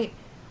Nick Knight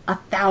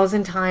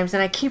 1,000 times,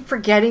 and I keep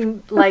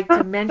forgetting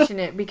to mention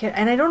it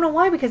and I don't know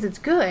why, because it's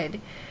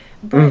good,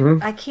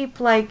 but I keep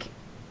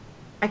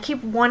I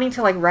keep wanting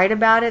to like write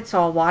about it, so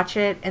I'll watch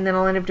it, and then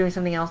I'll end up doing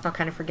something else, and I'll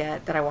kind of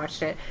forget that I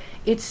watched it.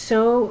 It's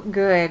so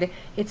good.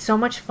 It's so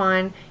much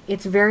fun.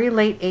 It's very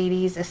late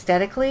 80s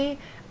aesthetically.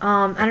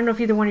 I don't know if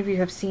either one of you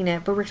have seen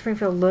it, but Rick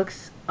Springfield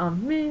looks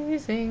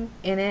amazing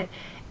in it.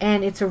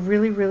 And it's a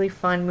really, really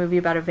fun movie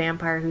about a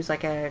vampire who's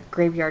like a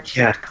graveyard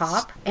shift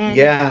cop. And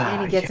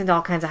he gets into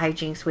all kinds of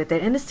hijinks with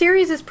it. And the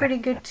series is pretty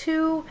good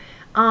too.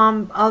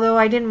 Although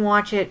I didn't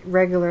watch it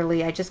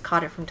regularly, I just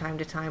caught it from time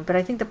to time. But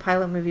I think the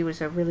pilot movie was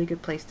a really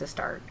good place to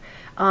start.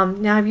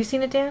 Now, have you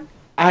seen it, Dan?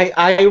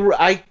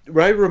 I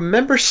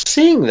remember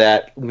seeing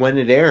that when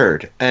it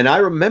aired, and I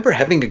remember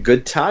having a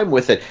good time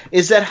with it.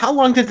 How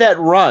long did that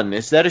run?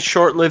 Is that a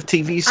short-lived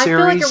TV series? I feel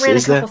like it ran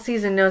a couple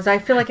seasons. I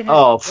feel like it had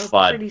a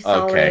pretty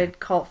solid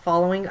cult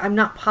following. I'm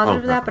not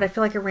positive of that, but I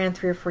feel like it ran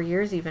 3 or 4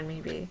 years even,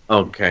 maybe.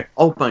 Okay.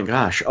 Oh, my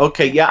gosh.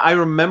 Okay, yeah, I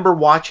remember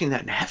watching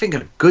that and having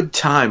a good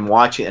time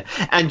watching it.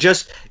 And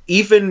just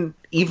even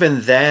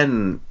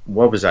then,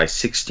 what was I,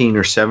 16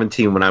 or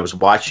 17 when I was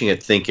watching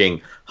it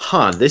thinking,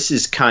 this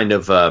is kind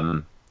of...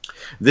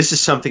 this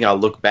is something I'll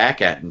look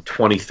back at in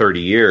 20, 30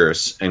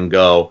 years and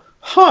go,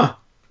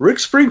 Rick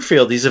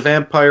Springfield, he's a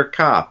vampire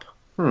cop.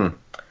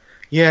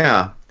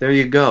 Yeah, there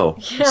you go.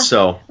 Yeah.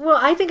 So, well,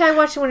 I think I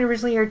watched it when it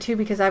originally aired too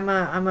because I'm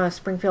a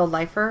Springfield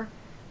lifer.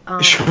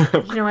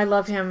 I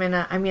love him, and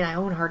I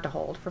own Hard to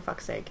Hold, for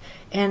fuck's sake.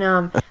 And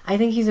I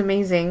think he's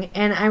amazing.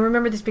 And I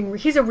remember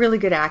he's a really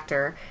good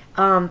actor,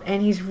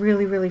 and he's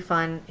really, really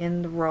fun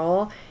in the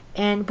role.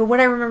 But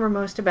what I remember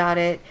most about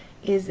it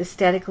is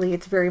aesthetically,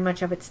 it's very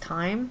much of its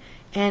time.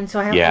 And so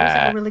I always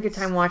have a really good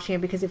time watching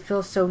it because it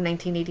feels so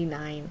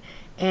 1989.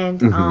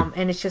 And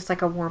and it's just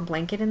like a warm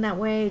blanket in that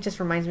way. It just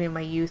reminds me of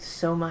my youth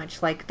so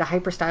much, like the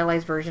hyper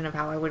stylized version of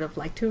how I would have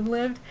liked to have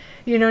lived.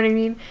 You know what I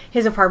mean?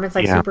 His apartment's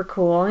like super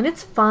cool, and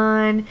it's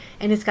fun,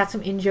 and it's got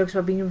some in jokes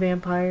about being a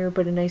vampire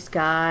but a nice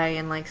guy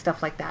and like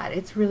stuff like that.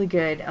 It's really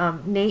good.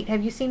 Nate,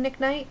 have you seen Nick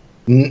Knight?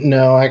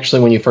 No,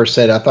 actually, when you first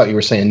said it, I thought you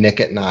were saying Nick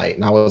at Night,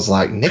 and I was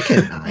like, Nick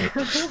at Night?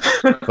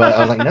 But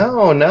I was like,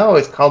 no,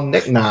 it's called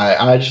Nick Night.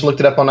 I just looked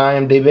it up on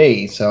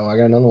IMDb, so I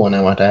got another one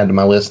I want to add to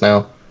my list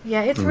now.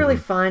 Yeah, it's really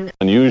fun.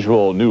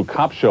 Unusual new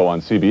cop show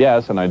on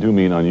CBS, and I do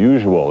mean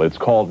unusual. It's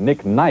called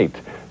Nick Knight.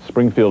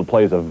 Springfield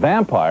plays a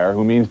vampire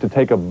who means to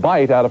take a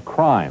bite out of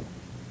crime.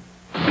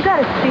 You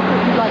got a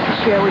secret you'd like to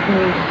share with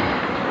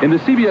me? In the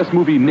CBS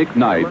movie Nick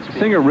Knight,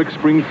 singer Rick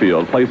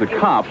Springfield plays a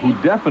cop who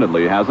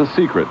definitely has a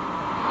secret.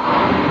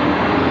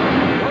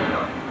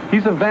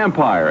 He's a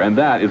vampire, and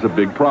that is a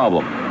big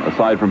problem.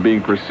 Aside from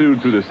being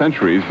pursued through the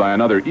centuries by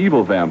another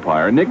evil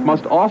vampire, Nick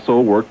must also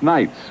work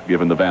nights,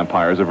 given the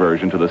vampire's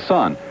aversion to the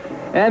sun.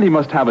 And he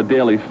must have a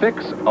daily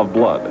fix of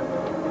blood.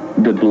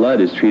 The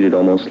blood is treated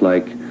almost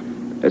like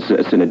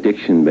it's an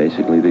addiction,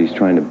 basically, that he's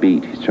trying to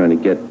beat. He's trying to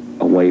get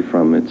away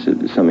from. It's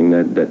something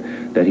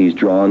that he's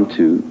drawn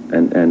to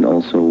and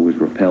also was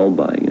repelled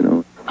by, you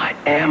know. I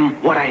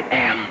am what I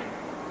am.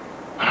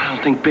 I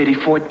don't think Betty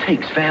Ford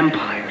takes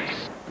vampires.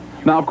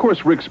 Now, of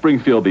course, Rick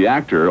Springfield, the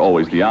actor,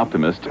 always the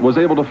optimist, was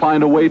able to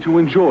find a way to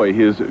enjoy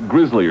his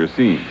grislier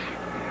scenes.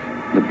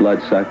 The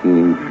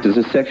blood-sucking, there's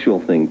a sexual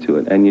thing to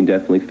it, and you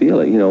definitely feel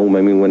it. You know, I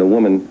mean, when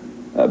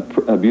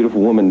a beautiful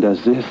woman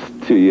does this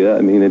to you,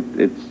 I mean,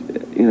 it's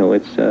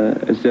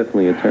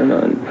definitely a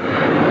turn-on.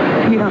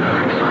 You don't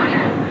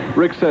know.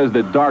 Rick says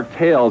that dark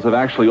tales have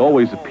actually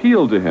always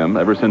appealed to him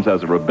ever since,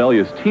 as a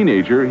rebellious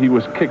teenager, he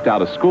was kicked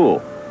out of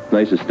school. I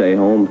used to stay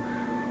home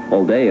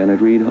all day, and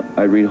I'd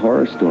read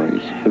horror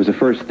stories. It was the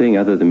first thing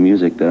other than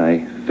music that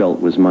I felt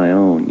was my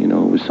own. You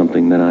know, it was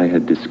something that I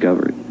had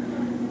discovered,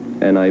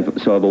 and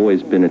I've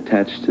always been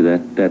attached to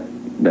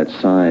that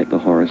side, the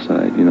horror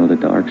side. You know, the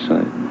dark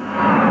side.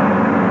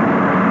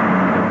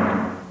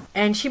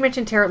 And she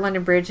mentioned Terror at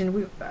London Bridge,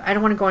 and I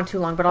don't want to go on too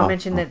long, but I'll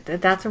mention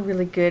that's a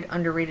really good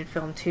underrated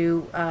film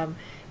too.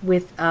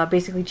 With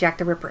basically Jack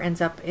the Ripper ends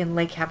up in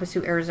Lake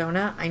Havasu,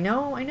 Arizona. I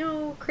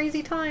know,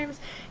 crazy times.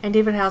 And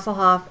David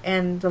Hasselhoff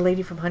and the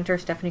lady from Hunter,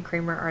 Stephanie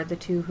Kramer, are the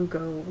two who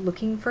go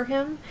looking for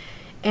him.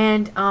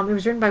 And it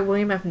was written by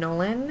William F.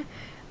 Nolan.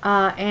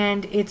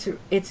 And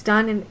it's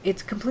done, and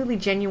it's completely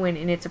genuine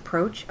in its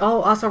approach.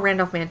 Oh, also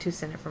Randolph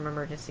Mantus in it from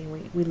Emergency.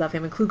 We love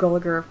him. And Clu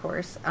Gulager, of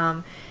course.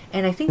 And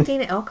I think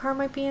Dana Elcar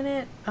might be in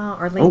it.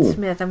 Or Lane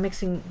Smith. I'm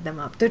mixing them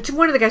up.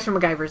 One of the guys from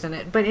MacGyver's in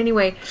it. But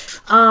anyway...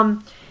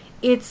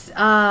 It's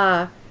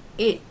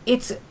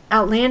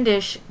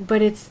outlandish,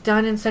 but it's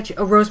done in such...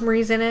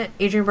 Rosemary's in it.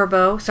 Adrienne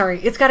Barbeau. Sorry.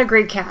 It's got a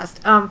great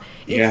cast.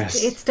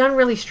 It's done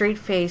really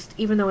straight-faced,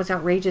 even though it's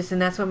outrageous, and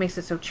that's what makes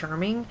it so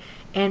charming.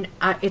 And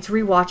it's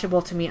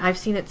rewatchable to me. I've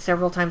seen it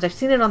several times. I've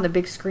seen it on the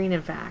big screen,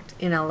 in fact,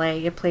 in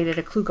L.A. It played at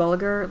a Clu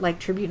Gulager,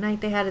 tribute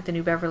night they had at the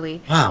New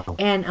Beverly. Wow.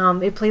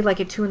 And it played,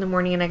 at 2 in the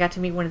morning, and I got to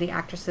meet one of the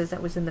actresses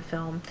that was in the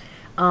film.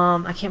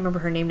 I can't remember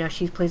her name now.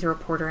 She plays a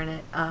reporter in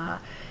it.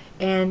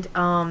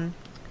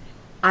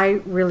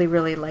 I really,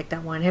 really like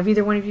that one. Have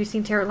either one of you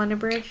seen Terror at London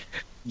Bridge?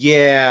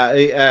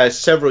 Yeah,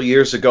 several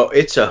years ago.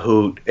 It's a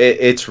hoot.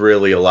 It's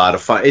really a lot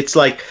of fun. It's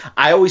like,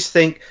 I always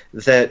think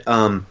that,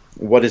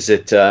 what is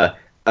it?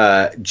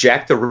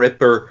 Jack the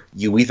Ripper,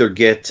 you either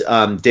get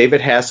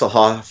David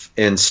Hasselhoff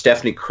and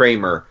Stephanie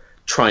Kramer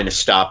trying to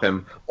stop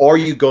him, or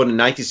you go to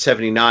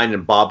 1979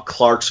 and Bob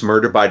Clark's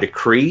Murder by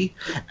Decree,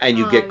 and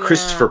you get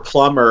Christopher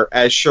Plummer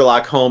as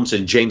Sherlock Holmes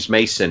and James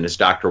Mason as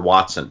Dr.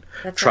 Watson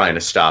trying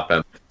to stop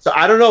him. So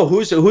I don't know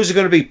who's it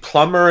going to be,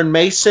 Plummer and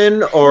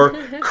Mason or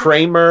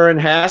Kramer and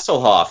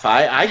Hasselhoff.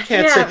 I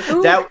can't say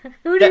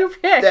who do you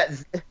pick?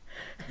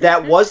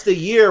 That was the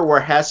year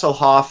where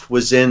Hasselhoff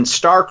was in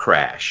Star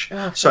Crash.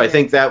 So I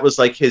think that was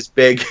like his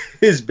big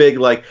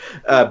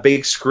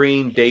big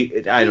screen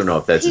date. I don't know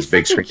if that's his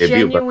big screen debut.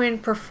 He's such a genuine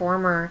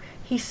performer.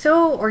 He's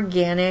so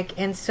organic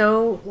and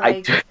so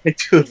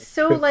he's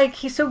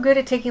so good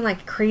at taking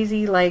like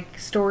crazy like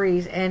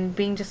stories and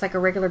being just like a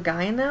regular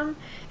guy in them.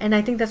 And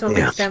I think that's what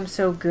makes them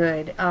so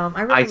good.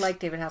 I really like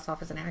David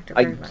Hasselhoff as an actor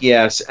very much.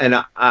 Yes,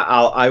 and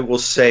I will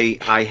say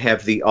I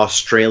have the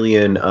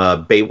Australian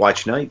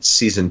Baywatch Nights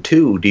season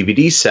 2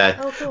 DVD set,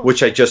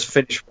 which I just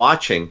finished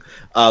watching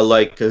a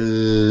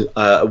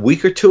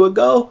week or two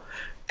ago,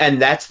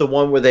 and that's the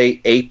one where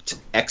they aped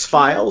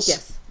X-Files.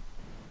 Yes.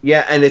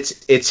 Yeah, and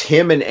it's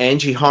him and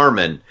Angie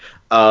Harmon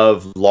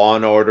of Law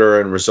and Order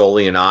and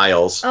Rizzoli and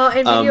Isles. Oh,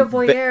 and Video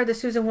Voyeur, the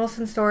Susan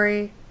Wilson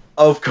story.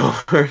 Of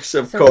course.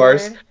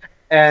 Good.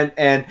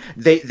 And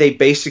they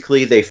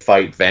basically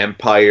fight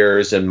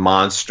vampires and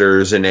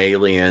monsters and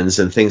aliens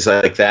and things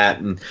like that,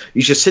 and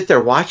you just sit there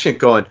watching it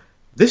going,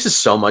 this is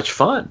so much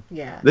fun.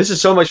 Yeah. This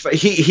is so much fun.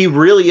 He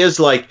really is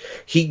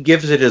he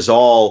gives it his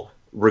all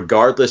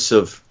regardless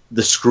of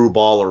the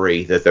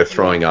screwballery that they're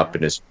throwing up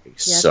in his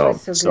face. Yeah,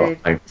 so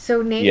good.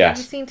 So Nate, have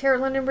you seen Terror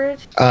at London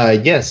Bridge?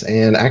 Yes,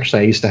 and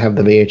actually I used to have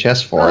the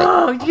VHS for it.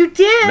 Oh, you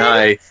did?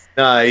 Nice.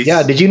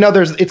 Yeah, did you know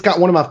it's got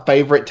one of my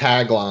favorite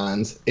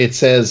taglines. It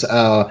says,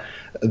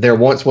 there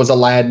once was a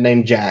lad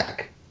named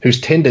Jack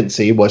whose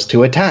tendency was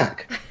to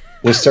attack.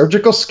 With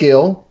surgical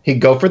skill,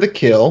 he'd go for the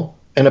kill,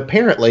 and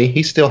apparently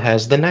he still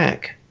has the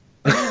knack.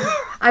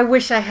 I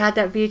wish I had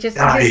that VHS.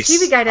 Nice. The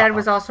TV Guide ad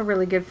was also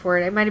really good for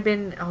it. It might have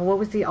been, what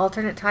was the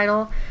alternate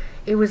title?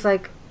 It was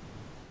like...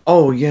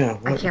 Oh, yeah.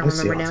 I can't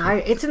remember now.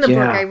 It's in the book.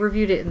 I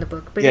reviewed it in the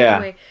book. But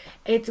anyway,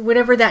 it's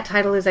whatever that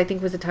title is, I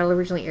think was the title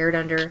originally aired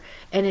under,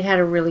 and it had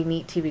a really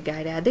neat TV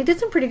Guide ad. They did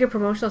some pretty good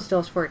promotional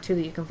stills for it, too,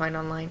 that you can find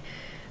online.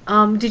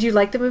 Did you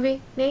like the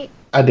movie, Nate?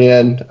 I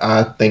did.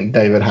 I think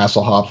David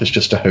Hasselhoff is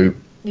just a hoot.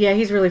 Yeah,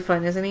 he's really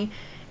fun, isn't he?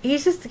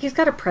 He's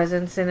got a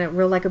presence and a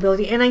real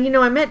likability. And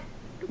I met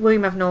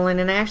William F. Nolan,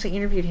 and I actually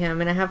interviewed him,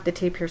 and I have the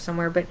tape here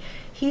somewhere, but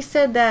he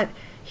said that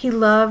he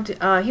loved,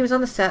 he was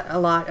on the set a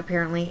lot,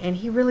 apparently, and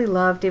he really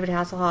loved David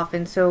Hasselhoff,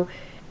 and so,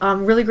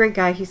 really great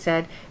guy, he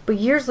said, but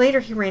years later,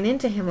 he ran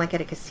into him, like,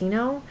 at a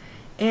casino,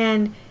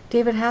 and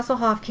David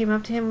Hasselhoff came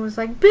up to him and was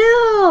like,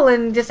 Bill,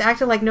 and just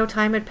acted like no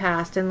time had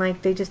passed, and,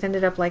 like, they just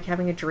ended up, like,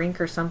 having a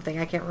drink or something,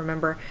 I can't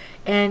remember,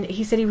 and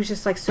he said he was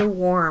just, like, so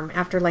warm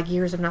after, like,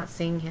 years of not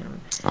seeing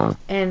him,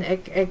 and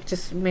it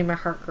just made my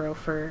heart grow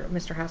for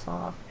Mr.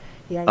 Hasselhoff.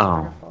 Yeah, he's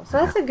wonderful. So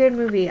that's a good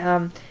movie.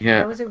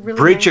 That was a really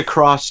Bridge nice...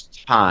 Across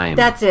Time.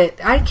 That's it.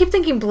 I keep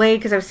thinking Blade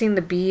because I was seeing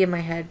the B in my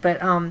head, but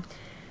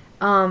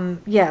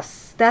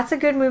yes, that's a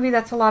good movie.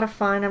 That's a lot of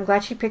fun. I'm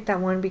glad she picked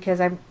that one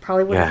because I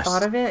probably wouldn't have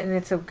thought of it, and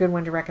it's a good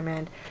one to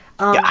recommend.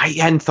 I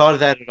hadn't thought of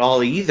that at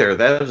all either.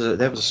 That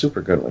was a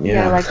super good one.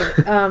 Yeah, I like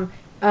it.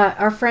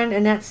 Our friend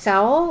Annette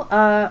Sowell,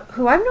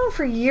 who I've known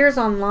for years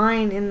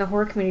online in the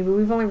horror community, but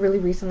we've only really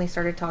recently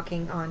started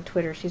talking on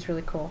Twitter. She's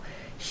really cool.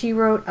 She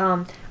wrote,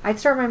 I'd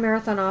start my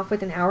marathon off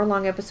with an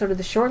hour-long episode of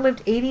the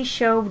short-lived 80s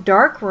show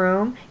Dark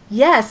Room.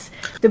 Yes,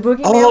 The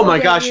Boogeyman Oh my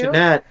gosh,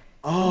 Annette.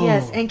 Oh.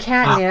 Yes, and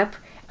Catnip.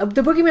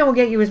 The Boogeyman Will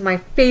Get You is my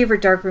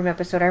favorite Dark Room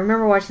episode. I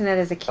remember watching that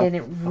as a kid, and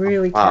it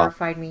really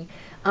terrified me.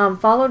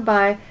 Followed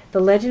by The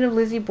Legend of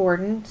Lizzie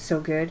Borden,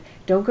 so good.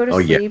 Don't Go to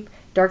Sleep,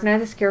 Dark Night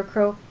of the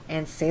Scarecrow,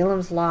 and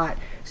Salem's Lot.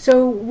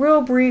 So, real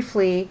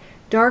briefly...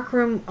 Dark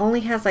Room only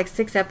has like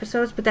 6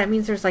 episodes, but that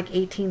means there's like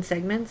 18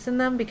 segments in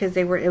them because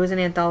it was an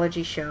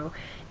anthology show.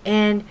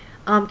 And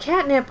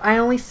Catnip, I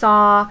only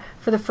saw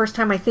for the first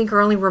time, I think,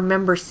 or only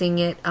remember seeing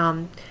it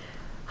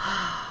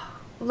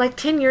like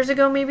 10 years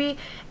ago maybe.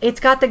 It's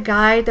got the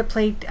guy that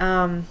played,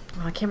 I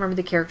can't remember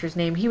the character's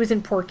name. He was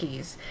in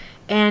Porky's.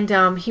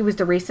 And he was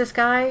the racist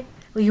guy.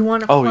 You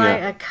want to fly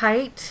a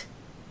kite?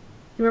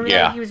 You remember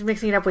that? He was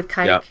mixing it up with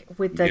Kike,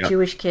 with the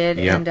Jewish kid,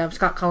 and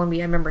Scott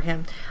Columby. I remember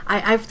him.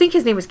 I think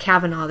his name was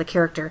Kavanaugh, the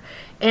character.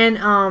 And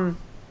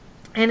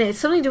it's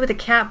something to do with a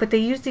cat, but they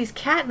use these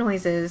cat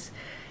noises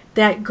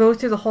that go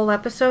through the whole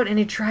episode, and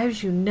it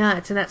drives you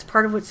nuts. And that's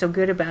part of what's so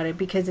good about it,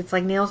 because it's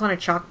like nails on a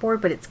chalkboard,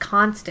 but it's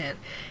constant.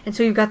 And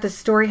so you've got this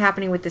story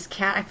happening with this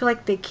cat. I feel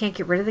like they can't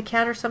get rid of the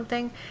cat or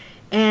something.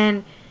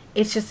 And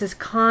it's just this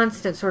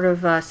constant sort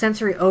of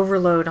sensory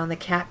overload on the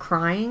cat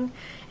crying.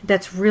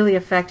 That's really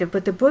effective.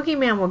 But The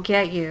Boogeyman Will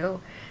Get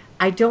You.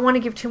 I don't want to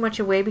give too much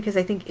away because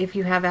I think if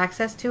you have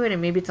access to it, and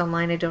maybe it's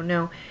online, I don't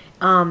know,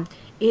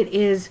 it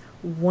is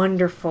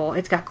wonderful.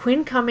 It's got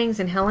Quinn Cummings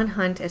and Helen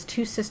Hunt as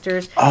 2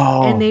 sisters,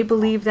 and they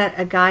believe that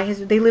a guy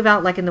they live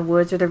out like in the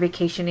woods or they're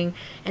vacationing,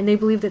 and they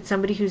believe that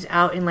somebody who's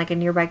out in like a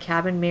nearby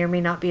cabin may or may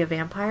not be a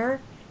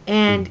vampire.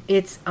 and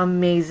it's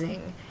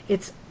amazing.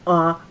 It's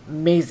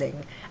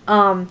amazing.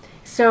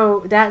 So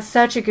that's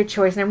such a good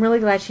choice, and I'm really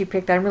glad she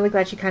picked that. I'm really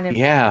glad she kind of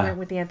went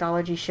with the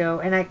anthology show,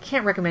 and I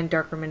can't recommend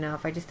Darkroom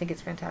enough. I just think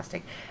it's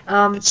fantastic.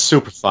 It's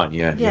super fun,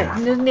 yeah.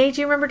 Nate,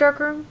 do you remember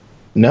Darkroom?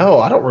 No,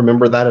 I don't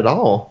remember that at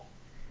all.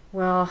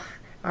 Well,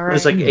 all right. It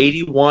was like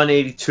 81,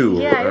 82.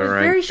 Yeah, it was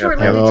very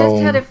short-lived. It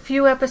just had a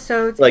few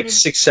episodes. Like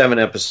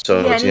 6-7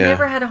 episodes, Yeah, and it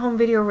never had a home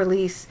video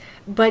release,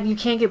 but you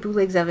can get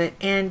bootlegs of it.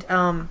 And,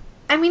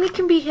 I mean, it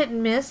can be hit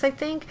and miss, I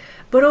think,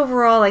 but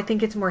overall, I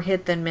think it's more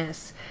hit than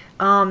miss.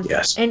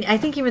 Yes. And I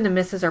think even the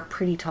misses are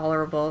pretty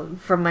tolerable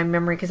from my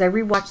memory, because I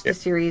rewatched the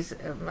series,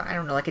 I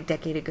don't know, like a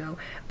decade ago.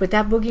 But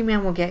that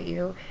Boogeyman Will Get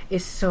You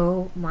is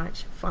so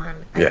much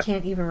fun. I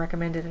can't even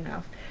recommend it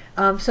enough.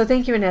 So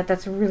thank you, Annette.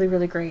 That's really,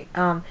 really great.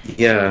 Thank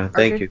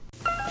you.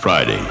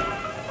 Friday.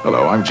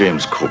 Hello, I'm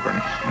James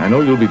Coburn. I know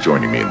you'll be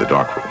joining me in the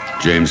dark room.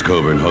 James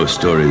Coburn hosts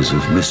stories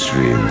of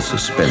mystery and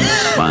suspense,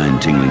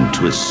 spine-tingling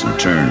twists and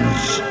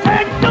turns.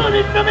 Done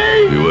it to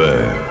me!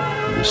 Beware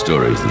of the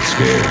stories that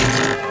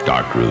scare.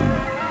 Dark Room,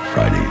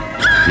 Friday.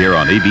 Here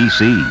on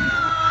ABC.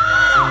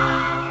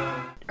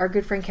 Our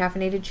good friend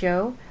Caffeinated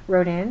Joe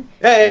wrote in.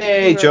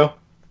 Hey, Joe.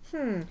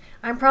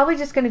 I'm probably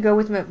just going to go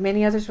with what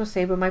many others will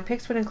say, but my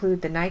picks would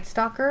include The Night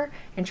Stalker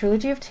and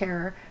Trilogy of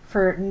Terror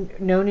for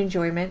known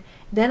enjoyment.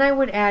 Then I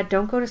would add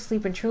Don't Go to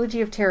Sleep and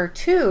Trilogy of Terror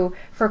 2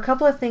 for a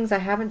couple of things I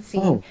haven't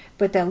seen,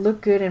 but that look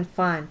good and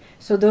fun.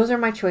 So those are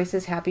my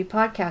choices. Happy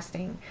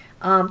podcasting.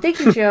 Thank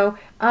you, Joe.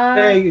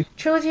 Hey.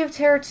 Trilogy of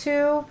Terror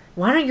 2.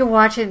 Why don't you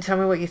watch it and tell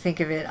me what you think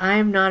of it? I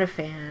am not a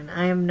fan.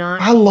 I am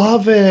not. I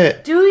love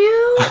it. Do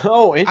you?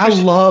 Oh, I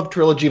love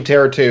Trilogy of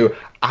Terror 2.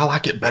 I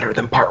like it better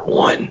than Part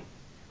 1.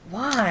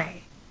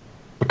 Why?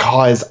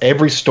 Because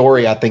every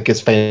story I think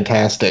is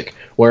fantastic.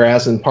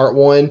 Whereas in Part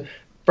 1,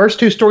 first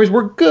two stories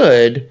were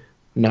good,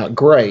 not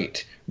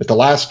great. But the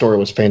last story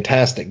was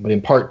fantastic. But in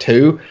Part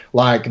 2,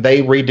 like,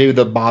 they redo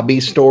the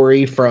Bobby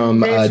story from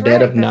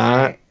Dead of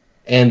Night. Right.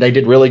 And they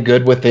did really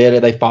good with it.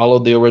 And they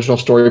followed the original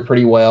story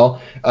pretty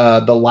well.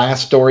 The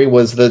last story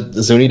was the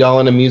Zuni doll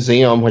in a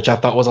museum, which I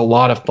thought was a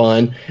lot of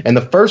fun. And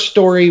the first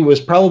story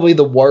was probably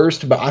the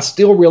worst, but I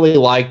still really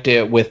liked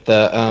it with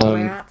the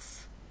rats.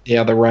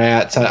 Yeah, the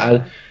rats.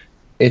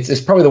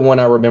 It's probably the one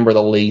I remember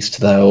the least,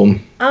 though.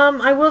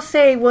 I will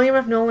say William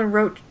F. Nolan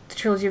wrote the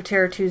Trilogy of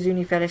Terror 2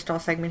 Zuni Fetish Doll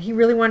segment. He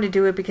really wanted to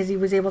do it because he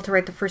was able to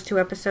write the first two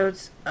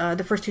episodes,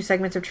 the first two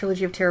segments of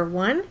Trilogy of Terror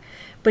 1,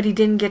 but he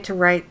didn't get to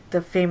write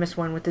the famous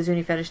one with the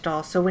Zuni Fetish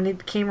Doll. So when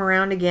it came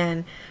around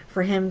again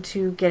for him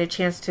to get a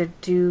chance to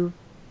do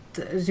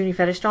the Zuni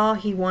Fetish Doll,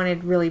 he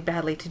wanted really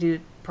badly to do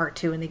Part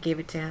 2, and they gave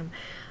it to him.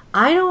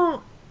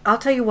 I'll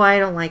tell you why I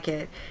don't like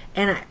it.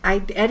 And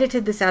I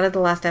edited this out of the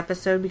last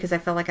episode because I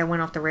felt like I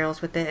went off the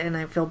rails with it, and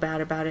I feel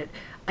bad about it.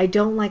 I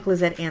don't like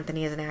Lizette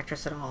Anthony as an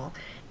actress at all.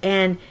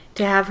 And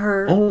to have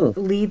her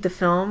lead the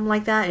film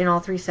like that in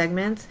all three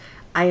segments,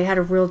 I had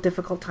a real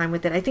difficult time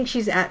with it. I think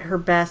she's at her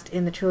best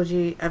in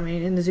the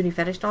in the Zuni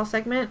Fetish Doll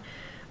segment,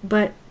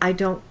 but I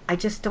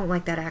just don't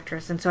like that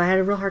actress. And so I had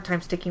a real hard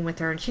time sticking with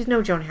her. And she's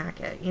no Joan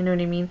Hackett, you know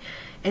what I mean?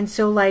 And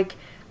so, like,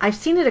 I've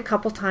seen it a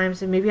couple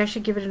times, and maybe I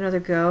should give it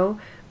another go.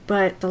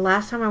 But the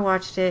last time I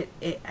watched it,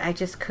 I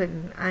just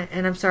couldn't.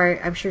 And I'm sorry,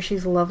 I'm sure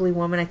she's a lovely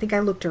woman. I think I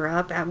looked her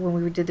up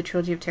when we did the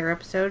Trilogy of Terror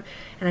episode,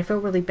 and I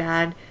felt really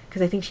bad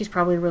because I think she's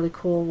probably a really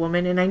cool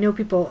woman. And I know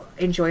people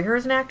enjoy her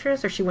as an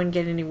actress, or she wouldn't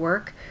get any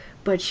work,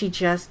 but she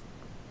just,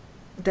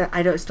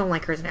 I just don't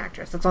like her as an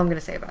actress. That's all I'm going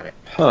to say about it.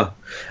 Huh.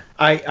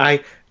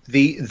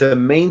 The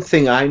main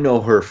thing I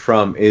know her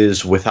from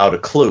is Without a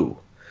Clue,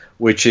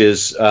 which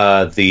is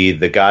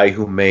the guy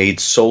who made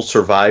Soul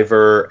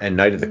Survivor and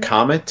Night of the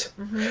Comet.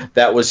 Mm-hmm.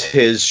 That was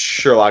his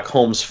Sherlock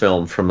Holmes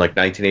film from like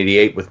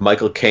 1988 with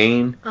Michael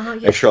Caine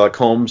as Sherlock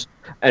Holmes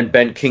and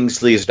Ben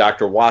Kingsley as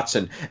Dr.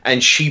 Watson.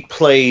 And she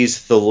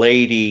plays the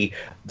lady,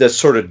 the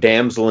sort of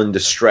damsel in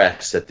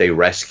distress that they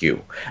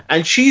rescue.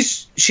 And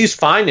she's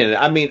fine in it.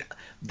 I mean,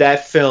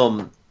 that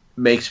film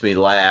makes me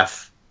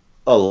laugh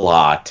a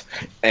lot.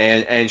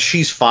 And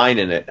she's fine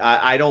in it.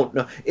 I don't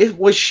know.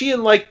 Was she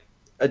in like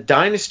a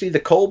Dynasty, the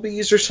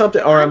Colbys or something?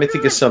 Or am I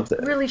thinking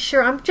something? Really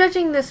sure. I'm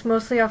judging this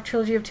mostly off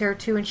Trilogy of Terror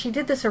 2, and she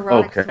did this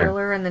erotic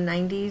thriller in the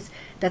 90s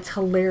that's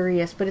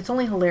hilarious, but it's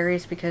only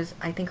hilarious because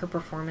I think her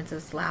performance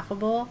is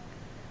laughable.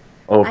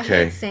 Okay. I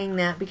hate saying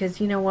that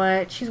because, you know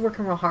what, she's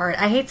working real hard.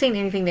 I hate saying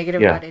anything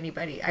negative about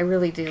anybody. I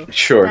really do.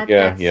 Sure,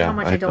 that's how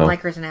much I don't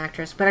like her as an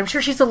actress. But I'm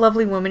sure she's a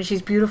lovely woman.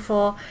 She's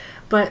beautiful.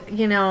 But,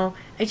 you know,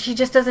 she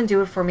just doesn't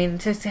do it for me. And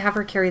to have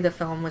her carry the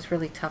film was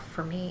really tough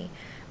for me.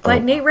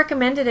 But Nate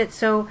recommended it,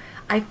 so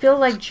I feel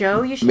like,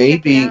 Joe, you should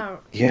check it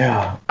out.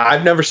 Yeah.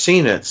 I've never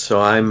seen it, so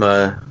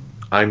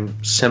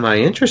I'm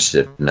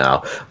semi-interested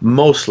now.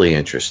 Mostly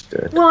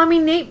interested. Well, I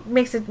mean, Nate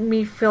makes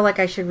me feel like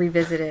I should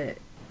revisit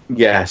it.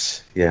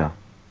 Yes, yeah.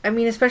 I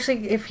mean,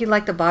 especially if he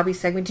liked the Bobby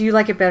segment. Do you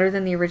like it better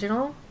than the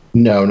original?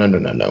 No.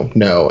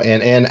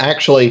 And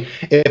actually,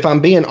 if I'm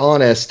being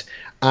honest,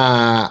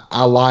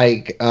 I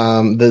like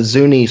the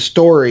Zuni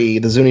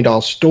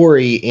doll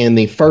story in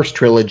the first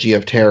trilogy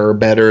of Terror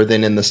better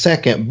than in the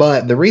second.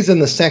 But the reason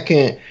the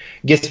second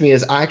gets me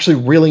is I actually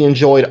really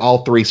enjoyed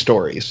all three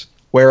stories.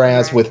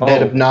 Whereas with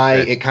Dead of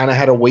Night, it kind of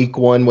had a weak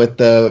one with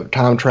the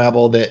time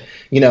travel that,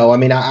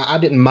 I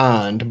didn't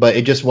mind, but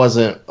it just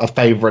wasn't a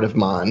favorite of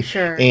mine.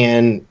 Sure.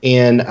 And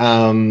in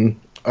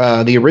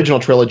the original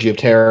trilogy of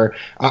Terror,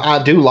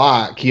 I do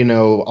like,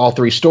 all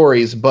three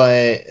stories,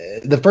 but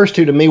the first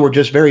two to me were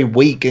just very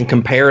weak in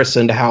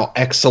comparison to how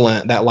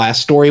excellent that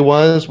last story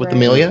was with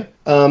Amelia.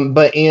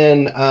 But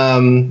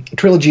in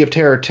Trilogy of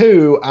Terror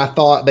 2, I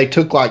thought they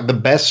took like the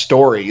best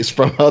stories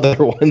from other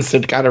ones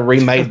and kind of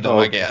remade them,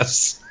 I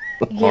guess.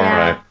 Yeah. All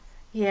right.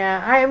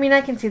 Yeah.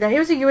 I can see that. It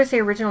was a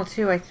USA original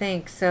too, I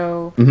think.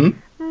 So,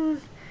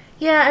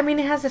 yeah, it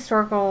has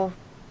historical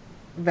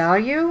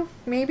value,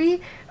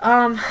 maybe.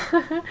 But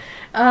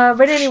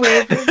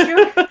anyway.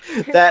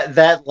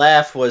 that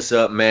laugh was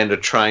Amanda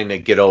trying to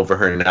get over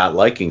her not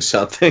liking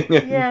something.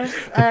 Yes.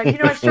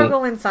 I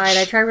struggle inside.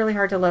 I try really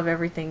hard to love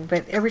everything,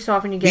 but every so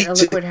often you get a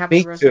liquid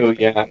happy Me too,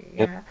 yeah.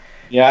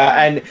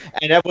 Yeah, and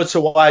every once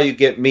in a while you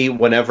get me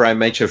whenever I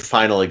mention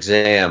Final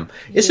Exam.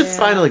 Isn't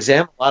Final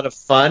Exam a lot of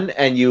fun?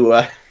 And you...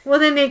 Well,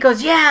 then Nate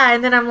goes, yeah,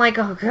 and then I'm like,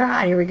 oh,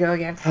 God, here we go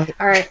again.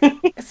 All right,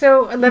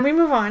 so let me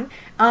move on.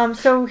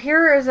 So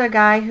here is a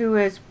guy who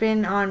has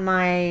been on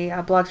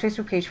my blog's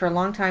Facebook page for a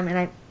long time,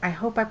 and I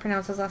hope I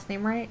pronounced his last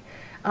name right.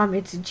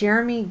 It's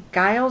Jeremy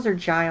Giles or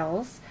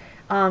Giles.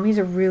 He's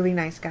a really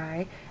nice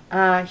guy.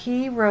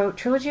 He wrote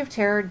Trilogy of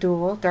Terror,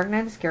 Duel, Dark Knight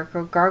of the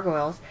Scarecrow,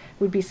 Gargoyles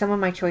would be some of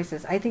my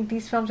choices. I think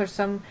these films are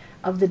some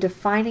of the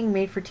defining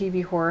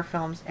made-for-TV horror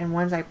films and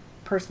ones I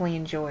personally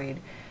enjoyed.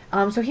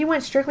 So he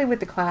went strictly with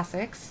the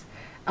classics,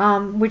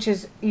 which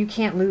is, you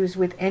can't lose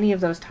with any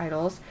of those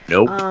titles.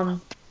 Nope.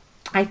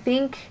 I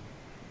think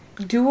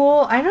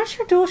Duel, I'm not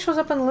sure Duel shows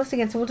up on the list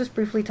again, so we'll just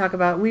briefly talk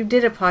about it. We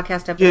did a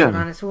podcast episode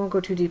on it, so we won't go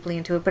too deeply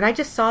into it, but I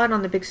just saw it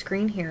on the big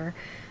screen here.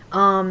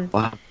 Wow.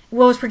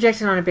 Well, it was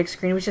projected on a big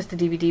screen. It was just a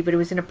DVD, but it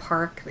was in a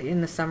park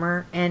in the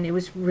summer, and it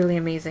was really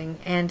amazing.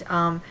 And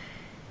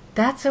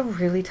that's a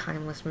really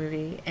timeless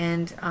movie.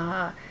 And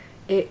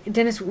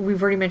Dennis, we've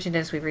already mentioned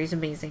Dennis Weaver. He's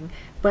amazing.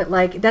 But,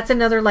 that's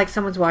another,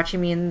 someone's watching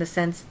me in the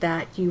sense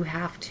that you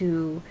have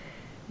to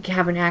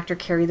have an actor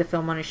carry the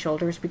film on his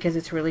shoulders because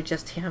it's really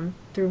just him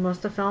through most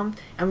of the film.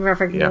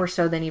 More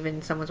so than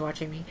even someone's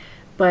watching me.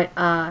 But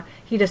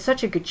he does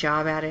such a good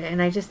job at it,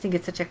 and I just think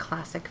it's such a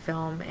classic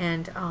film.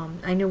 And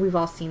I know we've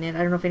all seen it. I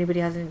don't know if anybody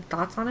has any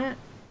thoughts on it.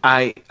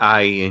 I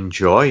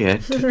enjoy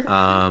it.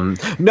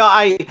 No,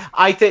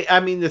 I think.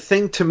 The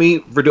thing to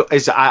me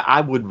is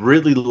I would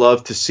really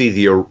love to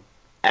see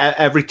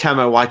every time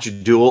I watch a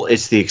Duel,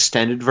 it's the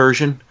extended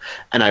version,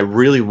 and I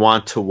really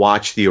want to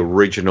watch the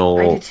original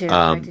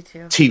I do too.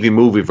 TV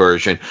movie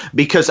version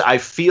because I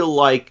feel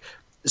like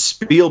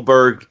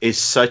Spielberg is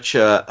such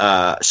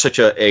a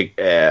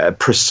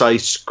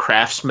precise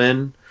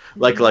craftsman,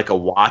 like a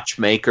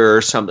watchmaker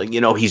or something.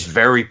 He's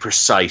very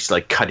precise,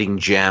 like cutting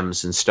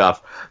gems and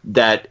stuff.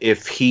 That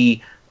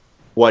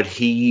what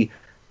he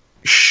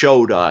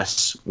showed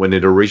us when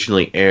it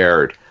originally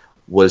aired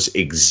was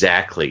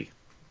exactly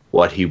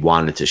what he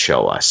wanted to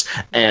show us.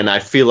 And I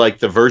feel like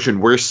the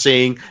version we're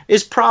seeing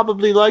is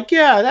probably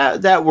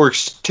that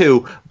works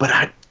too, but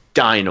I'm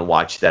dying to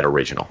watch that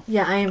original.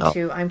 Yeah, I am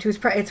too.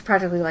 It's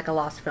practically like a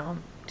lost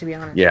film, to be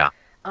honest. Yeah.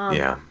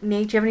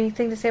 Nate, do you have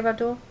anything to say about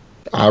Duel?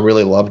 I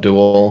really love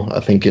Duel.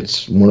 I think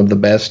it's one of the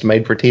best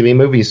made-for-TV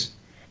movies.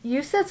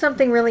 You said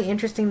something really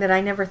interesting that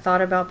I never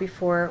thought about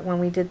before when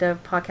we did the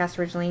podcast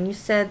originally, and you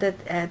said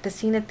that at the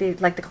scene at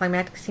the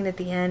climactic scene at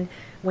the end,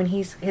 when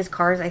his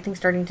car is, I think,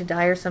 starting to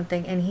die or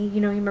something, and he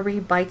remember he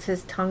bites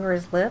his tongue or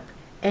his lip,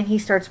 and he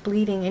starts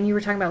bleeding, and you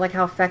were talking about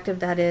how effective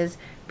that is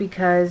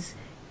because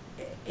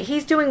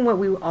he's doing what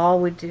we all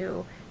would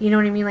do. You know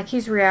what I mean?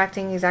 He's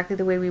reacting exactly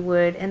the way we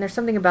would, and there's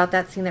something about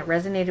that scene that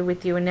resonated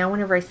with you, and now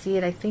whenever I see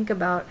it, I think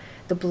about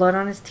the blood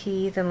on his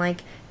teeth and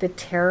the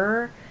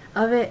terror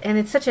of it, and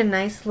it's such a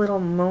nice little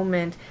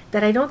moment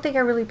that I don't think I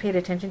really paid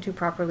attention to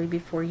properly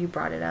before you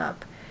brought it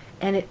up,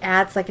 and it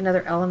adds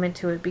another element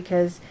to it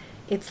because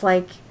it's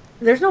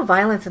there's no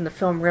violence in the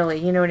film really,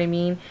 you know what I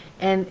mean,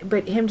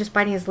 but him just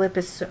biting his lip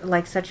is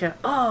such a,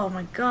 oh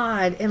my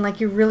God, and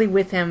you're really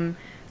with him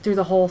through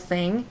the whole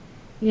thing,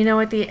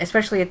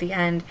 especially at the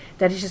end,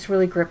 that is just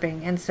really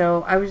gripping. And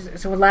so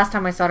last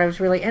time I saw it, I was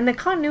really, and the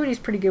continuity is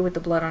pretty good with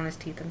the blood on his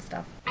teeth and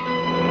stuff.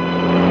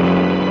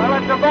 Well,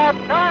 it's about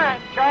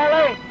time,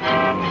 Charlie.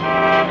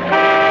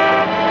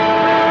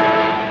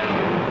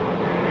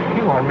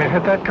 You wanted me to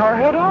hit that car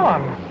head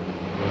on.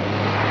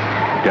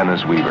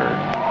 Dennis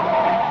Weaver.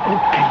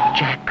 Okay,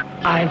 Jack,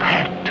 I've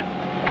had it.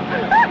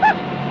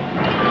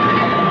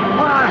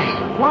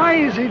 Why? Why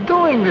is he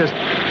doing this?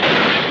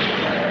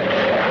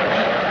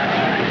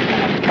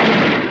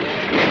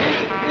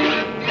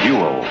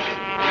 Duel.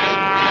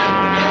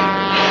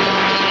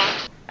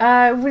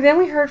 Then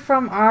we heard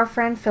from our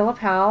friend Philip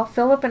Howell.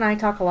 Philip and I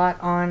talk a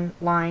lot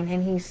online,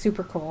 and he's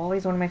super cool.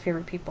 He's one of my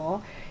favorite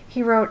people.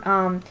 He wrote,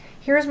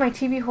 here's my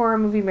TV horror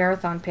movie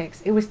marathon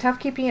picks. It was tough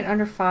keeping it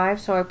under 5,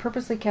 so I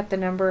purposely kept the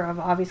number of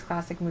Avi's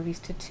classic movies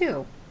to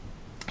 2.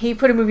 He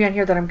put a movie on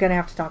here that I'm going to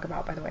have to talk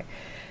about, by the way.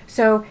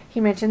 So he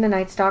mentioned The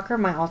Night Stalker,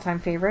 my all-time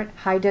favorite,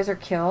 High Desert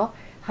Kill,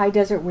 High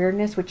Desert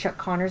Weirdness with Chuck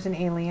Connors and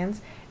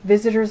aliens,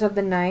 Visitors of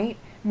the Night,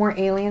 more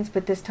aliens,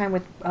 but this time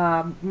with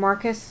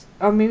Marcus,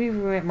 or maybe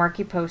we went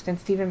Marky Post and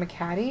Stephen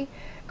McHattie,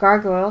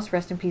 Gargoyles,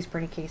 rest in peace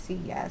Bernie Casey,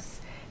 yes.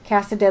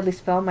 Cast a Deadly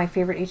Spell, my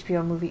favorite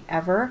HBO movie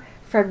ever.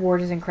 Fred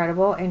Ward is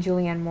incredible, and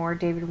Julianne Moore,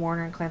 David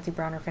Warner, and Clancy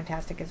Brown are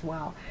fantastic as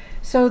well.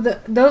 So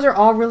those are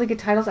all really good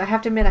titles. I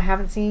have to admit I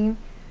haven't seen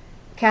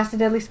Cast a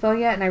Deadly Spell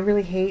yet, and I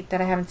really hate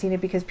that I haven't seen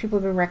it because people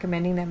have been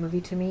recommending that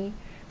movie to me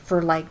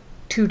for like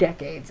 2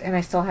 decades, and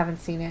I still haven't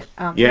seen it.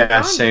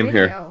 Yeah, same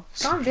here.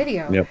 It's on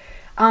video. Yep.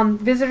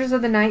 Visitors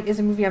of the Night is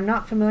a movie I'm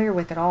not familiar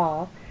with at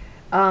all,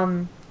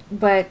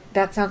 but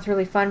that sounds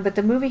really fun. But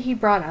the movie he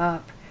brought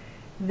up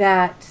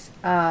that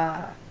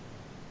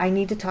I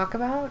need to talk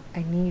about,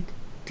 I need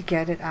to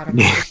get it out of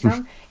my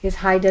system, is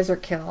High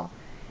Desert Kill.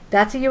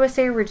 That's a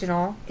USA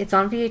original. It's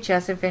on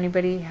VHS if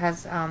anybody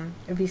has a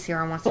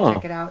VCR and wants to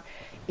check it out.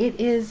 It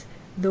is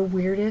the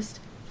weirdest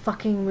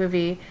fucking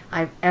movie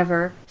I've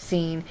ever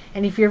seen.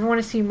 And if you ever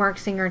want to see Mark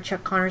Singer and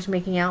Chuck Connors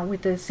making out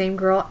with the same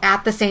girl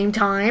at the same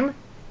time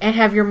and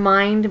have your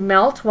mind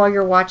melt while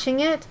you're watching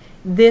it,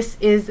 this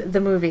is the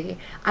movie.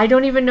 I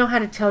don't even know how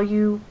to tell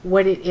you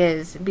what it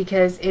is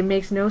because it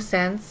makes no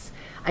sense.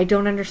 I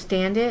don't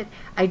understand it.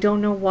 I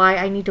don't know why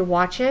I need to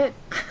watch it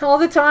all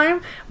the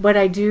time, but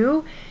I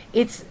do.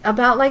 It's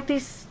about like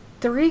these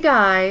 3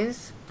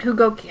 guys who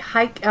go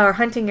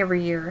hunting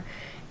every year,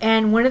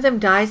 and one of them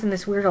dies in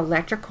this weird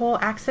electrical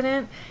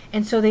accident,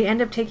 and so they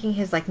end up taking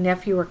his like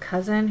nephew or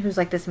cousin, who's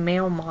like this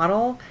male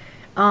model,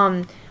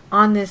 on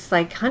this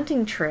like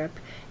hunting trip,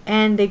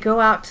 and they go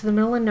out to the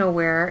middle of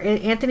nowhere.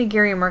 Anthony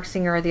Gary and Mark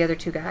Singer are the other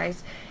 2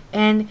 guys,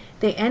 and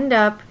they end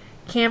up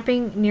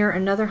camping near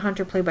another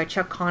hunter played by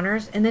Chuck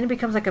Connors, and then it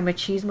becomes like a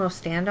machismo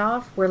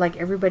standoff where like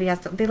everybody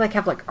has to, they like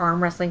have like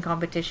arm wrestling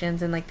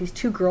competitions, and like these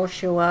 2 girls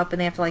show up and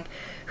they have to like,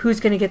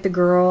 who's gonna get the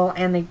girl,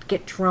 and they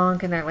get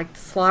drunk and they're like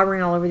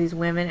slobbering all over these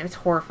women. It's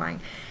horrifying.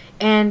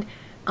 And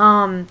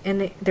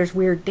there's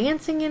weird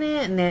dancing in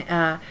it,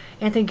 and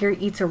Anthony Gary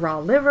eats a raw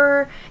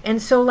liver,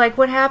 and so like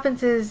what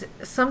happens is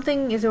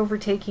something is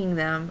overtaking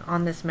them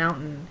on this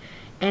mountain,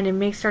 and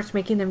it starts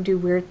making them do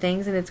weird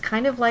things, and it's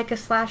kind of like a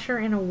slasher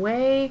in a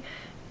way,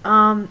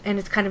 and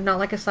it's kind of not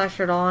like a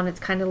slasher at all, and it's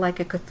kind of like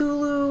a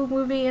Cthulhu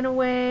movie in a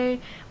way,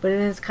 but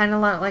then it's kind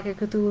of not like a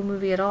Cthulhu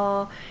movie at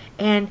all,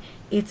 and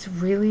it's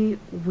really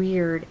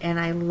weird, and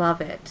I love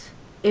it.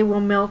 It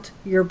will melt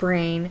your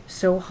brain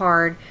so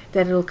hard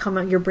that it'll come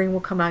out, your brain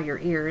will come out your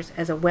ears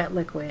as a wet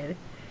liquid,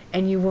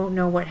 and you won't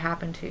know what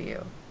happened to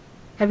you.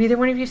 Have either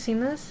one of you seen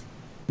this?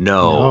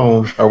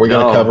 No. Are we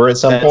going to cover it at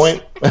some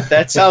point?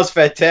 That sounds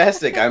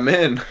fantastic. I'm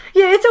in.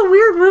 Yeah, it's a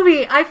weird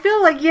movie. I feel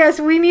like,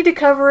 yes, we need to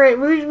cover it.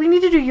 We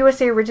need to do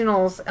USA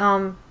Originals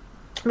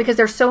because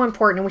they're so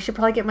important. And we should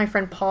probably get my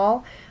friend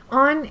Paul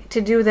on to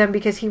do them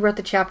because he wrote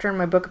the chapter in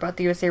my book about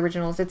the USA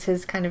Originals. It's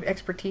his kind of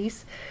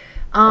expertise.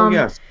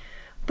 Yes.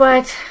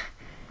 But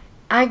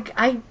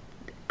okay,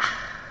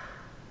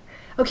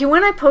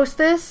 when I post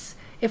this,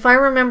 if I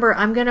remember,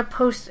 I'm going to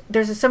post,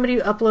 somebody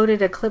who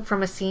uploaded a clip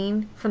from a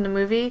scene from the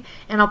movie,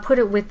 and I'll put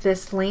it with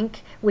this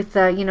link, with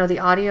the, the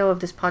audio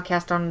of this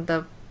podcast on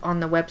the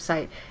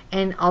website,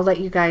 and I'll let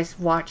you guys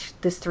watch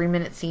this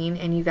 3-minute scene,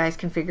 and you guys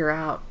can figure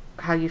out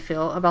how you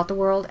feel about the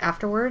world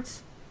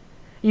afterwards.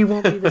 You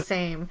won't be the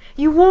same.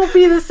 You won't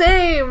be the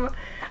same!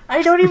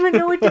 I don't even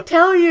know what to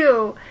tell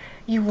you!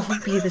 You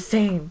won't be the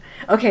same.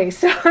 Okay,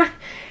 so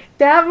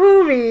that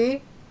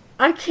movie,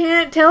 I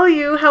can't tell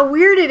you how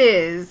weird it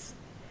is.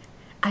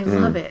 I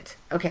love it.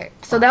 Okay,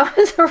 so that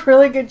was a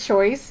really good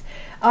choice.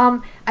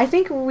 I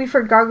think we've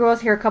heard Gargoyles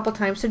here a couple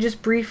times, so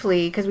just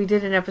briefly, because we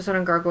did an episode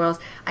on Gargoyles,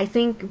 I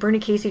think Bernie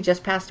Casey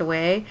just passed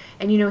away,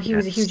 and he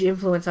was a huge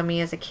influence on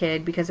me as a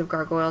kid because of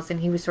Gargoyles,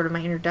 and he was sort of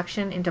my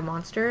introduction into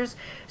monsters.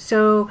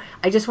 So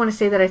I just want to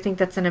say that I think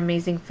that's an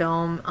amazing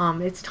film.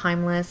 It's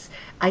timeless.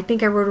 I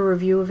think I wrote a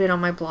review of it on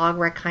my blog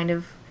where I kind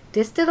of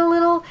dissed it a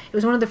little. It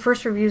was one of the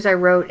first reviews I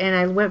wrote, and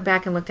I went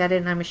back and looked at it,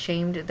 and I'm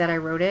ashamed that I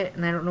wrote it,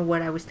 and I don't know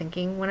what I was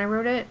thinking when I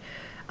wrote it.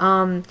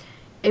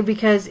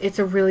 Because it's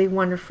a really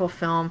wonderful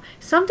film.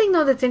 Something,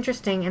 though, that's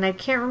interesting, and I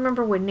can't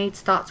remember what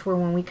Nate's thoughts were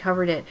when we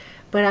covered it,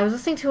 but I was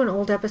listening to an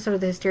old episode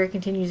of The Hysteria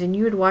Continues, and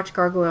you had watched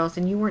Gargoyles,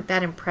 and you weren't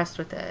that impressed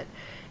with it.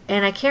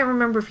 And I can't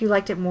remember if you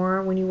liked it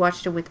more when you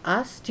watched it with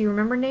us. Do you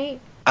remember, Nate?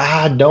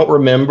 I don't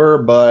remember,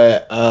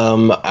 but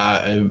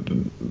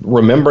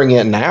remembering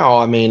it now,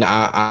 I mean,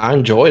 I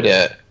enjoyed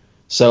it.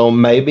 So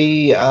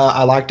maybe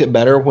I liked it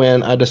better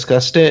when I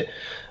discussed it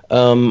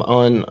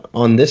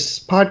on this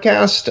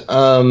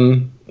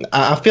podcast.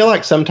 I feel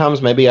like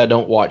sometimes maybe I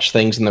don't watch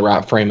things in the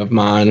right frame of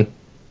mind.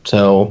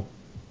 So,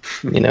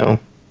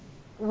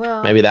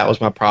 well, maybe that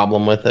was my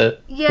problem with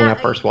it when I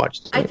first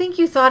watched it. I think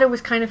you thought it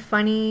was kind of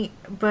funny,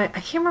 but I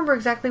can't remember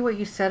exactly what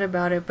you said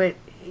about it, but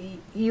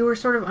you were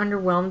sort of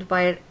underwhelmed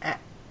by it.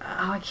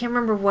 I can't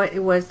remember what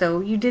it was though.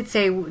 You did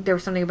say there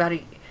was something about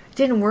it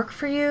didn't work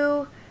for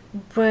you,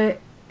 but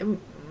I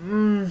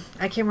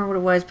can't remember what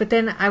it was. But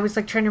then I was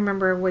like trying to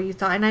remember what you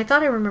thought, and I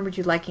thought I remembered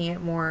you liking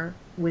it more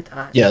with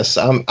us. Yes,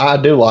 I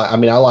do like. I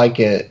mean, I like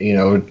it.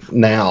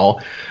 Now,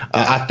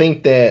 I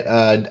think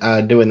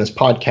that doing this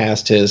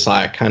podcast has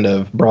like kind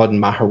of broadened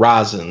my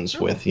horizons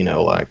with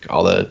like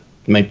all the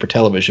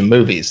made-for-television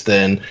movies.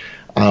 Then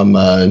I'm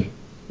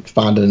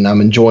finding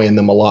I'm enjoying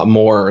them a lot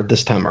more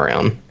this time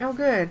around. Oh,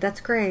 good. That's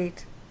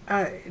great.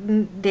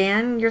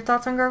 Dan, your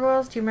thoughts on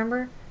Gargoyles? Do you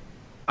remember?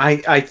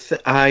 I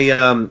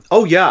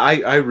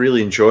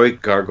really enjoy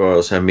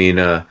Gargoyles. I mean,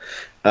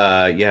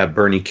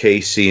 Bernie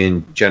Casey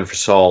and Jennifer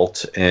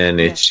Salt, and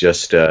it's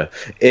just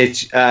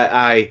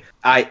I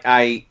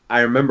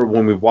remember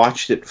when we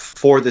watched it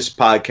for this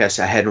podcast.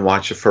 I hadn't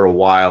watched it for a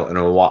while,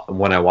 and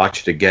when I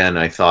watched it again,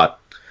 I thought,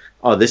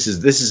 oh, this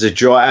is a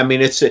joy. I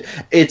mean,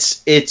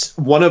 it's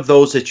one of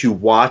those that you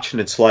watch,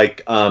 and it's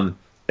like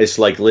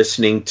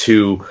listening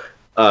to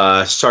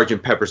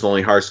Sgt. Pepper's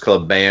Lonely Hearts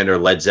Club Band or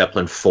Led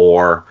Zeppelin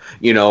 4,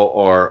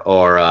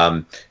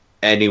 or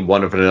any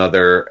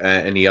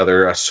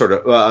other sort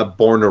of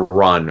Born to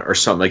Run or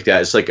something like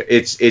that.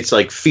 It's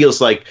like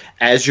feels like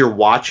as you're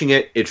watching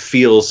it, it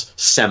feels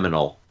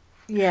seminal.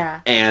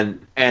 Yeah.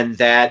 And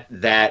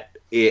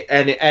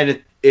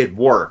it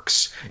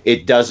works.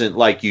 It doesn't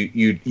like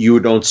you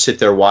don't sit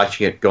there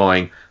watching it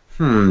going,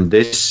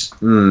 this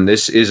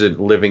isn't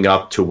living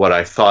up to what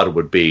I thought it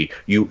would be.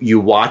 You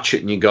watch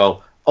it and you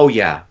go, oh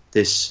yeah,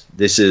 this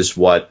is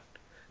what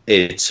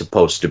it's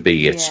supposed to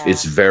be.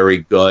 It's very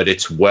good.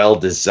 It's well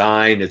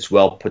designed. It's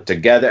well put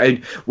together.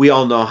 And we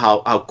all know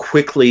how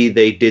quickly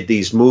they did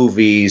these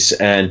movies,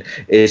 and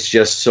it's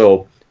just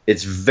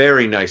it's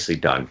very nicely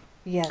done.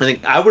 Yes. I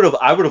think I would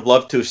have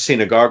loved to have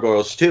seen a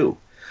Gargoyles too.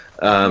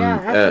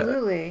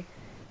 Absolutely.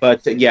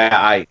 But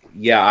I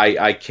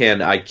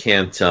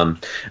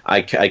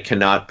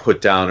cannot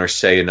put down or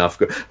say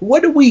enough.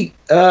 What do we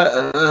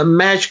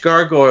match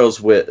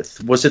Gargoyles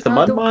with? Was it the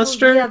Mud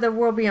Monster? Yeah, The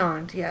World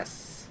Beyond.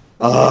 Yes.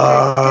 Good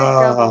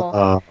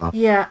double.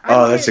 Yeah.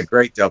 That's a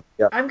great double.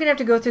 Yeah. I'm gonna have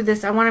to go through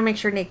this. I want to make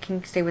sure Nate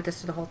can stay with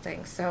us through the whole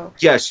thing. So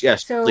yes,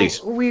 so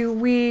please.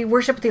 We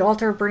worship at the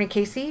altar of Bernie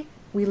Casey.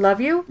 We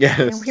love you. Yes.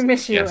 And we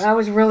miss you. Yes. That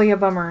was really a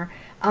bummer.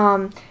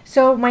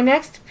 So my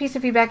next piece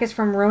of feedback is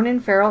from Ronan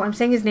Farrell. I'm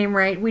saying his name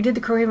right. We did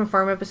the Crowhaven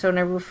Farm episode, and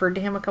I referred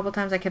to him a couple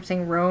times. I kept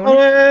saying Roan,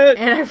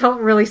 and I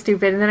felt really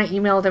stupid. And then I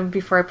emailed him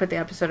before I put the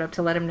episode up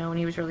to let him know, and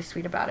he was really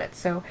sweet about it.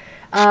 So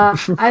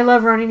I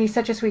love Ronan. He's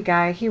such a sweet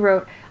guy. He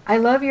wrote, I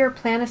love your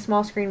plan a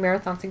small screen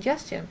marathon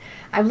suggestion.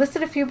 I've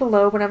listed a few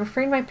below, but I'm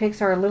afraid my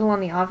picks are a little on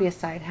the obvious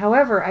side.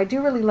 However, I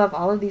do really love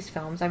all of these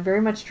films. I'm very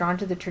much drawn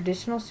to the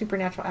traditional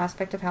supernatural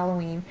aspect of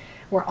Halloween,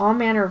 where all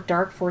manner of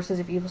dark forces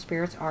of evil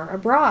spirits are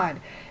abroad.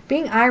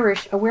 Being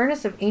Irish,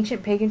 awareness of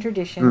ancient pagan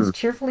traditions,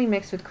 cheerfully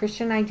mixed with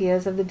Christian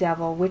ideas of the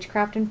devil,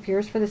 witchcraft, and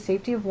fears for the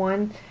safety of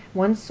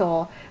one's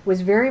soul,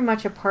 was very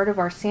much a part of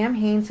our Sam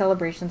Hain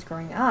celebrations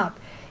growing up.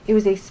 It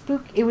was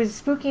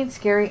spooky and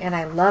scary, and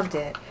I loved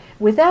it.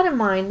 With that in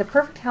mind, the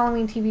perfect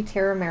Halloween TV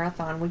terror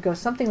marathon would go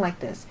something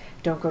like this.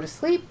 Don't Go to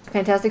Sleep,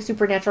 fantastic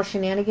supernatural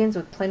shenanigans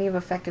with plenty of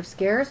effective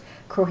scares,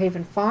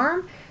 Crowhaven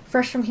Farm.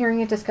 Fresh from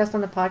hearing it discussed on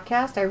the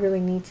podcast, I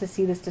really need to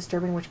see this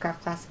disturbing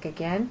witchcraft classic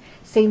again.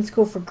 Satan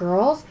School for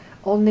Girls.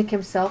 Old Nick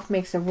himself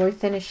makes a Roy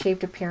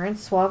Thinnis-shaped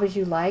appearance, suave as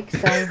you like,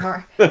 saying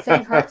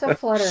hearts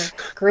aflutter.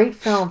 Great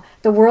film.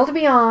 The World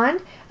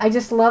Beyond. I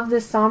just love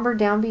this somber,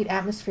 downbeat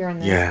atmosphere in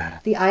this. Yeah.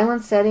 The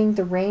island setting,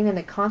 the rain, and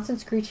the constant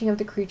screeching of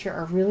the creature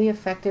are really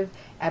effective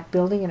at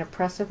building an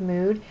oppressive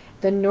mood.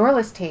 The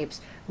Norlis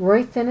tapes.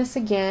 Roy Thinnis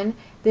again,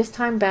 this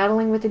time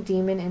battling with a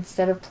demon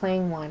instead of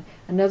playing one.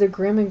 Another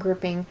grim and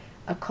gripping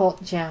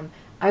occult gem.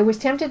 I was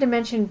tempted to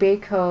mention Bay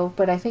Cove,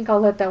 but I think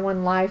I'll let that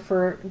one lie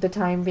for the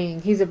time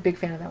being. He's a big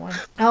fan of that one.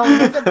 Oh, and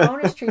as a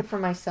bonus treat for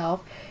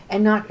myself,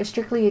 and not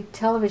strictly a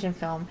television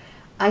film,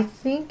 I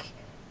think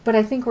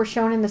we're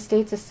shown in the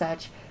States as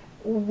such.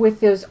 With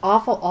those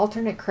awful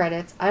alternate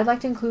credits, I'd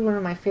like to include one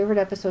of my favorite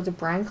episodes of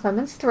Brian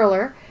Clemens'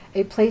 thriller,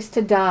 A Place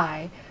to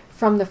Die,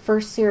 from the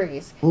first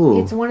series. Ooh.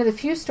 It's one of the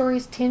few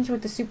stories tinged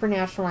with the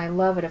supernatural, and I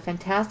love it. A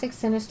fantastic,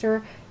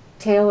 sinister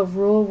tale of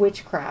rural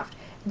witchcraft.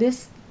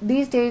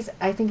 These days,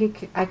 I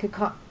think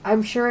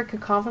I'm sure it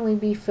could confidently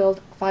be filed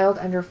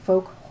under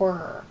folk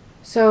horror.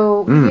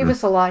 So he gave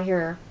us a lot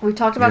here. We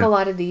talked about a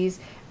lot of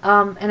these,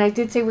 and I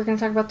did say we're going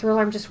to talk about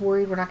thriller. I'm just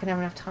worried we're not going to have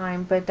enough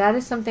time, but that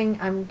is something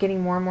I'm getting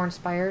more and more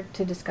inspired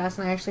to discuss.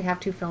 And I actually have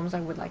 2 films I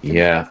would like to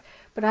discuss.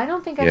 But I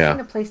don't think I've seen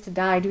A Place to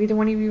Die. Do either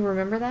one of you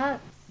remember that?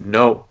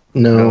 No.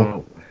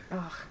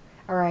 Ugh.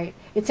 All right.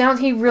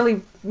 He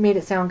really made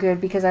it sound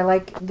good because I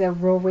like the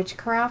rural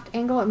witchcraft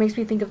angle. It makes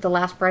me think of The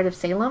Last Bride of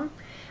Salem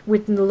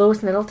with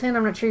Lois Middleton.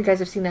 I'm not sure you guys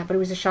have seen that, but it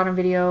was a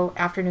shot-on-video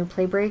afternoon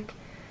play break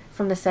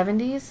from the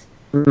 70s.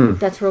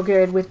 That's real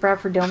good with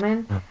Bradford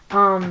Dillman.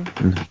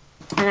 And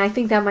I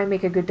think that might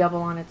make a good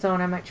double on its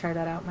own. I might try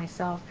that out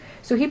myself.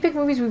 So he picked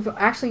movies we've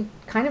actually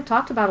kind of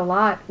talked about a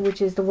lot,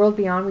 which is The World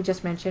Beyond we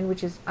just mentioned,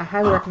 which is I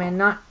highly recommend.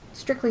 Not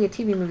strictly a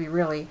TV movie,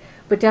 really,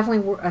 but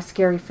definitely a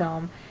scary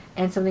film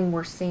and something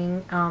worth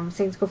seeing.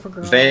 Saints Go for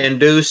Girls. Van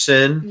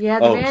Dusen. Yeah,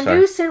 the Van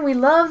Dusen. We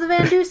love the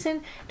Van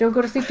Dusen. Don't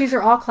Go to Sleep. These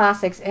are all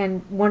classics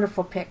and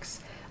wonderful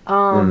picks.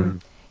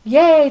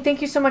 Yay!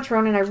 Thank you so much,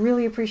 Ronan. I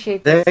really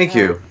appreciate this. Thank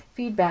you.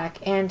 Feedback.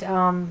 And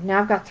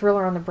now I've got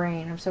Thriller on the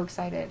brain. I'm so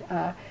excited.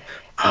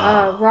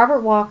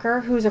 Robert Walker,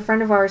 who's a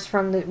friend of ours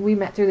we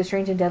met through the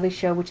Strange and Deadly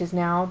show, which is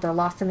now the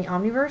Lost in the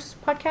Omniverse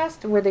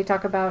podcast, where they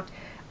talk about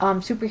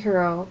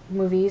superhero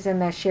movies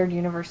and the shared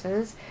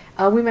universes.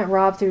 We met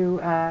Rob through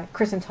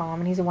Chris and Tom,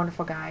 and he's a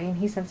wonderful guy, and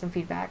he sent some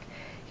feedback.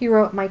 He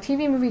wrote, "My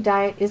TV movie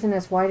diet isn't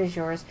as wide as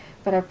yours,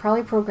 but I'd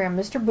probably program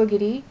Mr.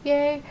 Boogedy,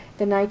 yay,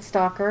 The Night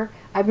Stalker,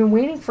 I've Been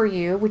Waiting for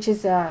You," which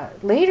is a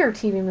later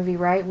TV movie,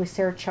 right, with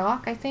Sarah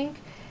Chalke, I think,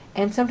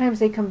 and Sometimes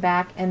They Come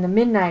Back, and The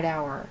Midnight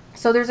Hour.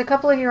 So there's a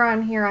couple of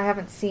on here I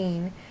haven't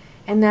seen,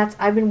 and that's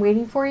I've Been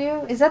Waiting for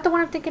You. Is that the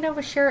one I'm thinking of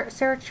with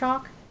Sarah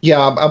Chalke? Yeah,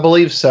 I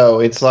believe so.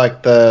 It's like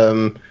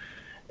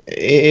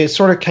it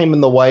sort of came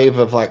in the wave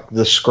of like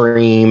the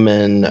Scream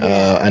and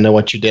I Know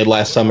What You Did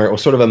Last Summer. It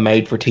was sort of a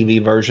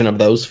made-for-TV version of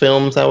those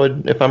films.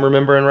 If I'm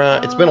remembering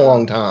right. It's been a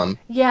long time.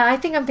 Yeah, I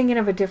think I'm thinking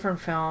of a different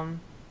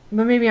film,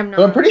 but maybe I'm not.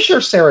 But I'm pretty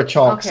sure Sarah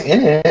Chalke's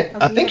in it. Okay,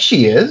 I think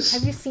she is.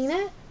 Have you seen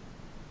it?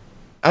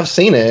 I've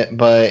seen it,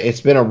 but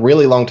it's been a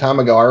really long time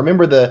ago. I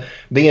remember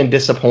being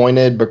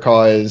disappointed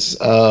because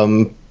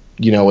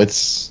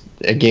it's.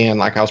 Again,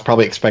 like I was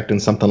probably expecting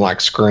something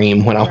like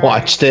Scream when I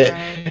watched it,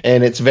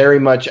 and it's very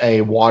much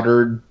a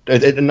watered,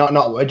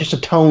 not just a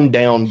toned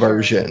down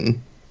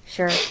version.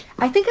 Sure,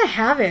 I think I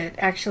have it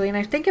actually, and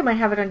I think I might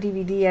have it on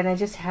DVD, and I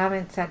just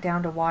haven't sat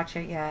down to watch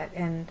it yet,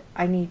 and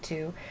I need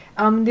to.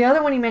 The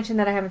other one you mentioned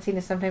that I haven't seen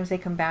is Sometimes They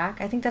Come Back.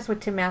 I think that's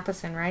with Tim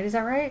Matheson, right? Is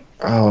that right?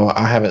 Oh,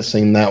 I haven't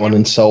seen that one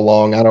in so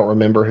long. I don't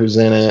remember who's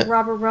in it.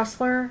 Robert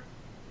Russler.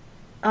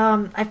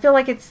 I feel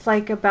like it's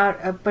like about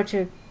a bunch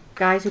of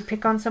guys who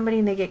pick on somebody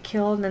and they get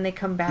killed and then they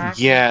come back.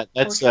 Yeah,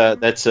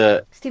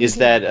 Stephen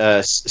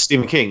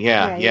King?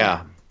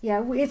 Yeah.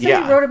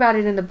 Somebody wrote about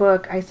it in the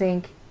book, I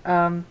think,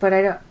 but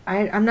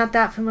I'm not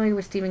that familiar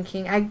with Stephen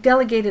King. I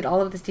delegated all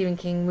of the Stephen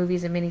King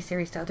movies and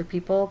miniseries to other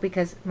people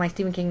because my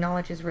Stephen King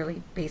knowledge is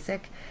really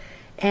basic,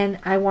 and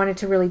I wanted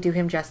to really do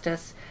him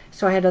justice.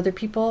 So I had other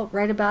people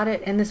write about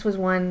it, and this was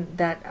one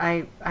that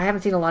I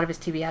haven't seen a lot of his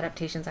TV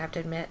adaptations, I have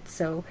to admit,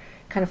 so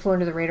kind of flew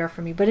under the radar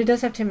for me. But it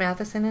does have Tim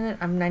Matheson in it,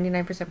 I'm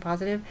 99%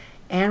 positive,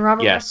 and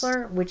Robert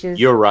Russler, which is...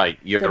 You're right,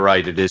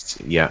 it is, That's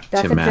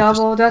Tim a Matheson.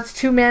 double, that's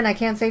two men I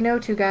can't say no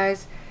to,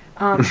 guys.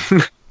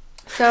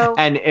 So,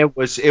 and it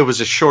was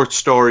a short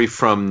story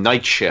from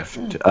Night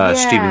Shift,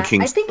 Stephen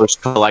King's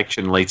first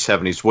collection, late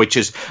 70s, which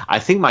is, I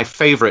think, my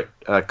favorite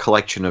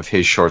collection of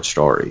his short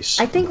stories.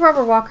 I think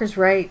Robert Walker's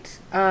right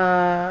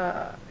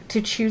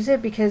to choose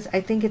it because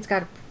I think it's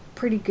got a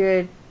pretty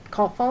good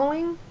cult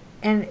following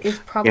and is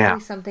probably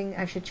something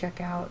I should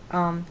check out.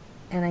 And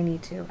I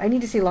need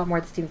to see a lot more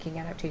of the Stephen King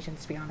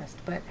adaptations, to be honest.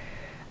 But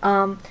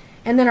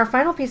and then our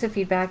final piece of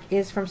feedback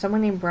is from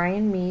someone named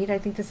Brian Mead. I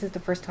think this is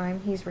the first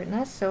time he's written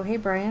us. So, hey,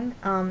 Brian.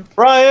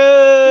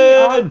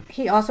 Brian!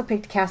 He also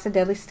picked Cast a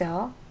Deadly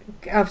Spell.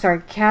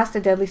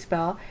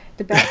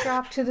 The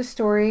backdrop to the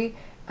story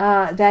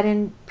that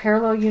in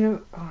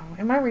parallel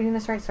am I reading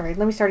this right? Sorry,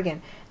 let me start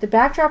again. The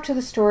backdrop to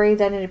the story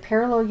that in a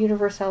parallel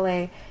universe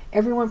LA,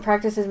 everyone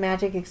practices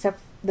magic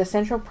except the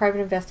central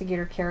private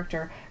investigator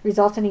character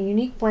results in a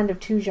unique blend of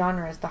two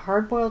genres, the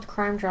hard-boiled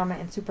crime drama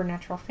and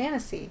supernatural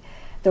fantasy.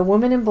 The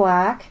Woman in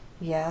Black,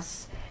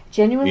 yes,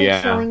 genuinely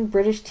chilling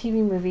British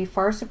TV movie,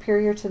 far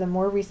superior to the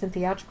more recent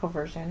theatrical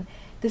version.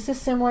 This is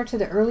similar to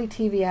the early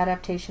TV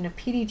adaptation of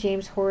P.D.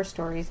 James' horror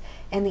stories,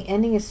 and the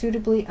ending is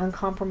suitably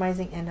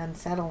uncompromising and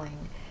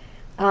unsettling.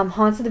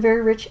 Haunts of the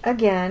Very Rich,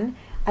 again.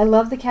 I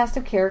love the cast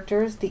of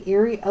characters, the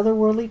eerie,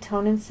 otherworldly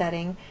tone and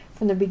setting.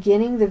 From the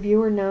beginning, the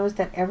viewer knows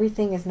that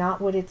everything is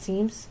not what it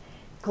seems.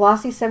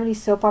 Glossy 70s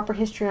soap opera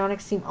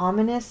histrionics seem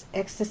ominous,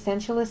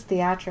 existentialist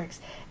theatrics,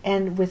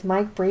 and with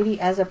Mike Brady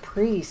as a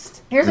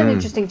priest. Here's an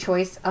interesting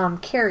choice.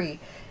 Carrie,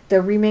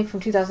 the remake from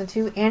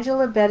 2002.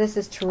 Angela Bettis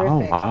is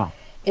terrific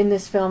in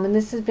this film, and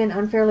this has been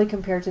unfairly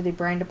compared to the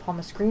Brian De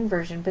Palma screen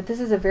version, but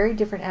this is a very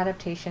different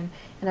adaptation,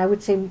 and I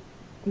would say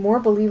more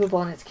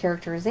believable in its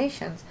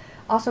characterizations.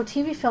 Also,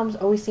 TV films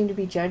always seem to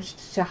be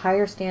judged to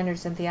higher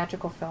standards than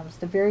theatrical films,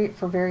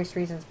 for various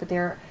reasons, but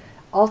they're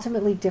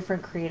ultimately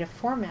different creative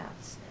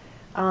formats.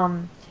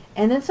 And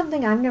then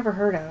something I've never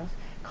heard of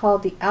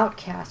called The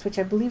Outcast, which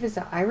I believe is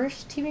an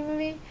Irish TV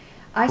movie.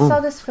 I saw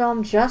this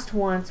film just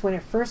once when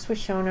it first was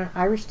shown on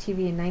Irish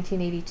TV in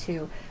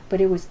 1982, but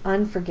it was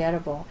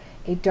unforgettable.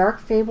 A dark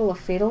fable of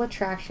fatal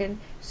attraction,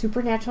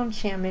 supernatural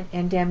enchantment,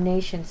 and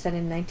damnation set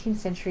in 19th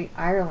century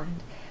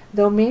Ireland.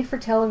 Though made for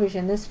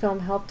television, this film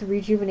helped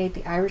rejuvenate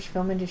the Irish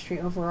film industry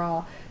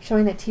overall,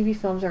 showing that TV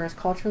films are as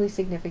culturally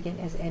significant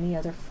as any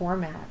other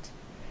format.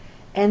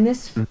 And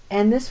this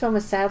film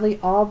is sadly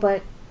all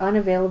but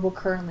unavailable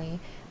currently.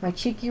 My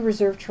cheeky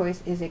reserve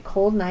choice is A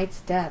Cold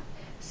Night's Death,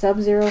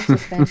 Sub-Zero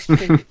Suspense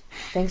Treat.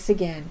 Thanks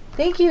again.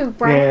 Thank you,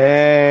 Brian.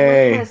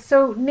 Yay.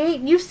 So,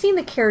 Nate, you've seen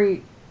the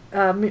Carrie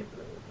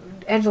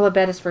Angela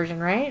Bettis version,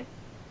 right?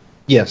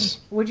 Yes.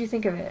 What'd you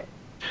think of it?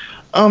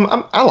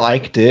 I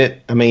liked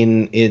it. I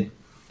mean,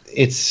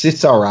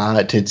 it's all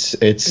right.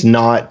 It's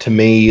not to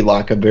me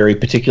like a very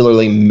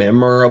particularly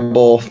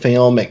memorable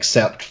film,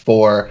 except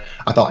for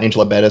I thought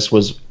Angela Bettis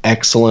was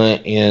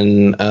excellent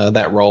in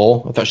that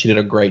role. I thought she did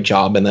a great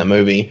job in that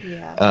movie.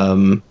 Yeah.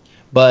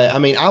 But I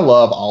mean, I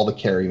love all the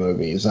Carrie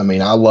movies. I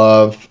mean, I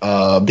love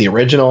the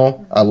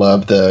original. I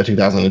love the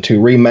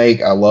 2002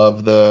 remake. I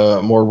love the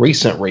more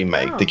recent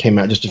remake that came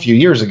out just a few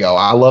years ago.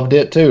 I loved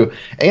it too,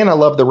 and I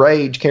love The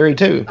Rage, Carrie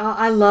 2.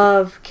 I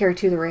love Carrie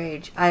 2, The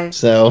Rage.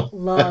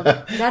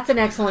 Love that's an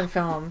excellent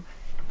film.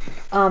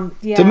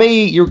 Yeah. To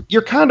me,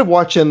 you're kind of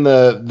watching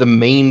the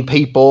mean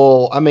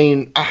people. I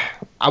mean,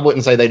 I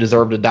wouldn't say they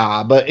deserve to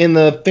die, but in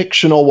the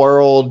fictional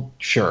world,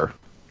 sure.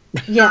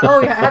 Yeah.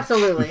 Oh, yeah.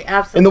 Absolutely.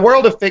 Absolutely. In the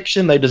world of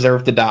fiction, they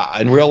deserve to die.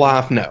 In real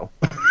life, no.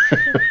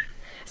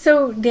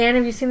 So, Dan,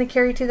 have you seen the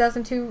Carrie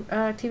 2002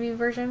 TV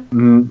version?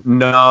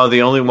 No,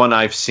 the only one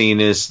I've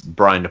seen is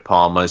Brian De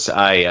Palma's.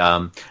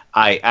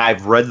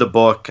 I've read the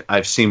book.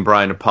 I've seen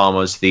Brian De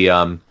Palma's.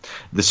 The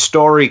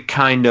story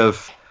kind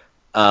of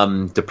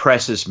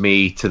depresses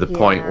me to the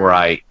point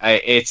where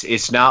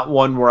it's not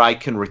one where I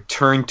can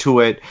return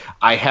to it.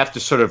 I have to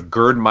sort of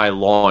gird my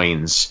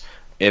loins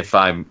if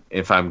I'm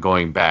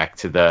going back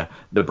to the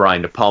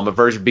Brian De Palma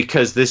version,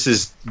 because this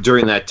is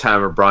during that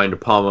time of Brian De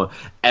Palma,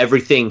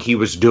 everything he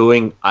was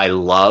doing I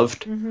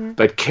loved,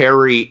 but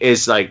Carrie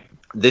is like,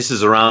 this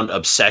is around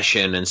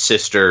obsession and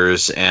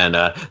sisters and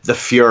The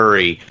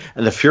Fury,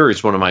 and The Fury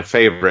is one of my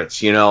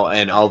favorites,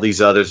 and all these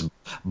others.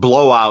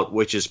 Blowout,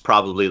 which is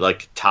probably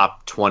like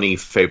top 20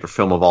 favorite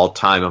film of all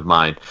time of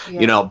mine,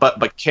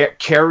 but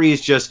Carrie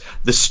is just,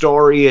 the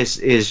story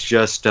is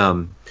just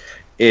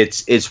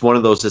it's one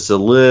of those that's a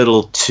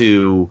little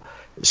too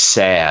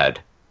sad,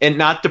 and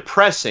not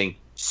depressing,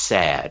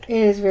 sad. It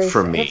is very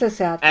for sad. me. It's a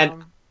sad and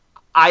film.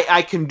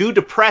 I can do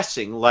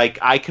depressing, like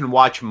I can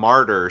watch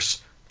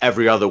Martyrs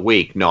every other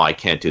week. No, I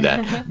can't do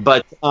that.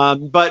 but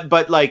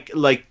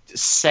like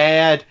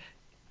sad,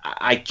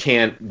 I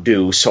can't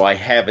do. So I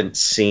haven't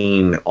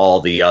seen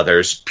all the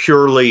others.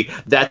 Purely,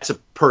 that's a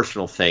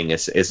personal thing.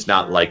 It's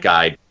not like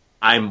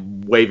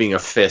I'm waving a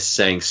fist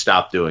saying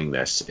stop doing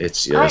this.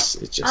 It's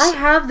just. I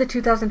have the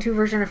 2002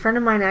 version. A friend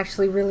of mine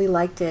actually really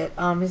liked it.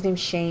 His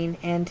name's Shane,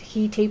 and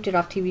he taped it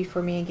off TV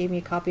for me and gave me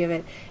a copy of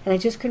it. And I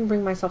just couldn't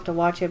bring myself to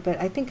watch it, but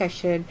I think I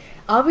should.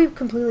 I'll be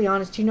completely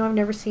honest. I've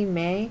never seen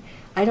May.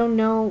 I don't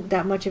know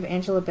that much of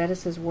Angela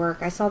Bettis's work.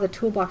 I saw the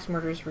Toolbox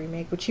Murders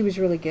remake, which she was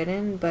really good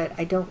in, but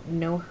I don't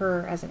know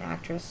her as an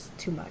actress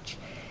too much.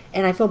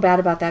 And I feel bad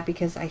about that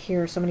because I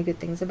hear so many good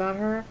things about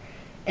her.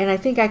 And I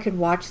think I could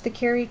watch the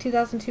Carrie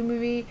 2002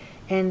 movie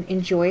and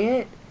enjoy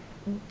it.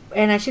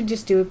 And I should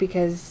just do it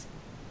because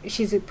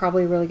she's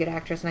probably a really good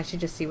actress and I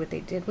should just see what they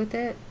did with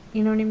it.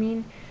 You know what I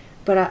mean?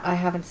 But I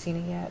haven't seen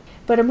it yet.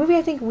 But a movie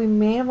I think we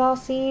may have all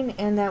seen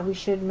and that we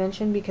should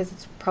mention because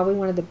it's probably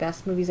one of the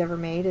best movies ever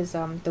made is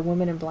The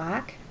Woman in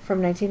Black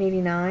from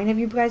 1989. Have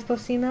you guys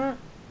both seen that?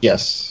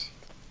 Yes.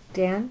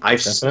 Dan?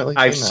 I've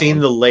seen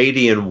The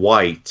Lady in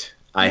White.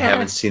 I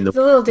haven't seen It's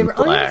a little different.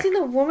 Oh, you haven't seen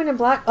The Woman in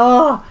Black?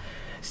 Oh,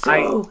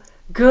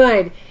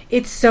 good.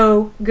 It's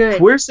so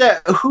good. Where's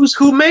that?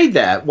 Who made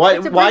that? Why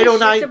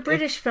don't I? It's a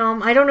British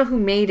film. I don't know who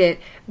made it,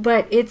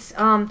 but it's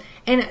and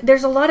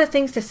there's a lot of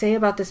things to say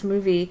about this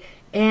movie,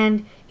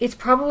 and it's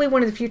probably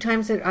one of the few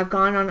times that I've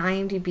gone on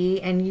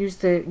IMDb and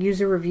used the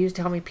user reviews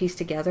to help me piece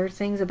together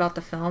things about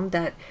the film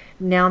that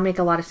now make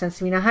a lot of sense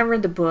to me. Now, I haven't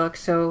read the book,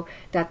 so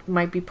that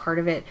might be part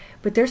of it,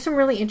 but there's some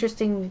really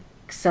interesting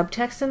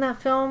subtext in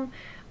that film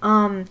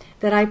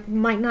that I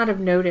might not have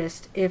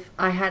noticed if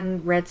I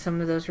hadn't read some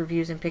of those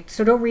reviews and picked.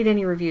 So don't read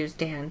any reviews,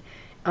 Dan.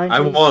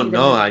 I won't.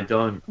 No, I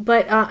don't.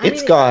 But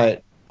it's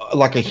got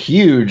like a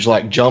huge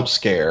jump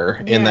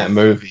scare in that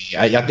movie.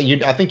 I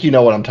think you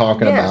know what I'm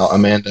talking about,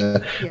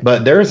 Amanda. Yes.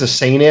 But there is a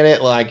scene in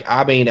it.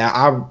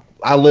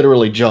 I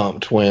literally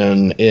jumped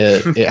when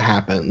it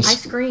happens. I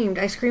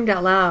screamed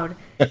out loud.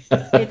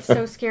 It's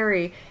so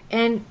scary,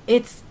 and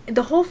it's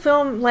the whole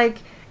film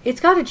It's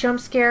got a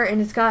jump scare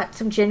and it's got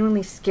some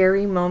genuinely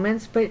scary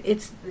moments, but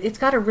it's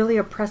got a really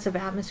oppressive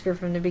atmosphere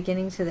from the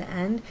beginning to the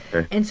end.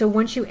 Okay. And so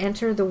once you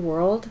enter the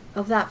world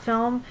of that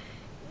film,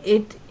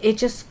 it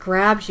just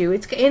grabs you.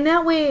 It's in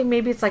that way.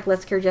 Maybe it's like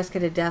Let's Scare Jessica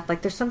to Death.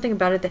 There's something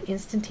about it that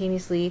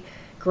instantaneously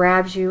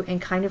grabs you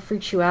and kind of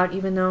freaks you out,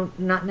 even though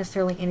not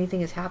necessarily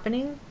anything is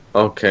happening.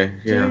 Okay.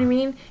 Yeah. Do you know what I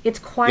mean? It's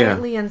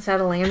quietly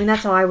unsettling. I mean,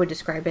 that's how I would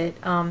describe it.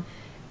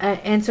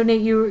 And so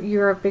Nate,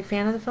 you're a big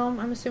fan of the film,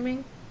 I'm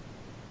assuming.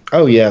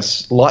 Oh,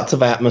 yes. Lots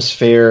of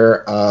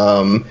atmosphere.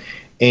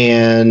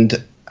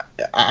 And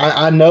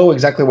I know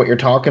exactly what you're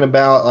talking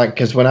about.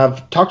 Because when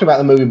I've talked about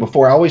the movie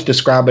before, I always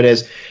describe it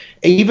as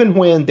even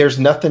when there's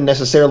nothing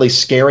necessarily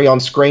scary on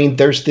screen,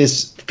 there's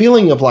this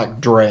feeling of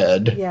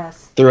dread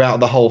throughout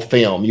the whole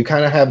film. You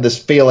kind of have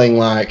this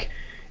feeling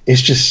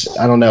it's just,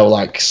 I don't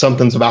know,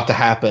 something's about to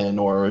happen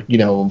or,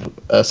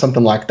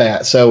 something like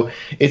that. So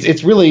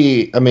it's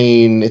really, I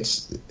mean,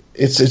 it's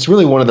it's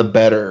really one of the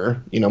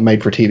better,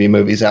 made for TV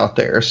movies out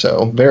there.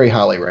 So very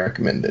highly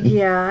recommended.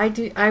 Yeah,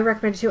 I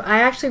recommend it too.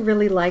 I actually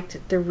really liked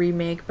the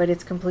remake, but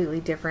it's completely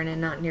different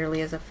and not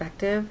nearly as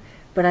effective.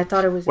 But I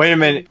thought it was. Wait a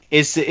minute.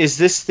 Is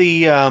this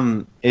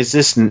the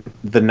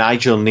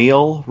Nigel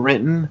Neal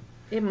written?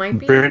 It might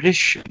be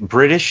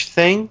British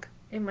thing.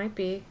 It might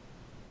be.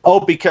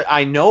 Oh, because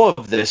I know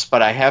of this,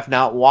 but I have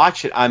not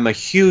watched it. I'm a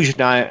huge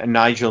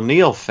Nigel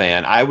Neal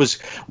fan. I was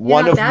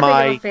one of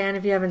my big of a fan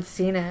if you haven't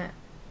seen it.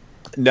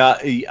 No,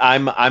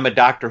 I'm a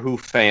Doctor Who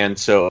fan.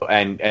 So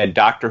and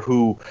Doctor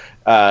Who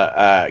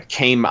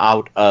came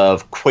out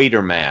of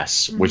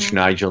Quatermass, which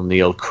Nigel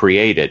Neal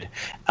created,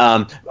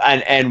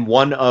 and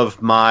one of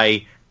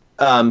my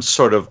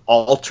sort of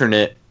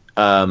alternate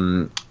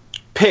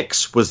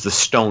picks was the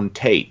Stone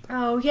Tape.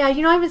 Oh yeah, I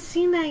haven't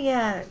seen that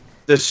yet.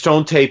 The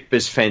Stone Tape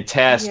is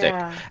fantastic,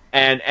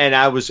 and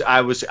I was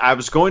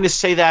going to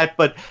say that,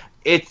 but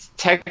it's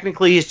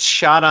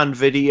shot on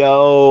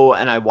video,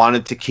 and I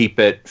wanted to keep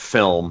it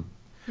film.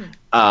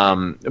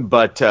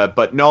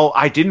 But no,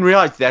 I didn't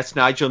realize that's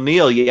Nigel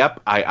Neal.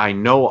 Yep, I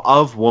know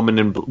of Woman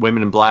in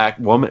Black.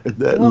 Woman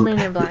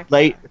in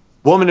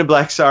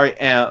Black. Sorry,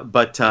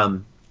 but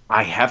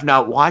I have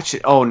not watched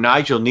it. Oh,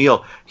 Nigel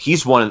Neal,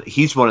 he's one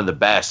of the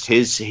best.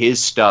 His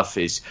stuff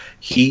is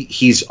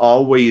he's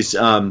always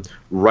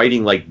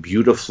writing like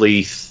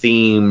beautifully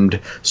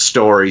themed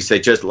stories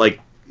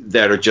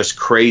that are just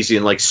crazy,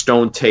 and like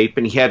Stone Tape,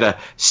 and he had a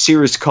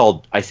series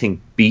called, I think,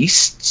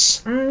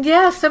 Beasts.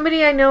 Yeah,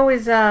 somebody I know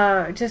is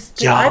I've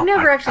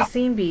never actually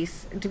seen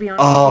Beasts, to be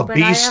honest with you, but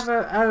Beast.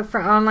 I have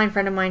an online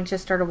friend of mine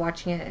just started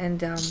watching it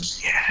and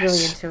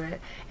really into it,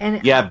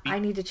 and I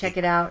need to check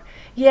it out.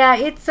 Yeah,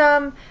 it's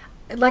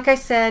like I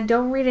said,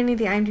 don't read any of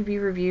the IMDb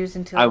reviews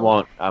until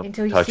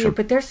you see it.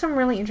 But there's some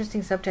really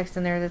interesting subtext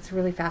in there that's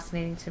really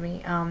fascinating to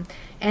me.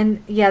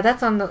 And yeah,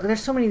 that's on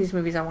there's so many of these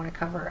movies I want to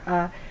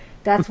cover.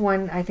 That's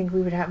one I think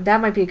we would have.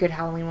 That might be a good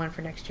Halloween one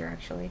for next year,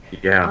 actually.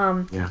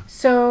 Yeah.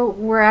 So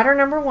we're at our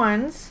number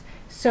ones.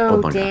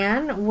 So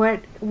Dan,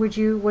 what's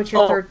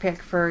your third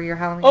pick for your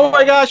Halloween? Oh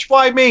my gosh,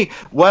 why me?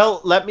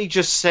 Well, let me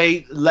just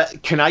say,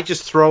 can I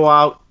just throw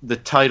out the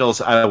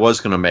titles I was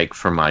going to make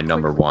for my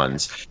number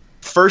ones?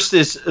 First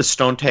is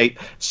Stone Tape.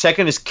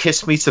 Second is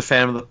Kiss Meets the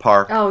Phantom of the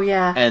Park. Oh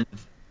yeah. And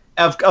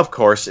of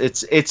course,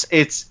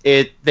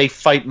 they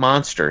fight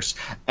monsters.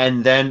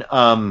 And then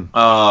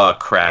oh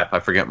crap, I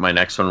forget what my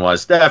next one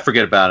was.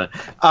 Forget about it.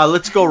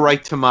 Let's go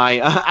right to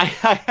my I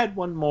had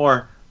one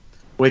more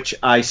which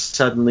I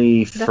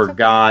suddenly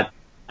forgot.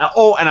 Okay.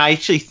 Oh, and I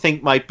actually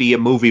think might be a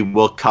movie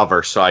we'll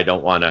cover, so I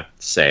don't want to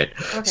say it.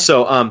 Okay.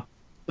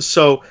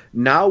 So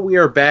now we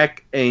are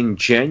back in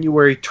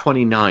January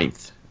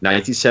 29th,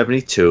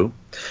 1972,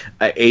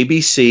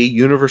 ABC,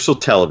 Universal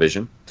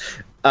Television.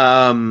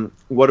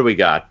 What do we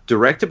got?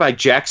 Directed by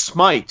Jack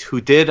Smite,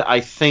 who did,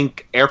 I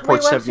think,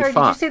 Airport 75.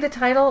 Sorry, did you say the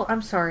title?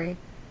 I'm sorry.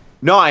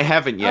 No, I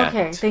haven't yet.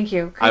 Okay, thank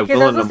you. Because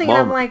I was listening and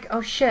I'm like,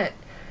 oh shit.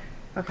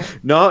 Okay.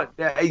 No,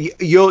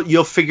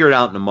 you'll figure it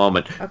out in a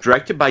moment. Okay.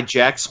 Directed by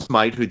Jack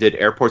Smite, who did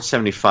Airport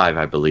 75,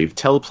 I believe.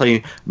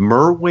 Teleplay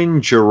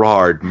Merwin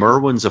Gerard.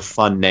 Merwin's a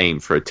fun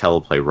name for a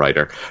teleplay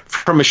writer.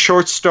 From a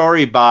short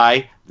story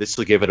by, this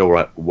will give it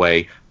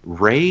away,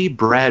 Ray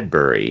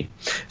Bradbury.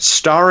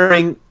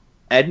 Starring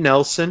Ed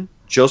Nelson,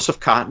 Joseph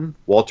Cotton,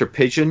 Walter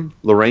Pidgeon,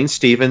 Lorraine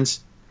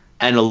Stevens,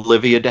 and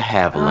Olivia de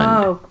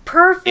Havilland. Oh,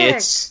 perfect!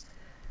 It's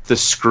The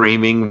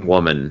Screaming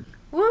Woman.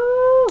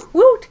 Woo!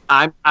 Woot!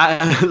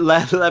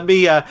 Let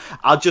me.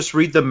 I'll just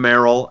read the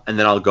Merrill, and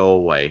then I'll go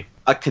away.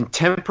 A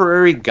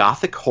contemporary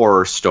Gothic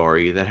horror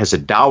story that has a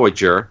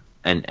dowager,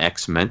 an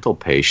ex-mental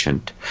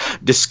patient,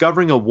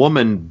 discovering a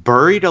woman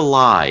buried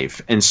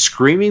alive and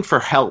screaming for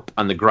help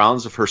on the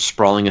grounds of her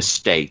sprawling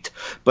estate.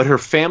 But her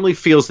family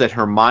feels that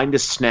her mind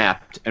is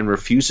snapped and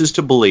refuses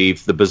to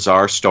believe the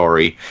bizarre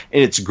story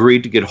in its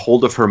greed to get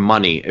hold of her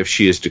money if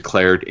she is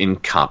declared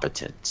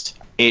incompetent.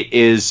 It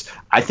is,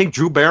 I think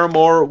Drew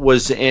Barrymore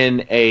was in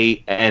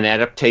an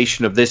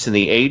adaptation of this in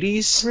the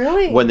 80s.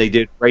 Really? When they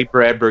did Ray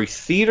Bradbury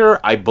Theater.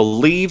 I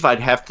believe, I'd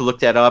have to look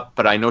that up,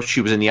 but I know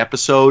she was in the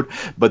episode.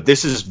 But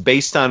this is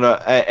based on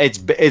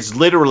it's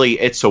literally,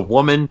 it's a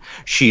woman.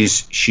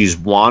 She's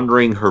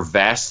wandering her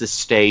vast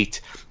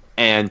estate,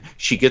 and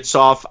she gets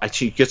off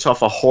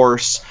a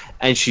horse,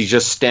 and she's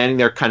just standing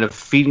there kind of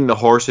feeding the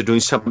horse or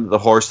doing something to the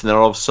horse, and then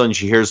all of a sudden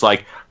she hears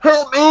like,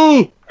 "Help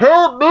me!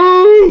 Help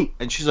me!"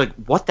 And she's like,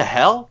 "What the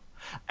hell?"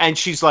 And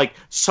she's like,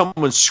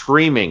 "Someone's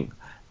screaming."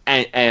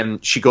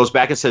 And she goes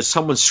back and says,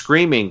 "Someone's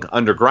screaming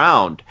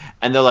underground."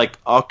 And they're like,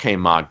 "Okay,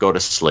 Ma, go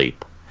to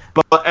sleep."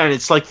 And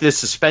it's like this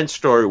suspense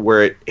story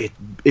where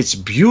it's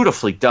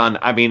beautifully done.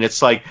 I mean,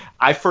 it's like,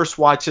 I first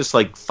watched this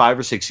like 5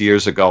 or 6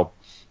 years ago.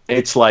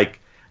 It's like,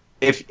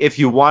 if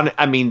you want,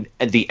 I mean,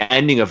 the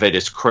ending of it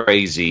is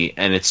crazy,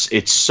 and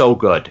it's so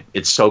good.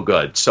 It's so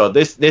good. So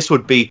this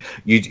would be,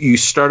 you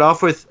start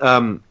off with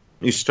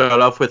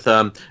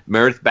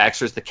Meredith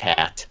Baxter's the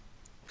cat,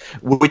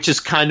 which is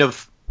kind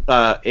of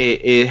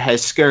it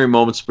has scary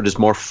moments, but is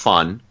more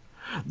fun.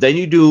 Then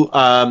you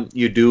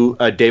do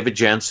David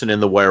Jensen in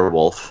the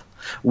werewolf.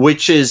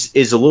 which is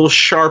a little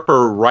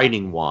sharper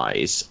writing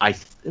wise.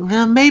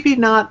 Maybe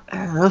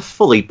not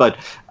fully, but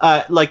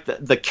like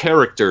the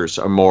characters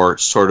are more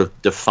sort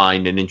of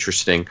defined and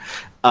interesting.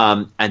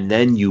 And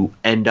then you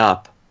end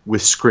up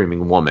with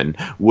Screaming Woman,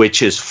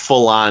 which is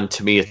full on,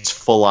 to me, it's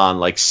full on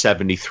like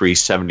 73,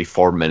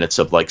 74 minutes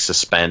of like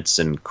suspense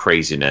and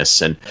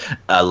craziness. And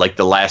like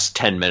the last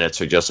 10 minutes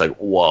are just like,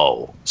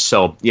 whoa.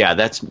 So yeah,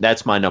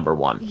 that's my number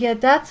one. Yeah,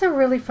 that's a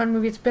really fun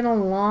movie. It's been a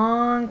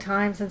long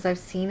time since I've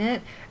seen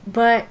it,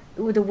 but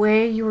with the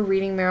way you were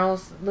reading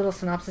Meryl's little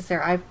synopsis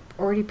there, I've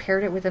already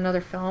paired it with another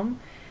film.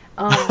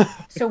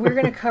 So we're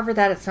going to cover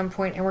that at some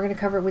point, and we're going to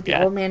cover it with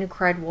The Old Man Who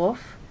Cried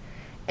Wolf.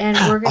 And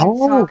we're going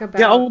to talk about...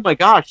 Yeah, oh my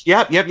gosh.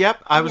 Yep.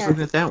 I was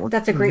looking at that one.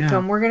 That's a great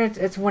film.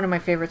 It's one of my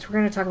favorites. We're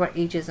going to talk about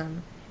ageism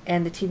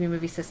and the TV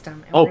movie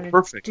system. And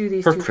we're going to do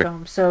these two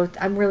films. So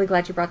I'm really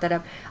glad you brought that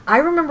up. I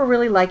remember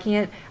really liking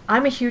it.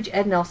 I'm a huge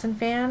Ed Nelson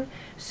fan.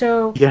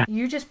 So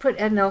you just put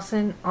Ed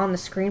Nelson on the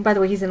screen. By the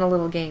way, he's in a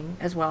little game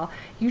as well.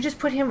 You just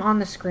put him on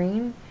the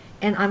screen,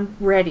 and I'm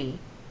ready.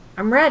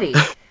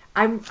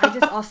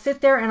 I'll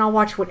sit there and I'll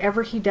watch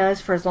whatever he does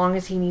for as long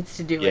as he needs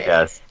to do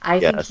it. I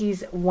think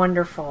he's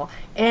wonderful.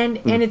 And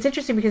it's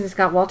interesting because it's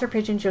got Walter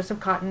Pidgeon, Joseph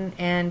Cotton,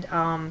 and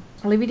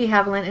Olivia de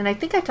Havilland. And I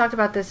think I talked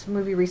about this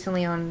movie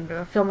recently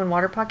on Film and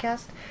Water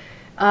podcast.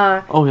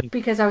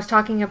 Because I was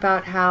talking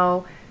about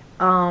how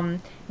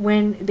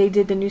when they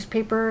did the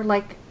newspaper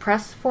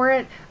press for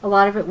it, a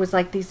lot of it was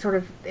like these sort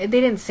of, they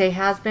didn't say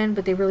has been,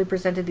 but they really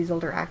presented these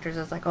older actors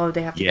as like, oh,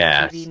 they have to be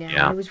on TV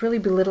now. And it was really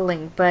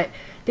belittling, but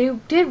they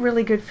did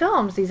really good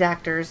films, these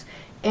actors.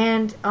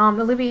 And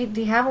Olivia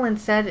de Havilland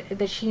said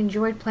that she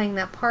enjoyed playing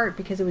that part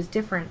because it was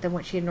different than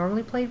what she had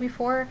normally played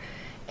before.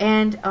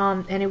 And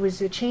it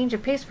was a change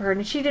of pace for her.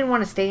 And she didn't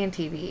want to stay in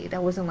TV.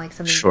 That wasn't like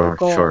something a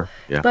goal. Sure,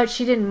 yeah. But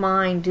she didn't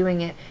mind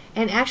doing it.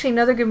 And actually,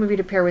 another good movie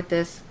to pair with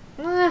this,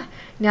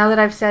 now that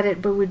I've said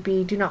it, but would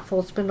be Do Not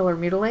Fold, Spindle, or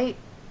Mutilate.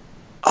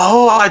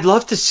 Oh, I'd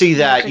love to see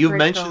that. You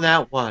mentioned film.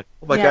 that one.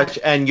 Oh my gosh.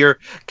 And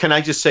can I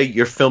just say,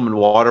 your Film and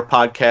Water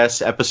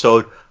podcast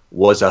episode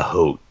was a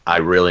hoot. I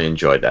really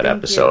enjoyed that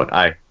episode.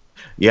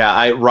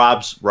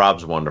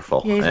 Rob's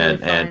wonderful. Yeah, he's really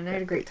fun. I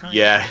had a great time.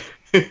 Yeah.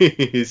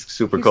 He's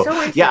super cool.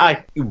 So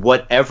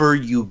whatever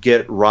you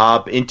get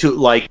Rob into,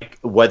 like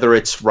whether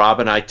it's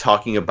Rob and I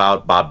talking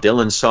about Bob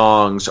Dylan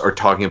songs or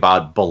talking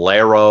about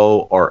Bolero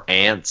or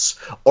Ants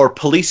or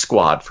Police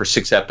Squad for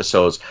 6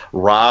 episodes,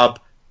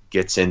 Rob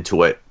gets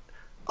into it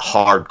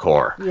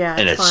hardcore. Yeah,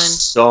 and it's fun.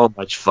 So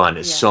much fun.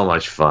 It's so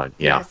much fun.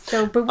 Yeah.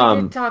 So,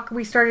 but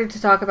we started to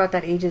talk about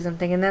that ageism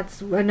thing, and that's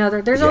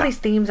another. There's all these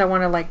themes I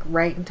want to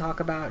write and talk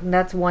about, and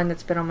that's one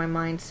that's been on my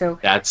mind. So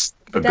that's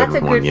a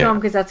good film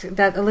because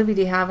that Olivia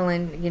de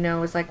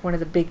Havilland, is like one of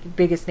the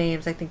biggest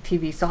names I think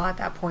TV saw at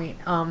that point.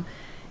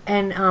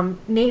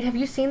 Nate, have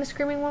you seen The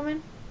Screaming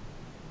Woman?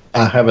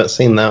 I haven't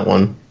seen that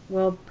one.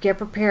 Well, get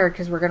prepared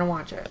because we're gonna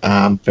watch it.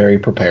 I'm very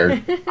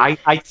prepared. I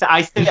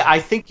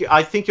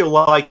think you'll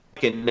like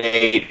it,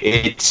 Nate.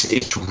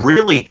 It's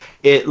really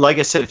like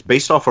I said, it's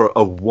based off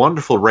a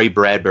wonderful Ray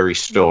Bradbury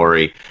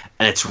story,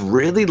 and it's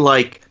really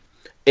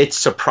it's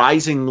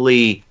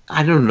surprisingly,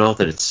 I don't know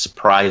that it's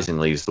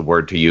surprisingly is the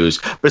word to use,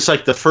 but it's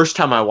like the first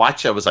time I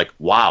watched it, I was like,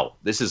 wow,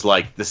 this is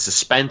like the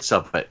suspense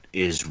of it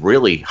is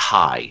really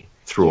high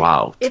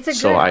throughout. It's a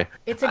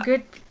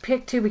good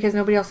pick too because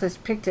nobody else has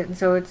picked it, and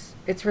so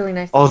it's really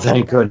nice. Oh,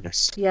 thank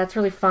goodness! Yeah, it's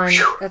really fun.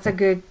 Whew. That's a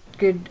good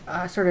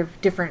sort of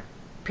different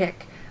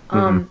pick.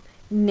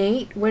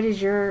 Nate, what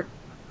is your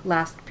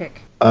last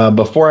pick?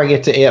 Before I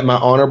get to it, my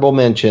honorable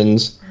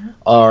mentions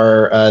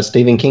are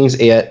Stephen King's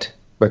It,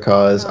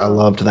 because I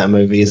loved that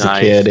movie as a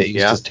kid. It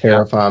used to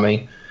terrify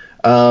me.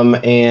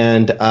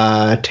 And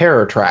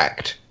Terror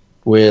Tract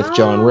with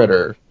John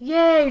Ritter.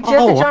 Yay, just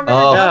a John Ritter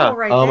double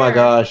right there. Oh my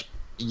gosh.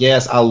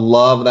 Yes, I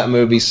love that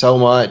movie so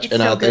much,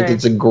 and I think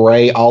it's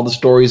all the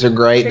stories are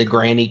great. The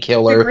granny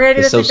killer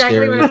is so scary. That's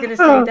exactly what I was going to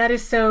say. That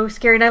is so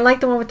scary, and I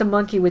like the one with the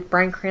monkey with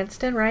Bryan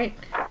Cranston, right?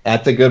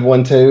 That's a good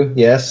one too.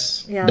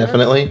 Yes,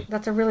 definitely.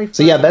 That's a really fun.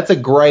 So that's a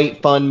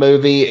great fun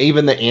movie.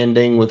 Even the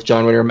ending with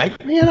John Ritter,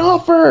 make me an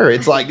offer.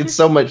 It's it's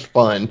so much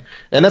fun,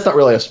 and that's not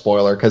really a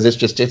spoiler because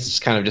it's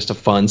kind of just a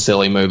fun,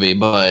 silly movie,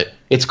 but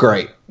it's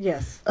great.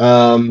 Yes.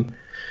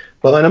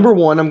 But my number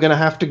one, I'm going to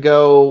have to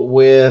go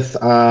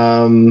with,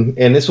 and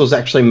this was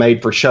actually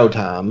made for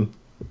Showtime.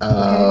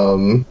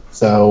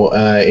 So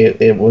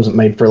it wasn't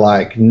made for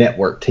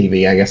network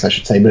TV, I guess I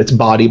should say, but it's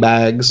Body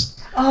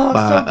Bags. Oh,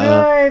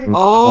 so good.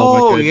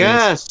 Oh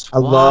yes. I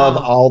love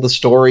all the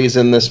stories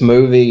in this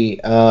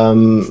movie.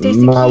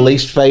 My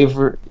least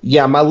favorite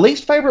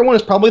one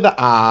is probably the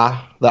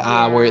eye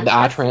where the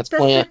eye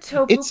transplant. That's the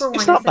Tobe Hooper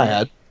it's not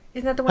bad.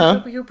 Isn't that the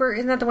one Tobe Hooper?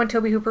 Isn't that the one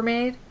Tobe Hooper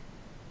made?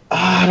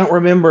 I don't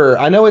remember.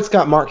 I know it's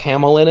got Mark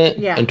Hamill in it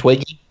and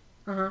Twiggy.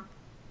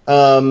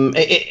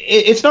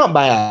 It's not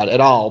bad at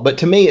all, but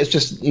to me, it's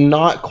just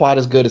not quite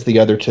as good as the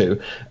other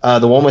two.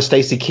 The one with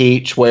Stacy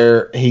Keach,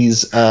 where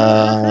he's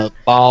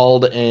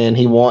bald and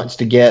he wants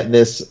to get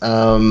this,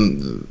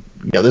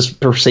 this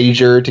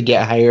procedure to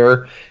get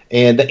hair,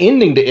 and the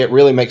ending to it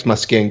really makes my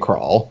skin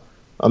crawl.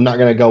 I'm not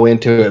going to go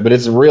into it, but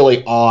it's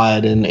really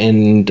odd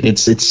and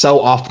it's so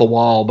off the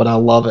wall, but I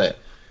love it.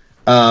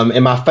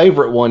 And my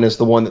favorite one is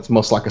the one that's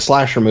most like a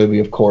slasher movie,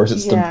 of course.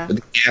 It's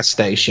the gas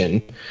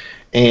station.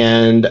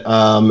 And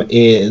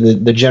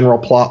the general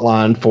plot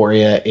line for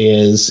you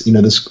is,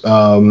 this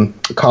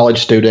college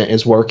student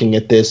is working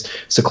at this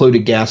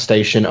secluded gas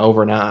station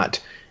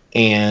overnight,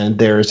 and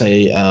there's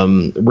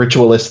a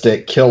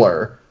ritualistic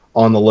killer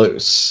on the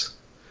loose.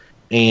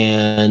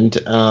 And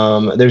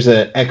there's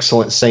an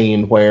excellent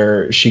scene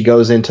where she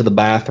goes into the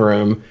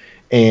bathroom,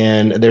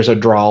 and there's a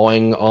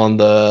drawing on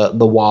the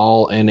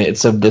wall, and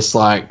it's of this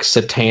like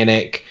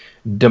satanic,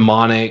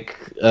 demonic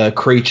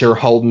creature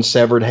holding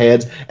severed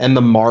heads, and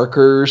the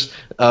markers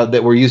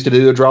that were used to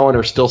do the drawing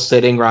are still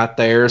sitting right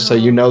there, so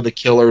the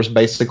killer's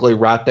basically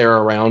right there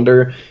around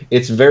her.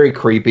 It's very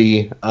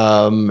creepy,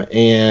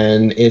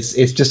 and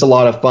it's just a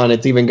lot of fun.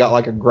 It's even got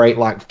like a great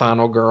like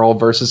final girl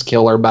versus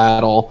killer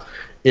battle.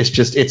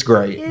 It's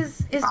great.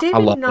 Is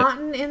David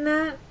Naughton in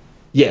that?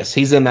 Yes,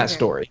 he's in that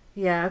story.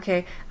 Yeah,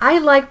 okay. I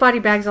like Body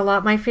Bags a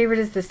lot. My favorite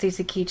is the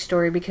Stacy Keach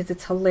story because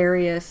it's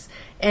hilarious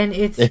and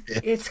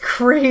it's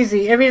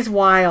crazy. I mean, it's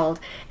wild.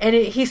 And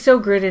he's so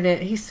good in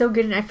it. He's so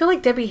good in it. I feel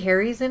like Debbie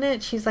Harry's in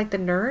it. She's like the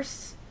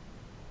nurse.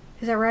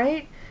 Is that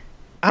right?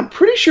 I'm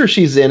pretty sure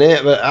she's in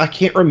it, but I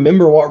can't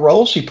remember what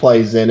role she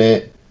plays in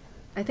it.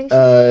 I think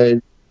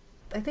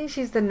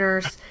she's the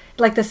nurse,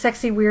 like the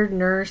sexy weird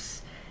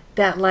nurse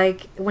that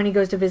like when he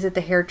goes to visit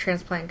the hair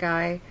transplant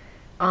guy.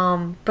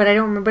 But I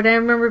don't remember. But I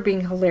remember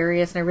being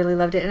hilarious, and I really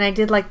loved it. And I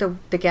did like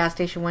the gas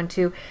station one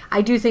too.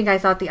 I do think I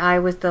thought The Eye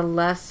was the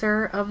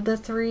lesser of the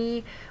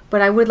three,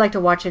 but I would like to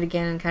watch it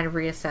again and kind of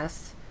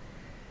reassess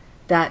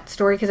that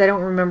story because I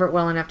don't remember it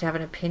well enough to have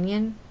an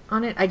opinion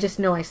on it. I just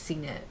know I've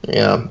seen it.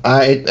 Yeah,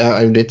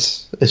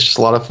 it's just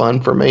a lot of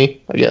fun for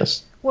me, I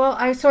guess. Well,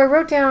 I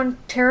wrote down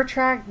Terror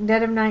Track,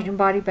 Dead of Night, and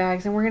Body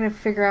Bags, and we're gonna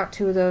figure out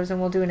 2 of those,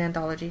 and we'll do an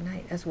anthology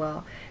night as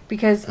well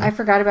because I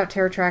forgot about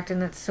Terror Track,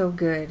 and that's so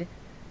good.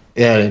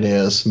 Yeah, it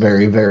is.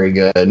 Very, very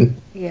good.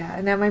 Yeah,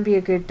 and that might be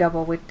a good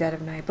double with Dead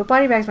of Night. But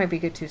Body Bags might be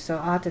good too, so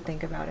I'll have to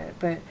think about it.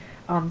 But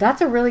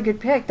that's a really good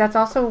pick. That's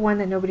also one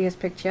that nobody has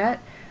picked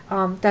yet.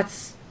 I'm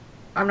not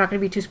going to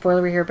be too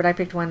spoilery here, but I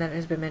picked one that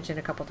has been mentioned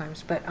a couple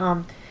times. But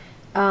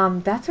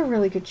that's a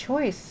really good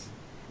choice.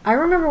 I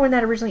remember when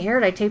that originally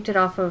aired, I taped it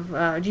off of,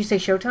 did you say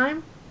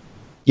Showtime?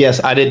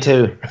 Yes, I did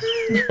too.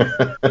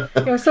 I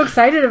was so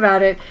excited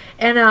about it,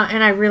 and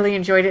I really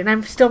enjoyed it. And I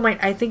still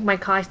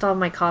have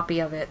my copy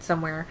of it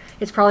somewhere.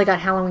 It's probably got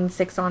Halloween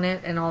 6 on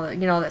it and all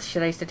that, all that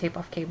shit I used to tape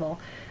off cable,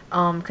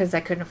 because I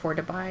couldn't afford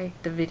to buy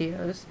the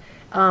videos.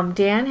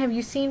 Dan, have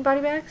you seen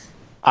Body Bags?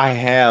 I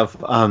have.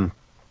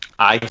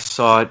 I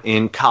saw it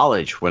in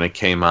college when it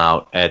came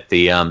out at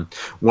the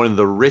one of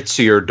the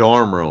ritzier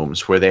dorm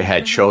rooms where they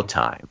had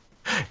Showtime.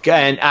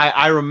 And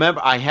I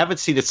remember, I haven't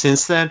seen it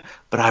since then,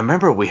 but I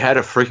remember we had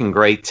a freaking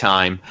great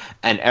time.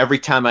 And every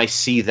time I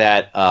see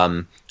that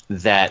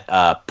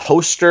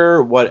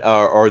poster,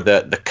 or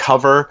the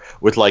cover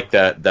with like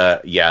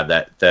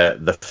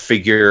the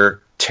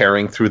figure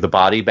tearing through the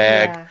body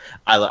bag, yeah.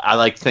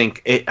 I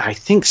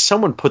think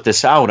someone put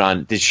this out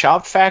on, did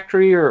Shout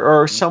Factory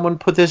or someone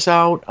put this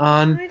out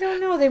on? I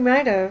don't know, they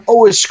might have.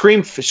 Oh, it's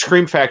Scream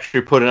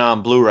Factory put it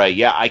on Blu-ray.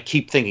 Yeah, I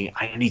keep thinking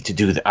I need to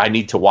do that. I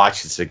need to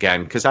watch this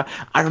again because I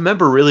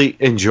remember really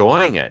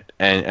enjoying it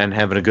and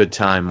having a good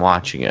time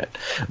watching it.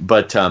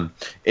 But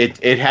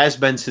it has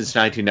been since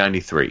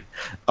 1993.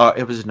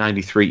 It was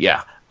 93,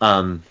 yeah.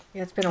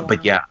 Yeah, it's been a while.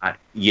 But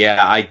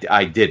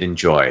I did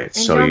enjoy it.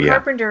 And so John yeah,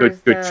 Carpenter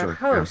is the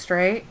host,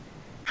 right?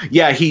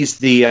 Yeah, he's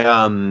the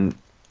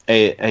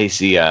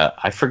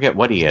I forget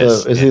what he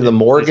is. Is he the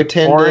morgue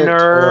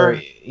attendant?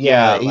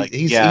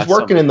 He's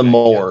working in the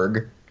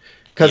morgue.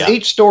 Because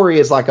each story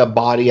is like a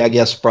body, I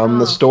guess, from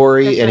the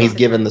story, and he's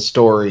given the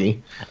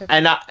story.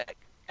 And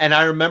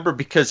I remember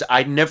because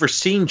I'd never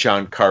seen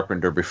John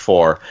Carpenter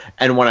before,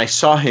 and when I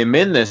saw him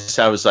in this,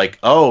 I was like,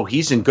 "Oh,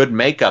 he's in good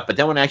makeup." But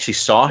then when I actually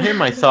saw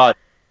him, I thought,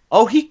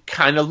 "Oh, he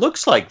kind of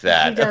looks like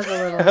that." He does a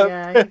little,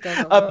 yeah. He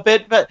does a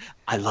bit, but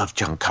I love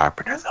John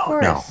Carpenter, though.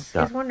 Of course.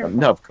 He's wonderful.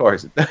 No, of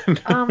course.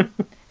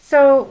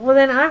 So, well,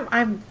 then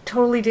I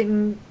totally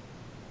didn't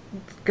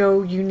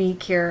go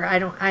unique here.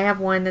 I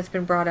have one that's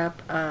been brought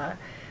up a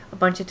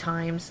bunch of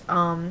times.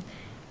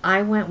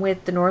 I went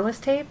with the Norliss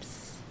tapes.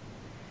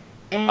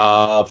 And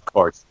of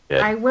course you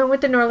did. I went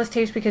with the Norliss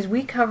tapes because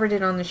we covered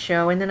it on the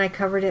show, and then I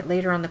covered it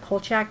later on the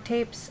Kolchak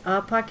tapes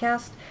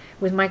podcast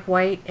with Mike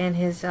White and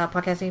his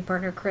podcasting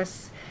partner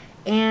Chris.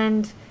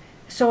 And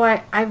so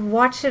I've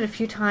watched it a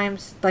few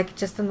times, like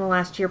just in the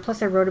last year,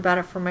 plus I wrote about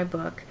it for my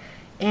book.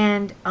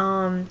 And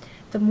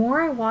the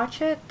more I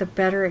watch it, the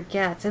better it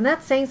gets. And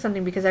that's saying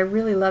something because I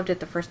really loved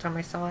it the first time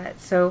I saw it.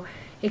 So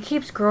it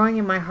keeps growing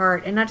in my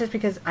heart, and not just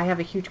because I have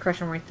a huge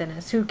crush on Roy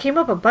Thinnis, who came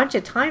up a bunch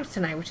of times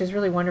tonight, which is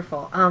really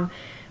wonderful.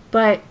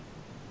 But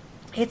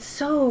it's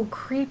so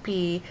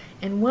creepy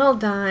and well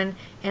done,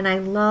 and I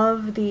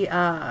love the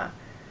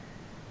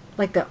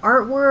like the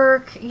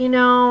artwork, you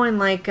know, and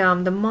like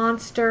the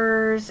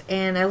monsters,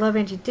 and I love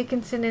Angie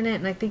Dickinson in it,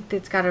 and I think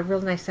it's got a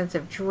real nice sense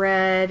of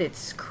dread.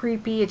 It's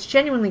creepy. It's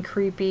genuinely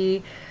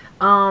creepy.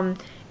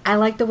 I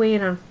like the way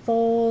it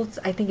unfolds.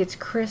 I think it's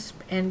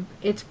crisp and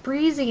it's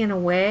breezy in a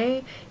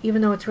way,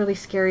 even though it's really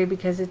scary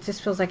because it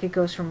just feels like it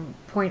goes from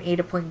point A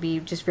to point B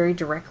just very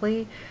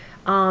directly.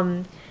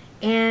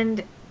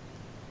 And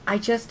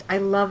I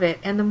love it.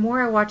 And the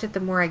more I watch it,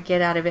 the more I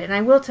get out of it. And I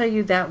will tell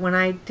you that when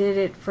I did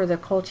it for the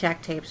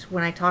Kolchak tapes,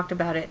 when I talked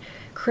about it,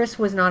 Chris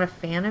was not a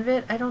fan of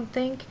it, I don't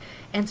think.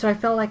 And so I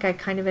felt like I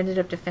kind of ended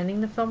up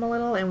defending the film a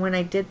little. And when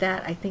I did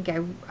that, I think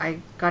I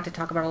got to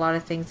talk about a lot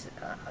of things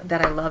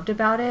that I loved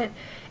about it.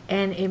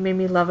 And it made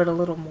me love it a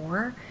little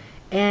more.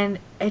 And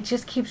it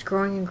just keeps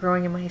growing and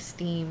growing in my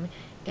esteem.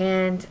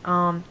 And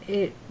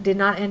it did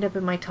not end up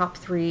in my top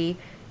 3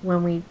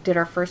 when we did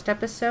our first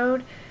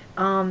episode.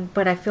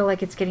 But I feel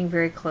like it's getting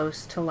very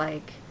close to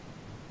like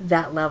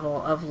that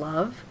level of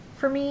love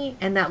for me.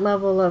 And that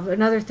level of,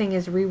 another thing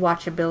is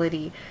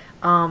rewatchability.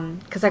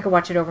 Because I could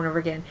watch it over and over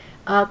again.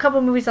 A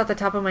couple movies off the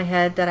top of my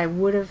head that I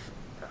would have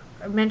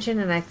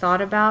mentioned and I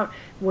thought about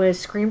was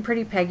Scream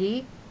Pretty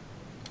Peggy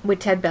with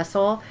Ted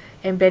Bessel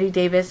and Bette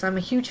Davis. I'm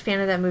a huge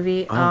fan of that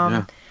movie.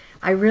 Yeah.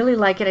 I really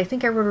like it. I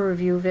think I wrote a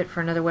review of it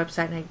for another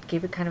website, and I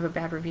gave it kind of a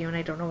bad review, and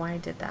I don't know why I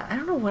did that. I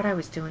don't know what I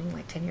was doing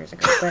like 10 years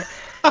ago,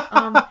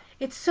 but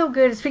it's so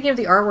good. Speaking of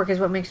the artwork is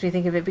what makes me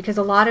think of it, because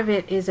a lot of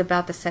it is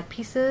about the set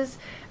pieces.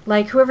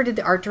 Like, whoever did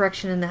the art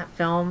direction in that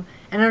film,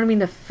 and I don't mean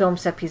the film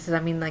set pieces, I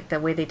mean like the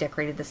way they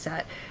decorated the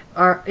set,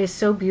 is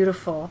so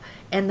beautiful,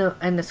 and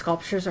the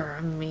sculptures are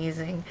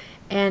amazing.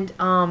 And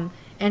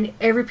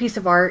every piece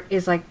of art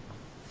is like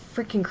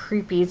freaking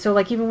creepy. So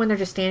like even when they're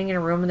just standing in a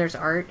room and there's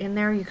art in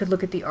there, you could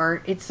look at the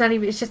art. It's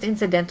just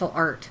incidental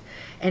art,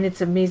 and it's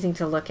amazing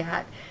to look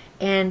at.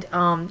 And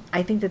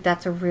I think that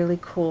that's a really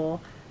cool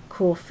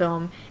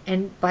film.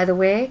 And by the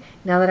way,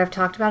 now that I've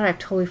talked about it, I've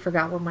totally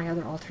forgot what my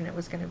other alternate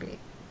was going to be.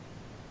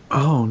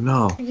 Oh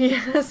no.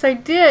 Yes, I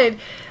did.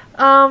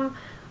 I'm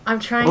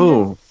trying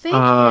to think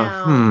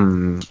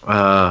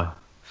now.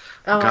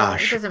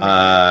 Gosh. It doesn't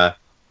matter.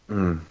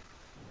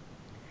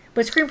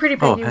 But Scream Pretty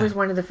Peggy was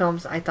one of the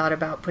films I thought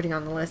about putting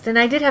on the list. And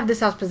I did have This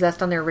House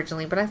Possessed on there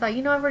originally, but I thought,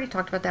 I've already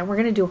talked about that, and we're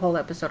going to do a whole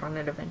episode on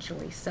it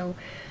eventually. So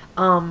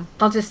I'll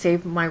just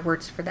save my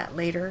words for that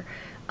later.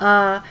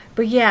 But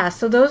yeah,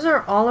 so those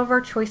are all of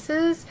our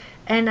choices.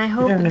 And I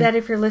hope that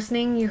if you're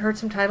listening, you heard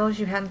some titles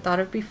you hadn't thought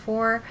of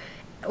before,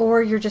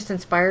 or you're just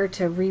inspired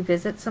to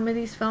revisit some of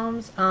these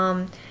films.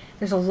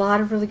 There's a lot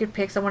of really good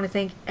picks. I want to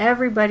thank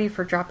everybody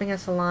for dropping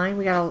us a line.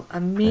 We got an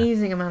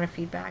amazing amount of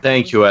feedback.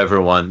 Thank you,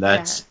 everyone.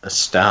 That's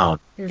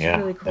astounding. It was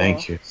really cool.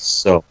 Thank you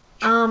so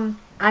much.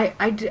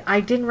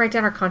 I didn't write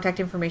down our contact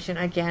information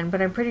again, but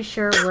I'm pretty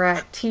sure we're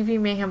at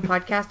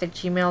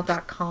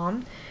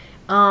tvmayhempodcast@gmail.com.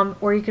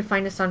 Or you could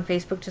find us on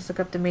Facebook. Just look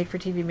up the Made for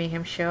TV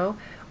Mayhem Show.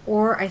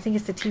 Or I think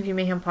it's the TV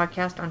Mayhem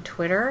Podcast on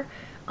Twitter.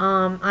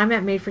 I'm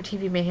at Made for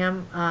TV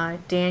Mayhem.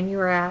 Dan,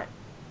 you're at...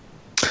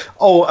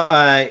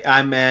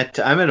 I'm at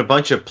a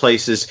bunch of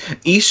places.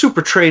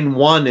 eSupertrain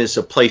 1 is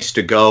a place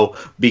to go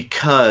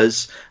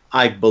because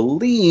I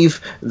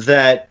believe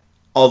that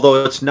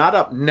although it's not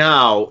up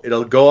now,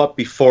 it'll go up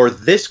before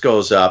this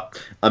goes up.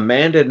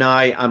 Amanda and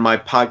I, on my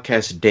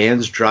podcast,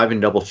 Dan's Driving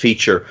Double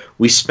Feature,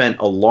 we spent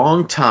a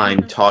long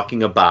time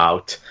talking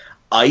about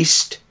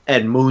Iced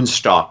and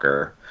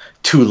Moonstalker,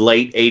 2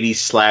 late 80s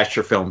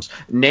slasher films.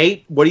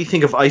 Nate, what do you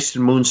think of Iced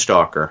and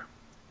Moonstalker?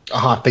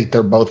 Oh, I think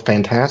they're both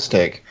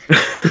fantastic.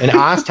 And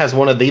Iced has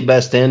one of the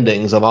best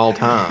endings of all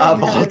time.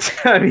 Of all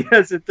time,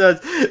 yes, it does.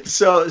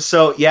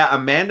 So yeah,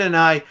 Amanda and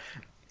I,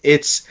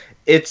 it's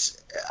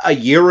a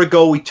year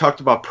ago we talked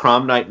about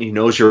Prom Night and He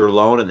Knows You're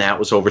Alone, and that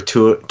was over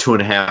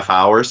 2.5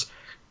 hours.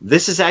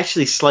 This is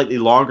actually slightly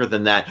longer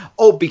than that.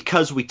 Oh,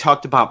 because we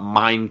talked about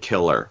Mind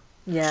Killer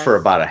for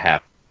about a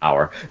half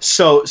hour.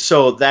 So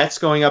that's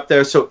going up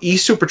there. So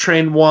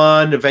eSupertrain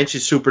 1,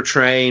 eventually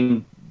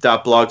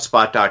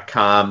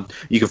Supertrain.blogspot.com.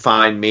 You can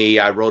find me.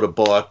 I wrote a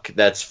book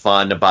that's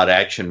fun about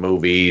action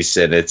movies,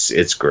 and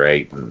it's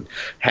great, and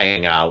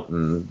hang out,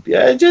 and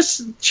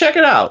just check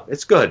it out.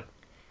 It's good.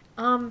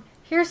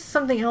 Here's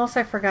something else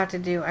I forgot to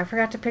do. I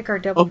forgot to pick our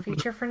double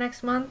feature for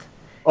next month.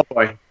 Oh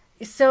boy.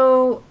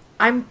 So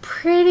I'm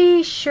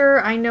pretty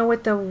sure I know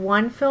what the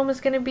one film is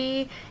going to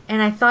be,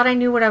 and I thought I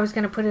knew what I was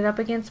going to put it up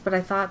against, but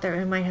I thought that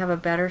it might have a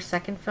better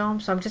second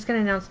film, so I'm just going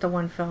to announce the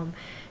one film.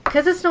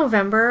 Because it's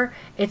November,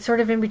 it's sort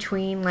of in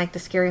between like the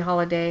scary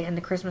holiday and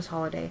the Christmas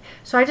holiday.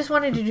 So I just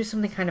wanted to do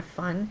something kind of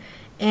fun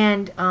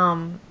and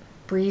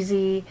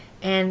breezy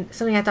and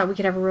something I thought we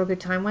could have a real good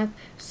time with.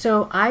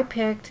 So I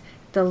picked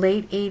the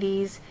late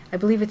 80s, I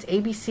believe it's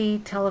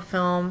ABC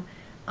telefilm,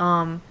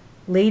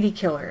 Lady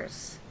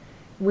Killers,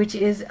 which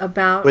is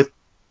about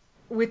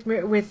with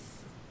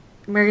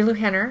Mary Lou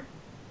Henner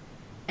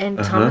and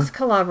Thomas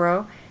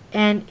Calabro,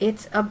 and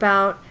it's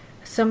about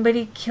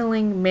somebody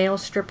killing male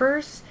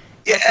strippers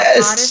at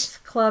the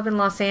hottest club in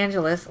Los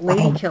Angeles,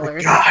 Lady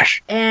Killers.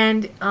 Gosh.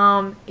 And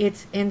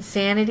it's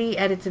insanity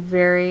at its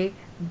very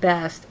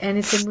best, and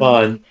it's a movie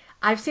fun.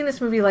 I've seen this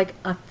movie like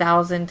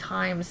 1,000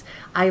 times.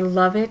 I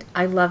love it.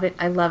 I love it.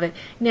 I love it.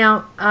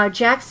 Now,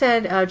 Jack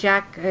said,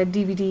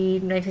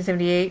 DVD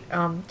 1978,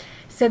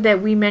 said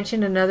that we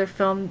mentioned another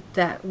film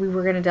that we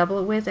were going to double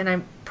it with, and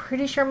I'm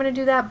pretty sure I'm going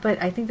to do that,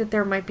 but I think that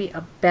there might be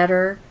a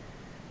better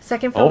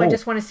second film. I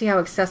just want to see how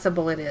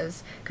accessible it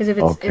is, because if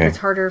it's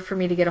harder for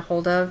me to get a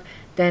hold of,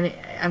 then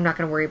I'm not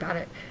going to worry about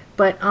it.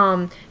 But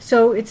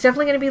so it's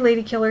definitely going to be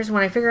Lady Killers.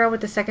 When I figure out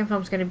what the second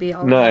film's going to be,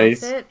 I'll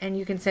announce it, and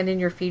you can send in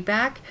your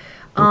feedback.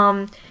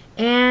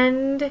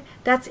 And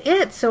that's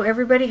it. So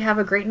everybody have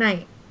a great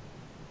night.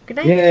 Good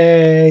night.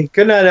 Yay!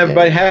 Good night,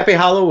 everybody. Happy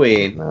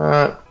Halloween.